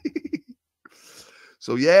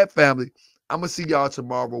 So yeah, family, I'm gonna see y'all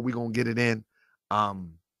tomorrow. We're gonna get it in. I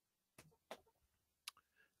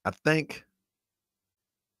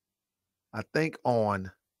think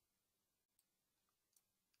on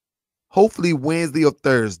hopefully Wednesday or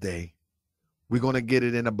Thursday, we're gonna get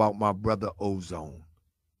it in about my brother Ozone.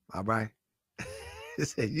 All right.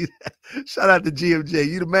 Shout out to GMJ.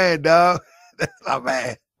 You the man, dog. That's my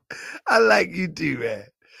man. I like you too, man.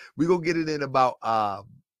 We're gonna get it in about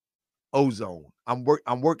Ozone. I'm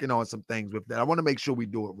working on some things with that. I want to make sure we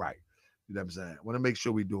do it right. You know what I'm saying? I want to make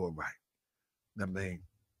sure we do it right. You know what I mean?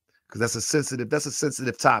 Because that's a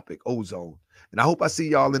sensitive topic, ozone. And I hope I see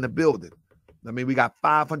y'all in the building. I mean, we got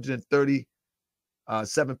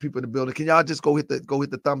 537 people in the building. Can y'all just go hit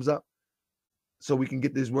the thumbs up so we can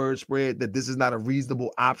get this word spread that this is not a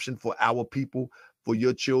reasonable option for our people, for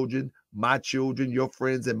your children, my children, your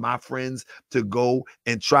friends, and my friends to go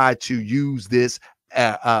and try to use this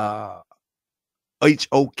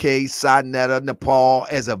HOK, Sadnetta, Nepal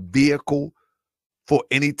as a vehicle for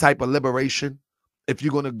any type of liberation. If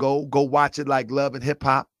you're going to go watch it like Love and Hip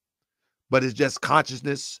Hop, but it's just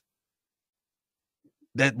consciousness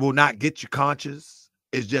that will not get you conscious.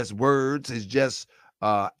 It's just words. It's just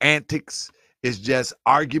antics. It's just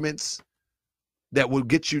arguments that will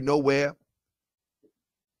get you nowhere.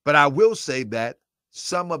 But I will say that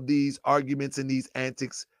some of these arguments and these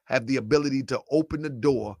antics have the ability to open the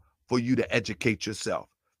door for you to educate yourself.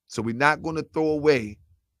 So we're not going to throw away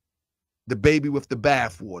the baby with the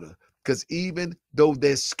bathwater, because even though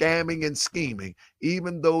they're scamming and scheming,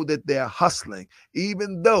 even though that they're hustling,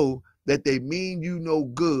 even though that they mean you no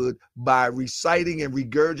good by reciting and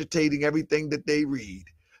regurgitating everything that they read,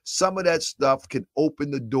 some of that stuff can open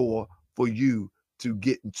the door for you to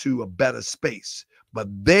get into a better space, but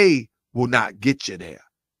they will not get you there.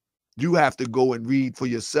 You have to go and read for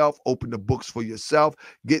yourself, open the books for yourself,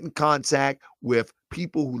 get in contact with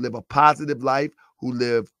people who live a positive life, who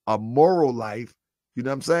live a moral life, you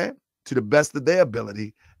know what I'm saying, to the best of their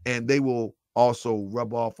ability, and they will also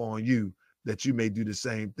rub off on you that you may do the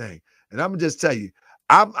same thing. And I'm gonna just tell you,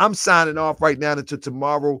 I'm signing off right now until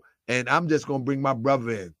tomorrow, and I'm just gonna bring my brother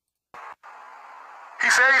in. He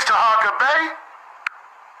says Taharka Bay,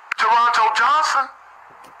 Toronto Johnson.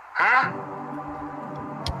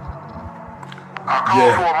 I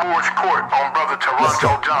called for a Moorish court on brother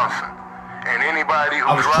Toronto Johnson and anybody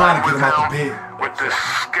who's riding with him with this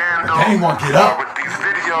scandal with these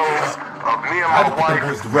videos of me and my wife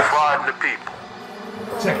frauding the people.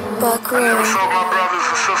 Check it. I never saw my brothers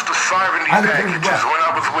and sisters serving these packages when I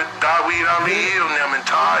was with Aleeyah and them and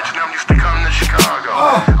Taj and them used to come to Chicago.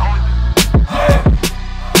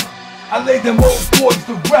 I laid them old boys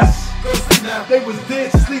to rest. They was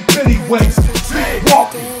dead sleep anyway.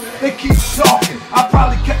 Sleepwalking, they keep talking. I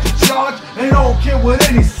probably catch a charge and I don't care what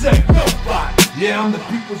any say. Nobody. Yeah, I'm the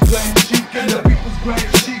people's grand sheik, and the people's grand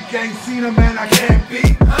sheik ain't seen a man I can't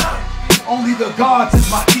beat. Only the gods is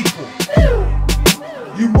my equal.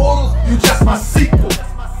 You mortals, you just my sequel. You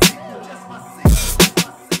just my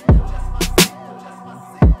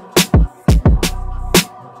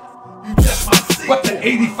sequel. What the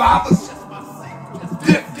 85ers?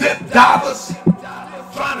 Dip divers?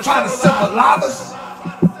 Trying to symbolize us?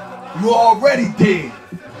 You already dead.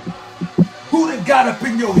 Who done got up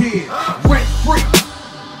in your head? Rent free.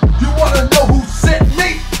 You wanna know who sent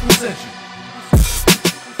me? Who sent you?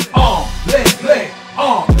 Leg,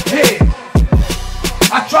 head.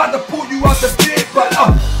 I tried to pull you out the bed, but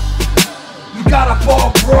you got up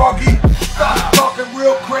all groggy. Started talking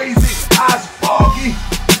real crazy, eyes foggy.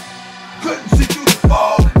 Couldn't see through the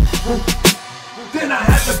fog. Then I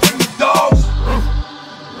had to bring the dogs,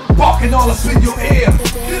 barking all up in your ear,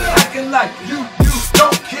 acting like you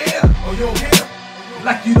don't care. Oh, you don't care?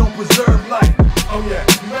 Like you don't preserve life. Oh yeah,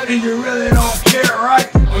 and you really don't care, right?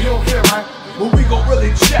 Oh, you don't care, right? Well, we gon'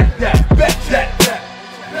 really check that, bet that,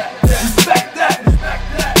 respect that.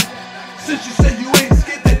 Since you said you ain't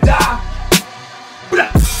scared to die,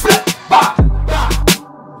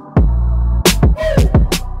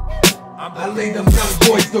 I laid them young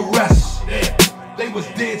boys to rest. They was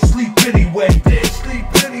dead sleep anyway.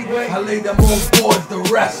 I laid them old boys to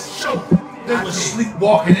rest. They was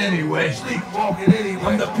sleepwalking anyway.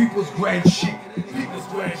 I'm the people's grand sheik.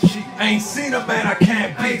 I ain't seen a man I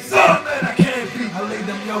can't beat. I laid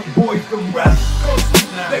them young boys to rest.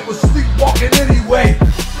 They was sleepwalking anyway.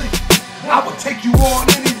 I would take you on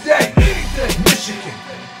any day. Michigan,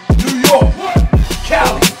 New York,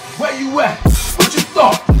 Cali, where you at? What you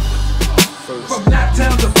thought? From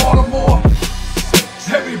Naptown to Baltimore,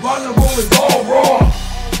 everybody on the road is all raw.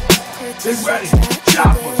 They ready,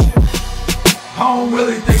 choppers. I don't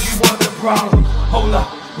really think you want the problem. Hold up,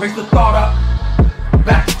 raise the thought up.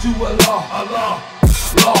 Back to a law.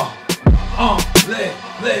 Leg,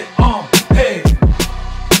 head.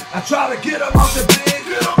 I try to get him out the bed.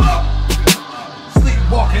 Get him up.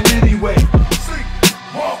 Sleepwalking anyway.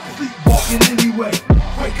 Sleepwalking anyway.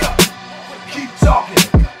 Wake up. Keep talking.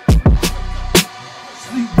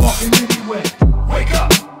 Sleepwalking anyway. Wake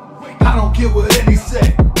up. I don't care what any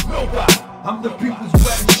say. Nobody. I'm the people's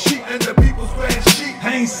grand sheik, and the people's grand sheik.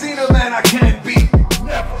 I ain't seen a man I can't beat.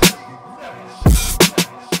 Never.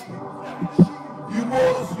 You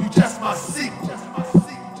mortals, you just my sequel.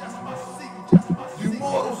 You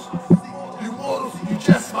mortals, you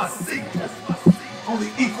just my sequel. Only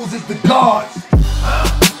equals is the gods.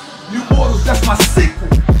 You mortals, that's my sequel.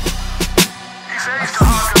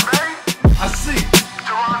 I see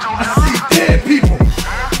dead people.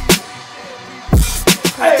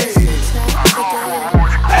 Hey.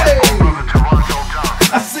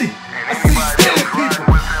 I see dead people.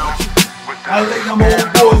 I lay them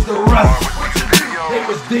old boys to rest. They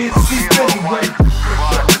was dead sleep anyway.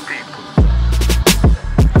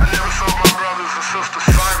 I never saw my brothers and sisters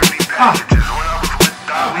serving these packages when I was with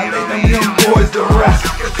I lay them young boys to rest.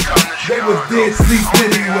 They was dead sleep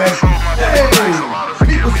anyway. Hey,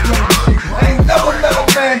 people I ain't never met a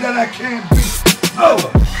man that I can't beat. No.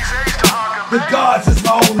 The gods is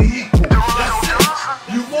my only equal. That's it.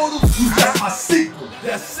 You mortals, you just my sequel.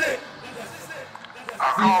 That's it. I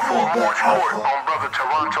call for a Moorish court on brother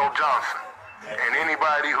Toronto Johnson and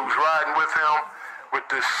anybody who's riding with him with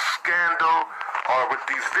this scandal or with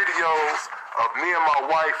these videos of me and my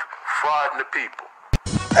wife frauding the people.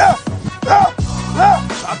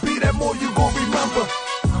 I be that more you gon' remember.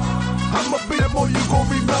 I'ma be that more you gon'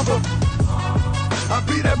 remember. I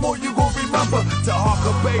be that more you gon' remember.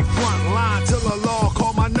 Taharka Bay front line till the law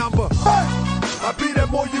call my number. I be that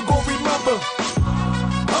more you gon' remember.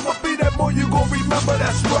 I'ma be that more you gon' remember,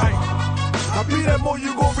 that's right. I be that more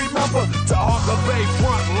you gon' remember. Taharka Bay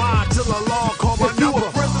front line till the law call my number. You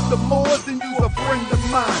a friend of the Moors, then you a friend of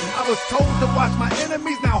mine. I was told to watch my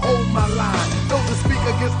enemies, now hold my line. Those that speak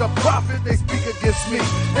against the prophet, they speak against me.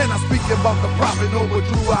 And I'm speaking about the prophet over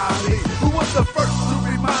Drew Ali, who was the first to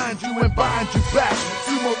remind you and bind you back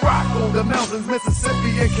to Morocco, the mountains,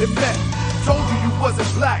 Mississippi, and Kemetic. Told you you wasn't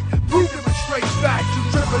black, proved it with straight facts. You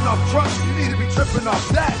tripping off trucks, you need to be tripping off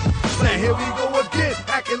that. Now here we go again,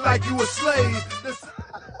 acting like you a slave.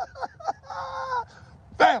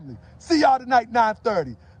 Family, see y'all tonight,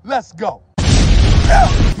 9:30. Let's go.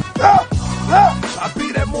 I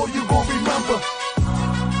be that more you gon' remember.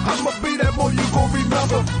 I'ma be that more you gon'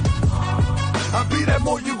 remember. I be that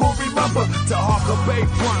more you gon' remember. Taharka Bay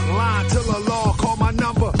front line till the law.